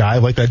cheaper guy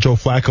like that Joe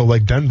Flacco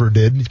like Denver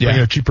did. Bring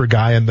in a cheaper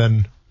guy and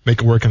then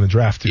make it work in the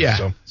draft too.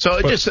 Yeah. So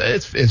it's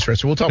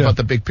interesting. We'll talk about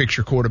the big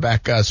picture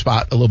quarterback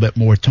spot a little bit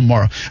more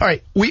tomorrow. All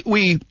right.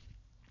 We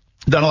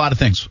done a lot of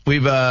things.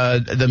 We've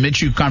the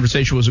Minshew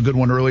conversation was a good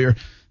one earlier.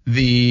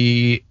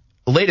 The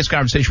latest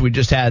conversation we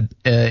just had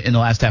in the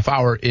last half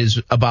hour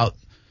is about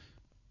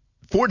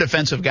 4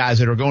 defensive guys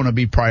that are going to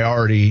be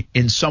priority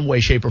in some way,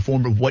 shape, or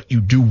form of what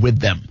you do with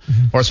them.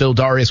 Marcel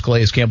Darius,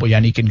 Calais Campbell,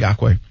 Yannick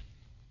Ngakoue,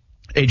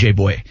 A.J.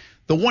 Boye.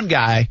 The one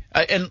guy,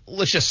 and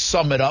let's just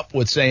sum it up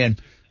with saying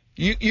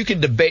you can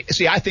debate.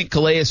 See, I think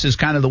Calais is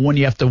kind of the one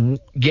you have to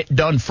get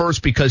done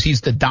first because he's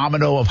the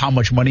domino of how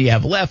much money you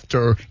have left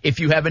or if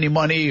you have any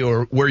money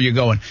or where you're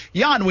going.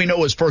 Jan, we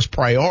know, is first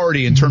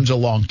priority in terms of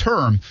long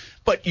term,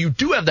 but you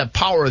do have that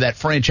power of that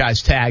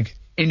franchise tag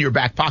in your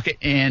back pocket.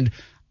 And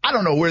I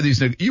don't know where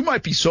you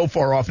might be so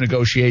far off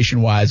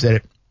negotiation wise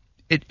that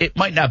it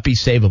might not be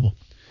savable.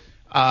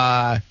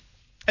 And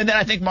then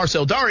I think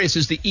Marcel Darius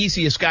is the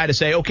easiest guy to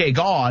say, okay,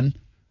 gone.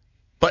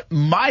 But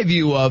my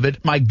view of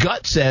it, my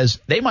gut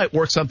says they might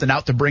work something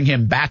out to bring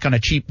him back on a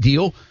cheap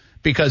deal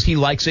because he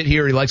likes it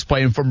here. He likes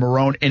playing for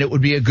Marrone, and it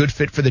would be a good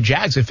fit for the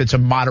Jags if it's a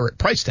moderate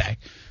price tag.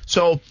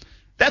 So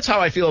that's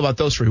how I feel about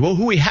those 3. Well,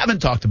 who we haven't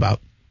talked about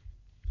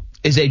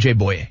is A.J.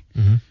 Boye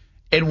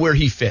and where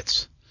he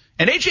fits.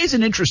 And A.J.'s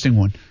an interesting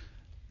one.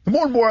 The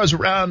more and more I was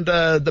around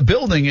the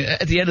building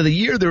at the end of the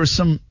year, there was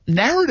some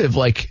narrative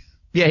like,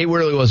 yeah, he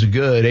really wasn't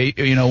good.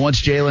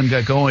 Once Jalen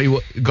got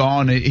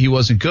gone, he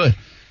wasn't good.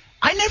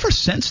 I never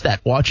sensed that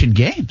watching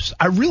games.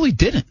 I really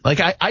didn't.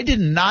 I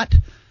did not.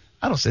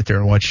 I don't sit there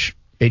and watch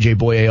A.J.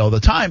 Boye all the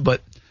time,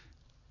 but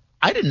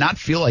I did not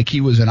feel like he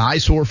was an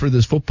eyesore for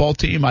this football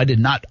team. I did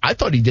not. I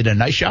thought he did a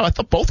nice job. I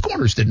thought both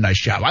corners did a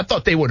nice job. I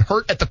thought they would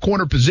hurt at the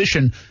corner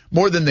position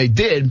more than they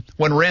did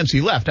when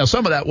Ramsey left. Now,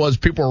 some of that was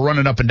people were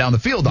running up and down the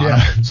field on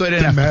him, so they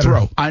didn't have to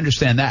throw. I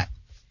understand that.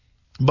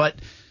 But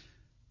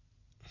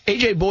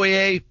A.J.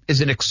 Boye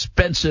is an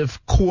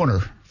expensive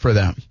corner for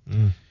them.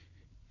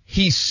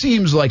 He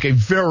seems like a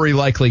very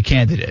likely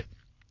candidate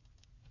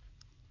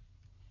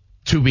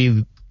to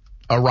be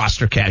a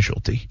roster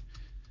casualty.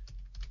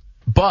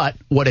 But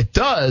what it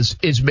does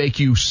is make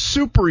you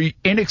super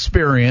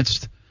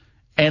inexperienced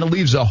and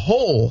leaves a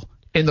hole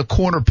in the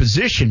corner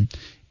position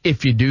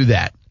if you do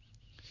that.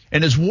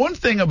 And there's one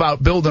thing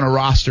about building a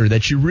roster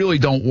that you really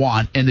don't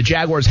want, and the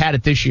Jaguars had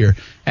it this year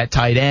at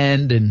tight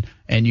end,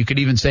 and you could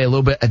even say a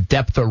little bit of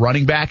depth of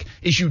running back,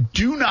 is you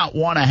do not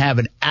want to have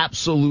an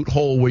absolute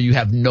hole where you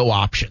have no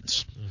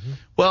options.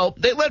 Well,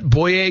 they let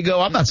Boye go.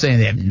 I'm not saying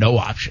they have no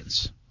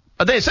options.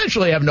 They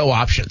essentially have no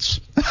options.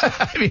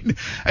 I mean,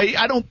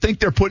 I don't think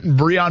they're putting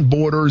Breon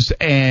Borders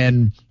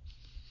and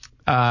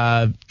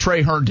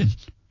Trey Herndon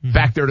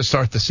back there to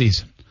start the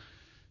season.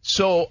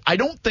 So I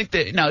don't think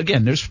that – now,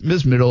 again,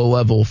 there's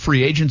middle-level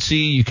free agency.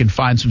 You can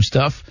find some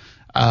stuff.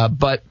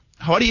 But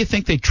how do you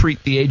think they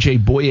treat the A.J.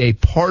 Boye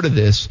part of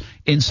this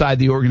inside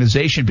the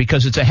organization?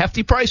 Because it's a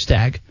hefty price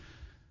tag,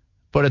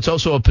 but it's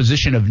also a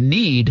position of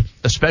need,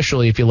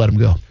 especially if you let him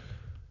go.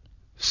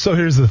 So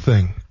here's the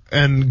thing.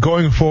 And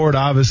going forward,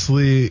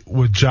 obviously,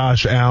 with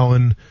Josh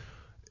Allen,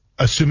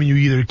 assuming you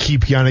either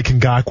keep Yannick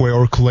Ngakoue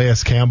or Calais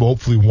Campbell,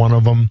 hopefully one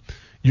of them,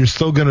 you're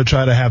still going to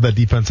try to have that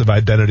defensive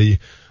identity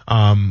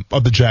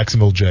of the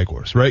Jacksonville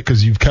Jaguars, right?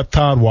 Because you've kept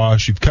Todd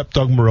Wash, you've kept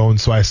Doug Marrone,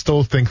 so I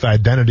still think the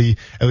identity,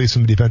 at least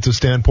from a defensive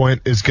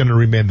standpoint, is going to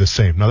remain the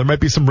same. Now, there might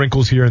be some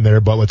wrinkles here and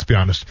there, but let's be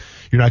honest,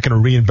 you're not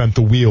going to reinvent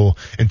the wheel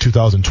in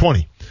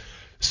 2020.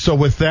 So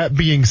with that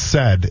being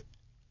said,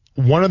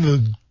 one of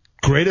the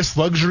greatest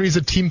luxuries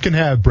a team can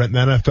have, Brent,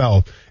 in the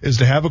NFL, is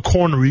to have a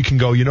corner where you can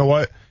go, you know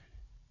what?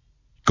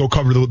 Go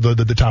cover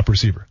the top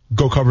receiver.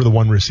 Go cover the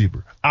one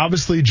receiver.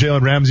 Obviously,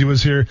 Jalen Ramsey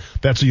was here.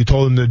 That's what you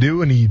told him to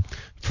do, and he,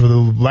 for the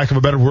lack of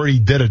a better word, he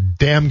did a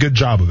damn good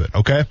job of it,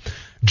 okay?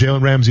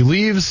 Jalen Ramsey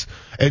leaves.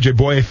 A.J.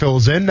 Boye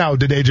fills in. Now,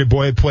 did A.J.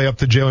 Boye play up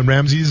to Jalen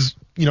Ramsey's,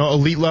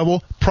 elite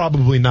level?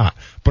 Probably not.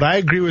 But I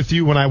agree with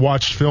you when I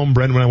watched film,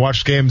 Brent, when I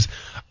watched games,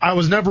 I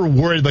was never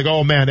worried like,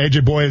 oh man,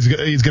 A.J. Boye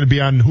he's going to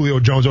be on Julio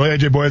Jones. Or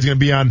A.J. Boye is going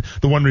to be on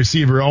the one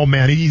receiver. Oh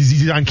man,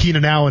 he's on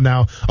Keenan Allen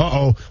now.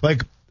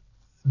 Like,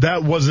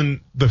 that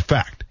wasn't the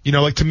fact.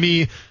 To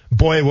me,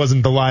 Boye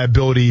wasn't the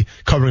liability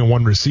covering a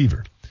one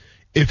receiver.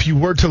 If you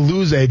were to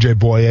lose A.J.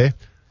 Boye,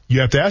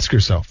 you have to ask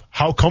yourself,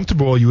 how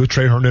comfortable are you with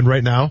Trey Herndon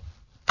right now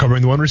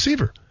covering the one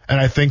receiver? And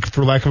I think,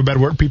 for lack of a better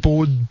word, people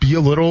would be a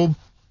little,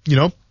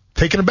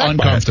 taken aback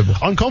by it.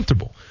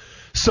 Uncomfortable.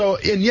 So,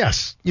 and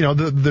yes,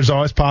 there's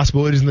always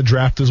possibilities in the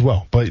draft as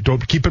well. But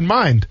don't keep in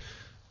mind,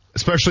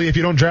 especially if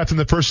you don't draft in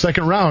the first,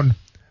 second round,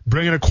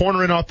 bringing a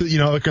corner in off the,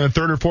 like in the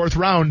third or fourth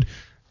round,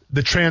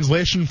 the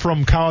translation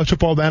from college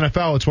football to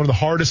NFL, it's one of the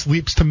hardest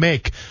leaps to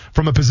make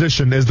from a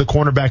position is the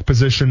cornerback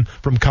position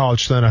from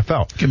college to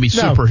NFL. Can be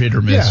super hit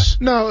or miss.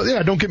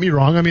 Don't get me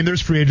wrong. I mean,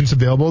 there's free agents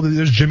available.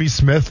 There's Jimmy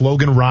Smith,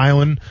 Logan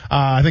Ryland.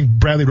 I think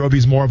Bradley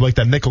Roby's more of like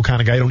that nickel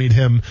kind of guy. You don't need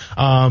him.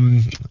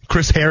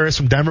 Chris Harris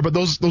from Denver, but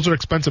those are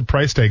expensive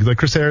price tags. Like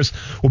Chris Harris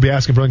will be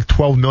asking for like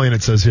 $12 million,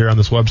 it says here on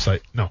this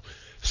website. No.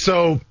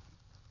 So,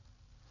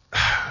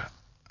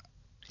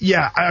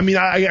 yeah, I mean,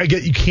 I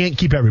get you can't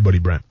keep everybody,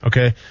 Brent,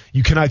 okay?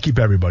 You cannot keep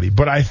everybody.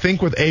 But I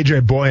think with A.J.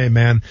 Boye,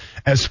 man,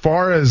 as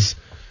far as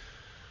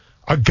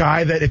a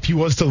guy that if he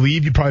was to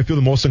leave, you'd probably feel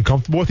the most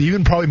uncomfortable with,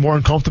 even probably more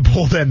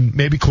uncomfortable than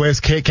maybe Calais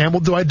Campbell,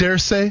 do I dare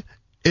say,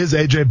 is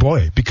A.J.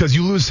 Boye. Because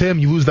you lose him,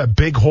 you lose that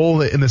big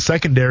hole in the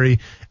secondary,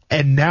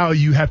 and now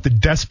you have to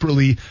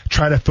desperately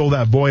try to fill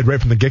that void right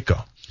from the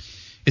get-go.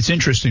 It's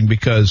interesting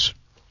because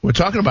we're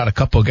talking about a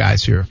couple of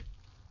guys here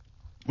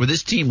where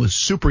this team was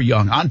super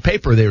young. On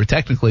paper, they were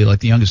technically like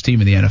the youngest team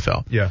in the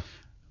NFL. Yeah.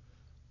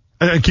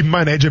 And keep in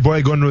mind, A.J.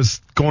 Boye going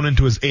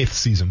into his 8th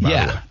season, by the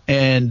way.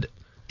 And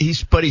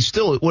he's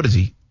still, what is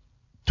he,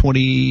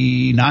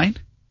 29?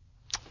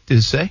 Did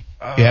it say?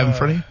 You have in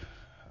front of you?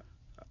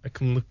 I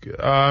can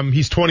look.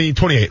 He's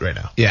 28 right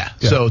now. Yeah.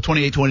 So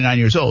 28, 29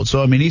 years old.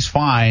 So, I mean, he's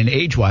fine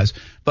age-wise.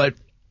 But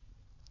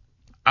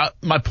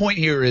my point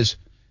here is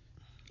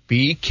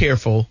be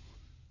careful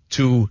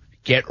to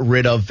get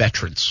rid of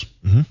veterans.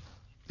 Mm-hmm.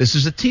 This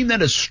is a team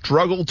that has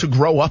struggled to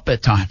grow up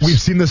at times.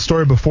 We've seen this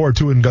story before,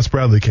 too, when Gus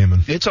Bradley came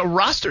in. It's a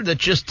roster that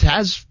just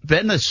has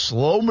been a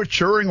slow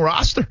maturing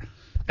roster.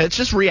 It's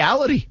just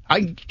reality.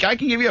 I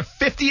can give you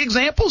 50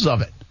 examples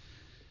of it.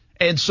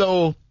 And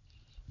so,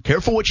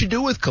 careful what you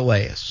do with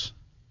Calais.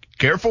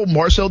 Careful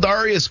Marcel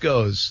Darius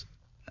goes.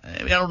 I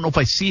mean, I don't know if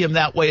I see him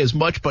that way as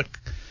much, but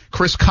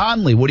Chris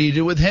Conley, what do you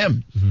do with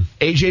him? Mm-hmm.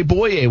 A.J.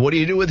 Boye, what do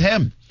you do with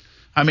him?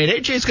 I mean,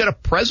 AJ's got a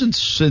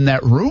presence in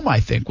that room, I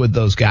think, with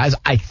those guys,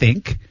 I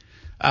think.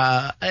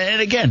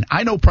 And again,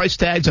 I know price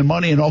tags and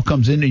money and all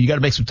comes in, and you got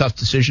to make some tough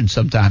decisions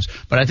sometimes.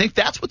 But I think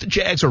that's what the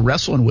Jags are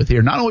wrestling with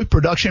here. Not only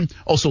production,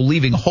 also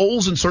leaving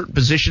holes in certain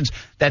positions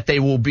that they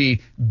will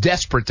be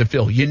desperate to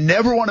fill. You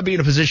never want to be in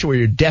a position where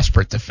you're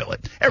desperate to fill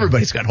it.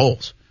 Everybody's got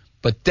holes.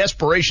 But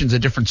desperation's a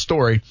different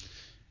story.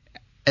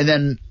 And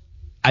then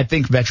I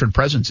think veteran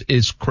presence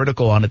is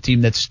critical on a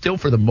team that still,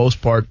 for the most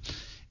part,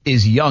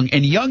 is young.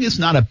 And young is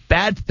not a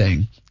bad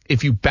thing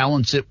if you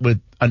balance it with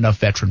enough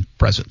veteran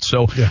presence.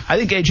 So I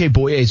think A.J.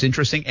 Boye is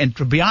interesting. And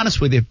to be honest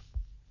with you,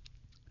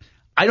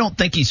 I don't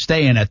think he's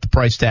staying at the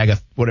price tag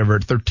of whatever,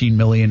 $13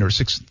 million or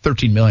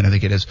 $13 million, I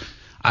think it is.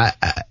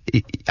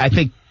 I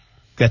think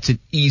that's an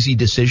easy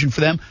decision for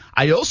them.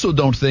 I also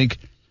don't think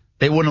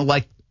they wouldn't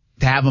like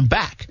to have him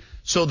back.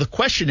 So the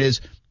question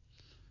is,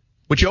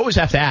 what you always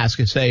have to ask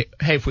is say,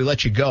 hey, if we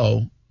let you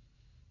go,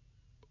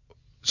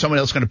 someone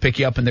else is going to pick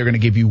you up and they're going to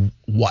give you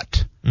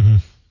what? Mm-hmm.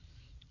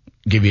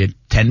 Give you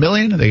 $10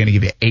 million? Are they going to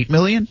give you $8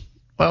 million?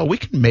 Well, we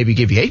can maybe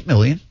give you $8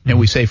 million and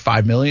we say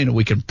 $5 million and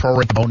we can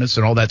prorate the bonus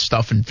and all that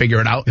stuff and figure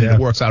it out and it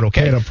works out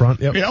okay. Pay it up front.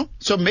 Yep. You know,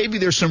 so maybe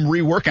there's some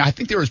reworking. I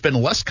think there has been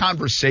less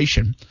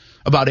conversation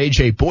about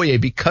A.J. Boye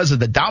because of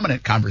the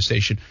dominant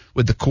conversation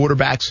with the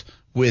quarterbacks,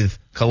 with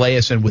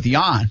Calais and with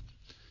Jan,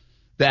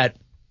 that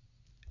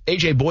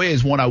AJ Boye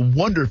is one. I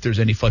wonder if there's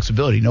any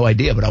flexibility. No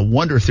idea, but I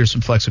wonder if there's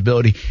some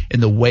flexibility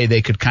in the way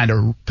they could kind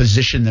of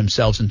position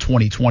themselves in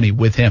 2020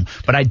 with him.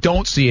 But I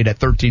don't see it at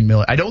 $13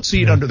 million. I don't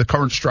see it under the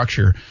current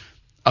structure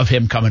of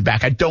him coming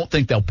back. I don't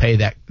think they'll pay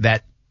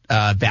that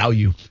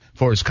value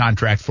for his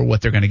contract for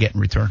what they're going to get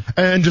in return.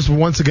 And just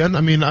once again,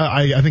 I mean,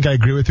 I think I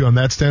agree with you on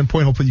that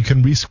standpoint. Hopefully you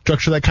can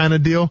restructure that kind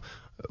of deal.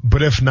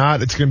 But if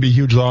not, it's going to be a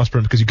huge loss for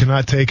him because you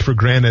cannot take for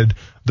granted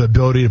the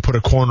ability to put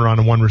a corner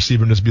on one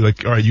receiver and just be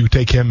like, all right, you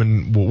take him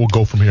and we'll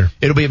go from here.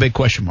 It'll be a big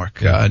question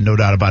mark, no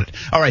doubt about it.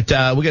 All right,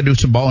 we got to do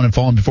some balling and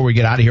falling before we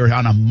get out of here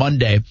on a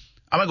Monday.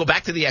 I'm going to go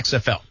back to the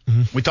XFL.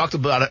 Mm-hmm. We talked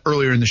about it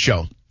earlier in the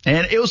show,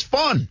 and it was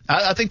fun.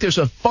 I think there's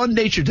a fun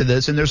nature to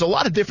this, and there's a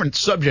lot of different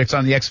subjects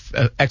on the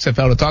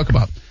XFL to talk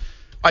about.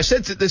 I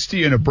said this to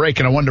you in a break,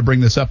 and I wanted to bring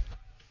this up,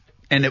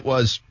 and it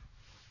was,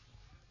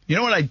 you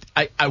know what,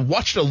 I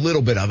watched a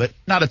little bit of it,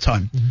 not a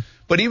ton,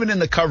 but even in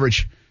the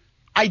coverage,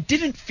 I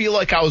didn't feel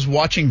like I was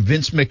watching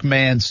Vince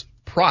McMahon's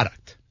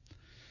product.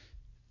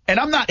 And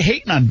I'm not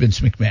hating on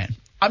Vince McMahon.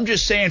 I'm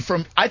just saying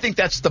I think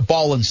that's the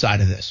ballin'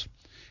 side of this.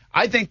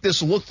 I think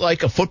this looked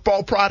like a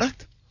football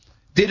product,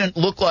 didn't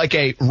look like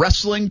a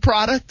wrestling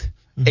product,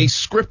 a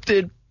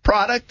scripted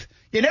product.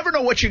 You never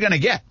know what you're going to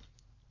get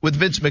with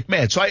Vince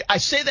McMahon. So I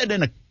say that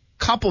in a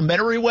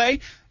complimentary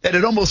way, that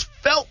it almost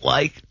felt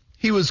like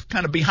he was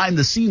kind of behind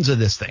the scenes of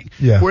this thing.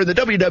 Yeah. Where the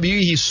WWE,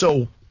 he's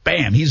so,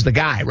 bam, he's the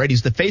guy, right?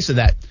 He's the face of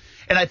that.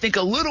 And I think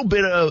a little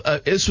bit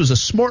of this was a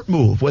smart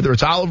move, whether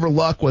it's Oliver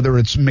Luck, whether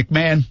it's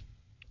McMahon.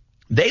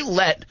 They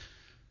let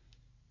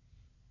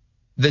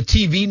the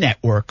TV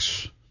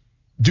networks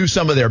do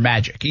some of their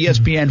magic.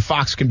 ESPN,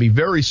 Fox can be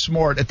very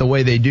smart at the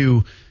way they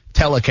do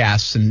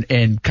telecasts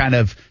and kind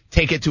of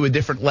take it to a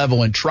different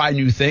level and try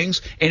new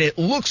things. And it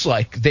looks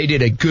like they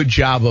did a good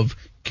job of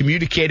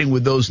communicating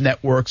with those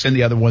networks and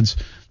the other ones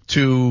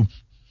to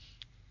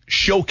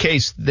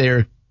showcase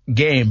their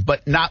game,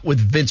 but not with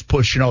Vince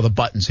pushing all the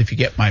buttons, if you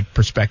get my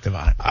perspective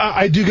on it.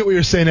 I do get what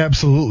you're saying,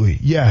 absolutely.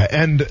 Yeah,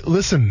 and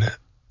listen,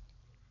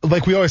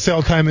 like we always say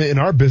all the time in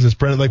our business,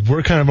 Brent, like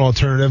we're kind of an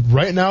alternative.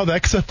 Right now, the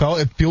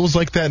XFL, it feels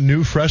like that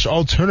new, fresh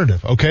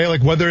alternative, okay?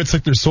 Like whether it's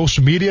like their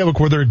social media, like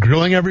where they're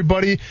grilling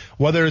everybody,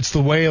 whether it's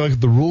the way like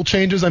the rule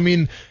changes, I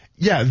mean,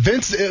 yeah,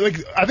 Vince,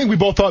 I think we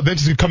both thought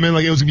Vince was going to come in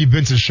like it was going to be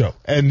Vince's show,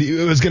 and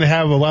it was going to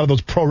have a lot of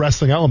those pro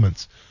wrestling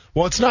elements.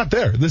 Well, it's not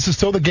there. This is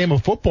still the game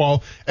of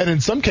football, and in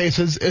some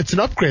cases, it's an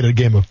upgraded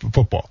game of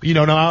football. You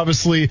know, now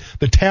obviously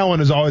the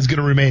talent is always going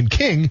to remain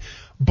king,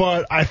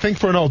 but I think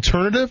for an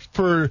alternative,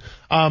 for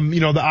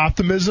the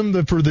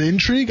optimism, for the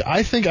intrigue,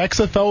 I think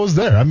XFL is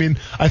there. I mean,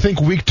 I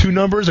think week 2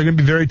 numbers are going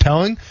to be very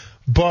telling.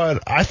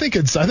 But I think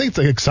it's like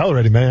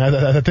accelerating, man.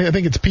 I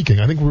think it's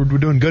peaking. I think we're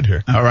doing good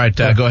here. All right,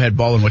 go ahead,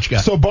 Ballin. What you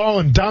got? So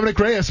Ballin, Dominic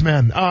Reyes,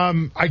 man.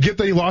 I get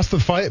that he lost the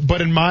fight,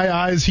 but in my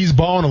eyes, he's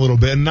balling a little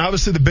bit. And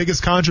obviously, the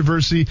biggest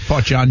controversy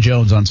fought John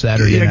Jones on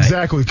Saturday night.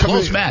 Exactly,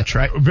 close match,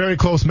 right? Very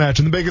close match.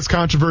 And the biggest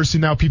controversy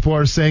now people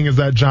are saying is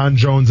that John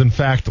Jones, in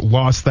fact,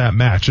 lost that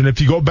match. And if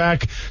you go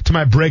back to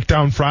my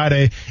breakdown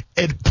Friday,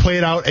 it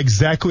played out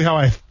exactly how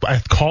I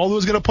called it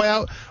was going to play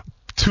out.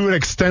 To an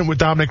extent with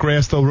Dominic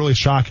Reyes still really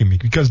shocking me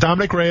because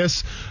Dominic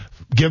Reyes,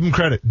 give him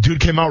credit. Dude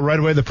came out right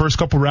away the first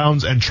couple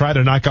rounds and tried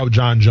to knock out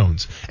John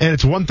Jones. And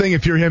it's one thing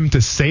if you're him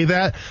to say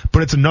that,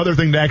 but it's another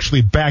thing to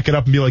actually back it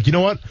up and be like, you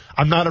know what?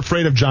 I'm not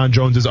afraid of John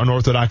Jones's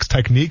unorthodox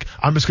technique.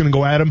 I'm just going to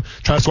go at him,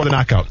 try to score the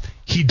knockout.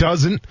 He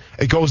doesn't.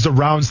 It goes to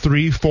rounds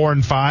 3, 4,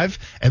 and 5.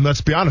 And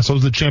let's be honest,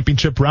 those are the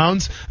championship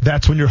rounds.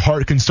 That's when your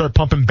heart can start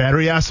pumping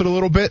battery acid a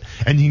little bit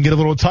and you can get a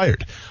little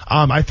tired.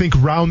 I think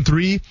round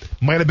 3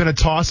 might have been a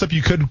toss-up.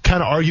 You could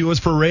kind of argue it was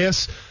for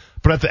Reyes.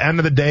 But at the end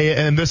of the day,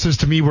 and this is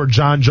to me where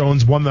John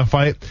Jones won the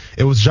fight,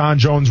 it was John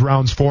Jones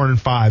rounds 4 and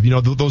 5. You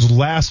know, those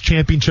last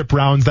championship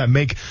rounds that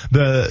make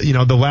the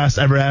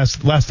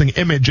last lasting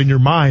image in your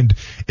mind,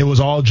 it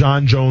was all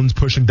John Jones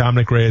pushing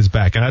Dominic Reyes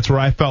back. And that's where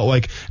I felt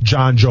like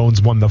John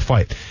Jones won the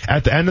fight.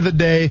 At the end of the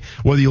day,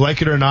 whether you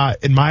like it or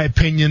not, in my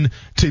opinion,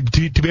 to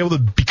be able to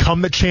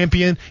become the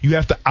champion, you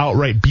have to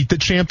outright beat the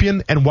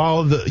champion. And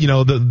while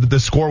the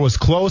score was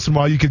close, and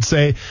while you could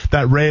say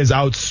that Reyes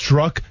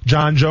outstruck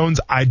John Jones,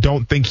 I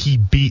don't think he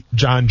beat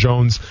John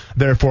Jones.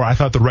 Therefore, I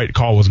thought the right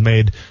call was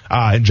made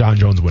in John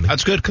Jones winning.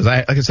 That's good because,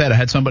 like I said, I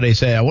had somebody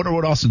say, I wonder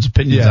what Austin's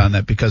opinions on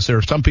that because there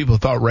are some people who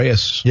thought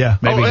Reyes maybe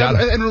got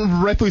it.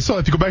 And rightfully so.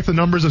 If you go back to the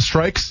numbers of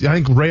strikes, I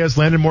think Reyes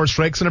landed more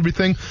strikes and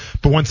everything.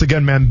 But once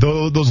again, man,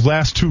 those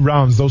last 2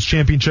 rounds, those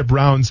championship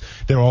rounds,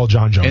 they're all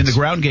John Jones. And the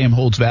ground game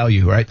holds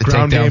value, right? The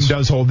ground game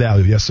does hold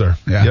value. Yes, sir.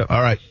 Yeah. Yep.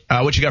 All right.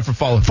 What you got for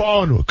Fallen?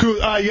 Fallen. You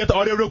got the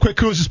audio real quick,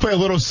 Kuz. Just play a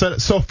little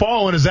set. So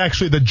Fallen is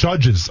actually the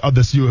judges of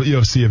this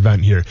UFC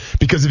event here.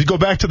 Because if you go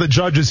back to the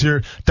judges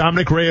here,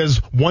 Dominic Reyes,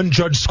 one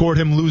judge scored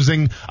him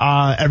losing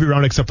every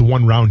round except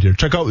 1 round here.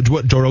 Check out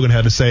what Joe Rogan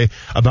had to say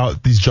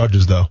about these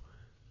judges, though.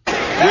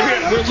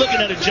 We're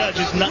looking at a judge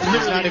who's not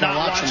even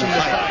watching the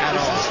fight.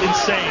 This is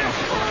insane.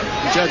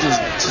 The judges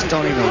just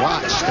don't even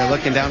watch. They're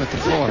looking down at the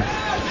floor.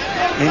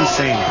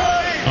 Insane.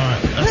 All right.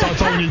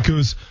 That's all we need,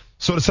 Kuz.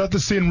 So to set the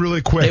scene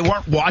really quick. They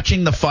weren't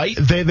watching the fight?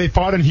 They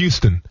fought in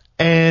Houston.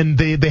 and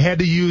they had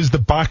to use the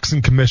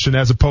boxing commission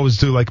as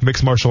opposed to like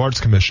mixed martial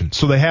arts commission.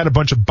 So they had a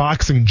bunch of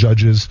boxing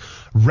judges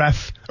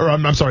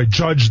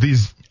judge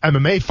these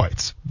MMA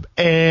fights.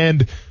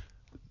 And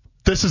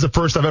this is the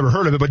first I've ever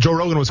heard of it, but Joe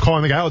Rogan was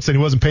calling the guy out saying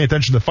he wasn't paying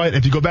attention to the fight. And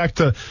if you go back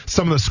to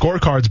some of the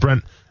scorecards,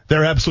 Brent,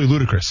 they're absolutely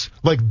ludicrous.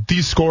 Like,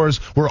 these scores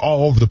were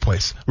all over the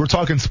place. We're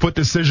talking split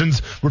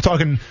decisions. We're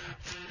talking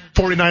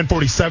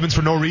 49-47s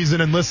for no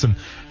reason. And listen,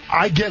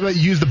 I get that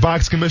you use the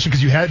box commission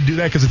because you had to do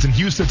that because it's in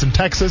Houston, it's in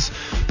Texas.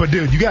 But,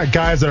 dude, you got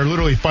guys that are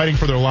literally fighting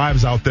for their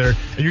lives out there,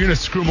 and you're going to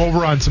screw them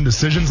over on some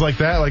decisions like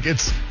that? Like,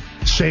 it's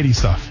shady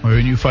stuff.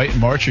 When you fight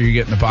in March, are you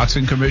getting the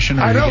boxing commission?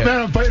 I know,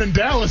 man. I'm fighting in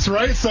Dallas,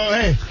 right? So,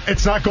 hey,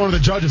 it's not going to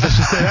the judges. Let's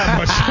just say that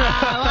much.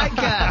 I like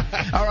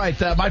that. All right,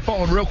 my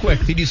phone real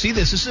quick. Did you see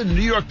this? This is in the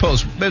New York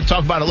Post. We'll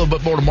talk about it a little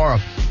bit more tomorrow.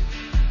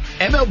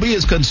 MLB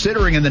is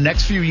considering in the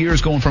next few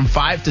years going from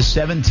 5 to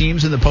 7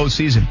 teams in the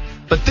postseason.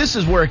 But this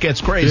is where it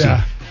gets crazy.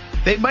 Yeah.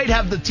 They might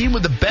have the team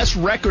with the best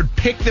record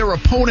pick their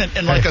opponent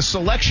in like a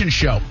selection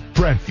show.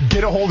 Brent,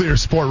 get a hold of your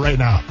sport right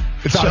now.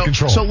 It's out of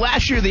control. So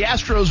last year, the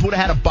Astros would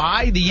have had a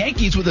bye. The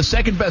Yankees, with the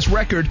second best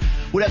record,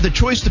 would have the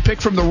choice to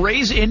pick from the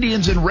Rays,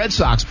 Indians, and Red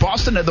Sox.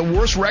 Boston had the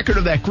worst record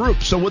of that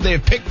group. So would they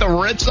have picked the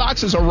Red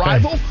Sox as a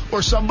rival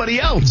or somebody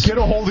else? Get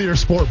a hold of your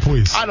sport,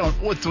 please. I don't.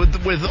 With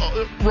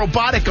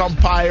robotic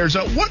umpires,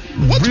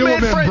 what's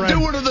Manfred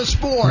doing to the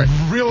sport?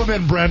 Reel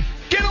them in, Brent.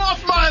 Get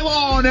off my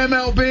lawn,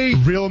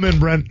 MLB. Reel them in,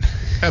 Brent.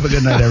 Have a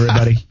good night,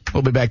 everybody.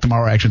 We'll be back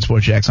tomorrow. Action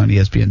Sports Jacks on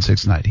ESPN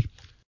 690.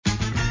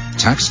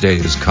 Tax day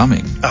is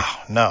coming.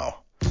 Oh, no.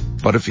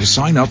 But if you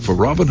sign up for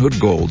Robinhood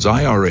Gold's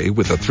IRA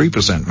with a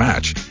 3%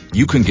 match,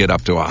 you can get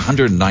up to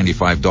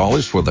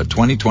 $195 for the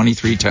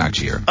 2023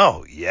 tax year.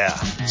 Oh, yeah.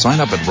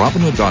 Sign up at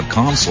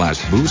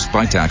Robinhood.com/boost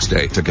by tax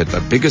day to get the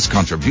biggest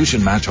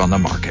contribution match on the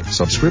market.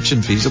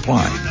 Subscription fees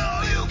apply.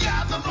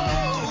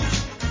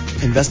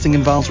 Investing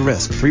involves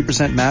risk.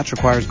 3% match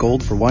requires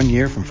gold for 1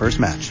 year from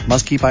first match.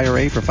 Must keep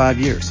IRA for 5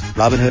 years.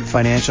 Robinhood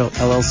Financial,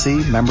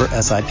 LLC, member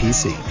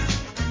SIPC.